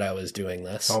Alex that I was doing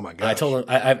this. Oh my gosh. I told him,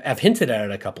 I've hinted at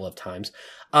it a couple of times.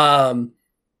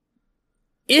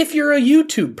 If you're a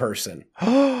YouTube person,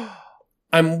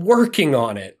 I'm working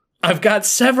on it. I've got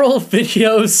several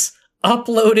videos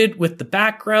uploaded with the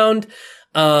background.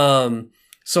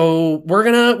 So we're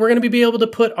gonna be able to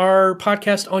put our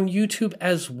podcast on YouTube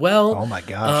as well. Oh my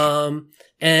gosh.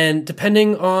 And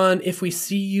depending on if we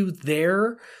see you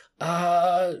there,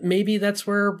 maybe that's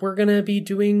where we're gonna be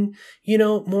doing,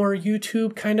 more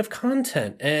YouTube kind of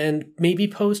content, and maybe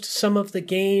post some of the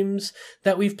games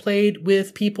that we've played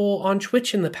with people on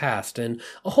Twitch in the past, and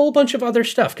a whole bunch of other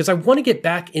stuff. Because I want to get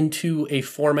back into a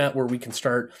format where we can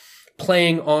start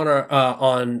playing on our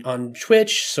on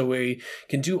Twitch, so we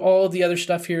can do all of the other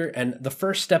stuff here. And the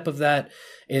first step of that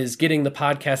is getting the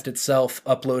podcast itself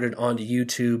uploaded onto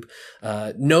YouTube.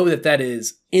 Know that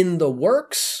is in the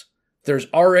works. There's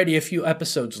already a few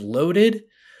episodes loaded.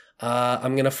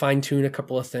 I'm going to fine tune a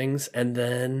couple of things, and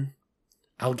then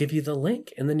I'll give you the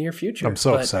link in the near future. I'm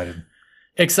so excited.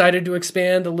 Excited to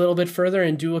expand a little bit further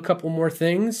and do a couple more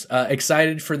things.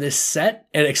 Excited for this set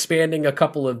and expanding a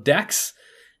couple of decks.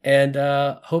 And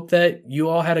hope that you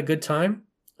all had a good time.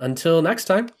 Until next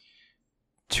time.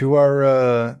 To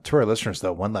our listeners,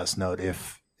 though, one last note: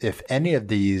 if any of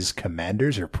these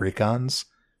commanders or precons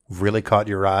really caught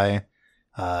your eye,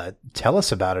 tell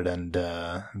us about it, and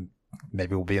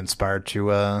maybe we'll be inspired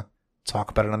to talk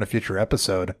about it on a future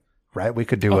episode. Right? We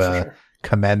could do a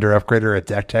commander upgrade or a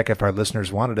deck tech if our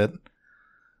listeners wanted it.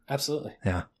 Absolutely.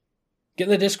 Yeah. Get in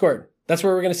the Discord. That's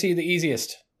where we're going to see you the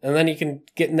easiest. And then you can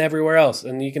get in everywhere else,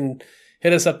 and you can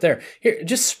hit us up there. Here,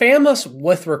 just spam us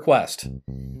with request.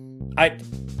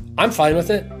 I'm fine with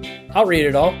it. I'll read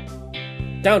it all.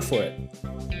 Down for it.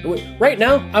 Right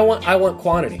now, I want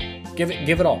quantity. Give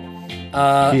it all.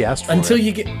 He asked for until it.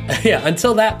 you get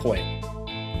until that point.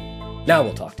 Now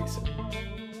we'll talk to you soon.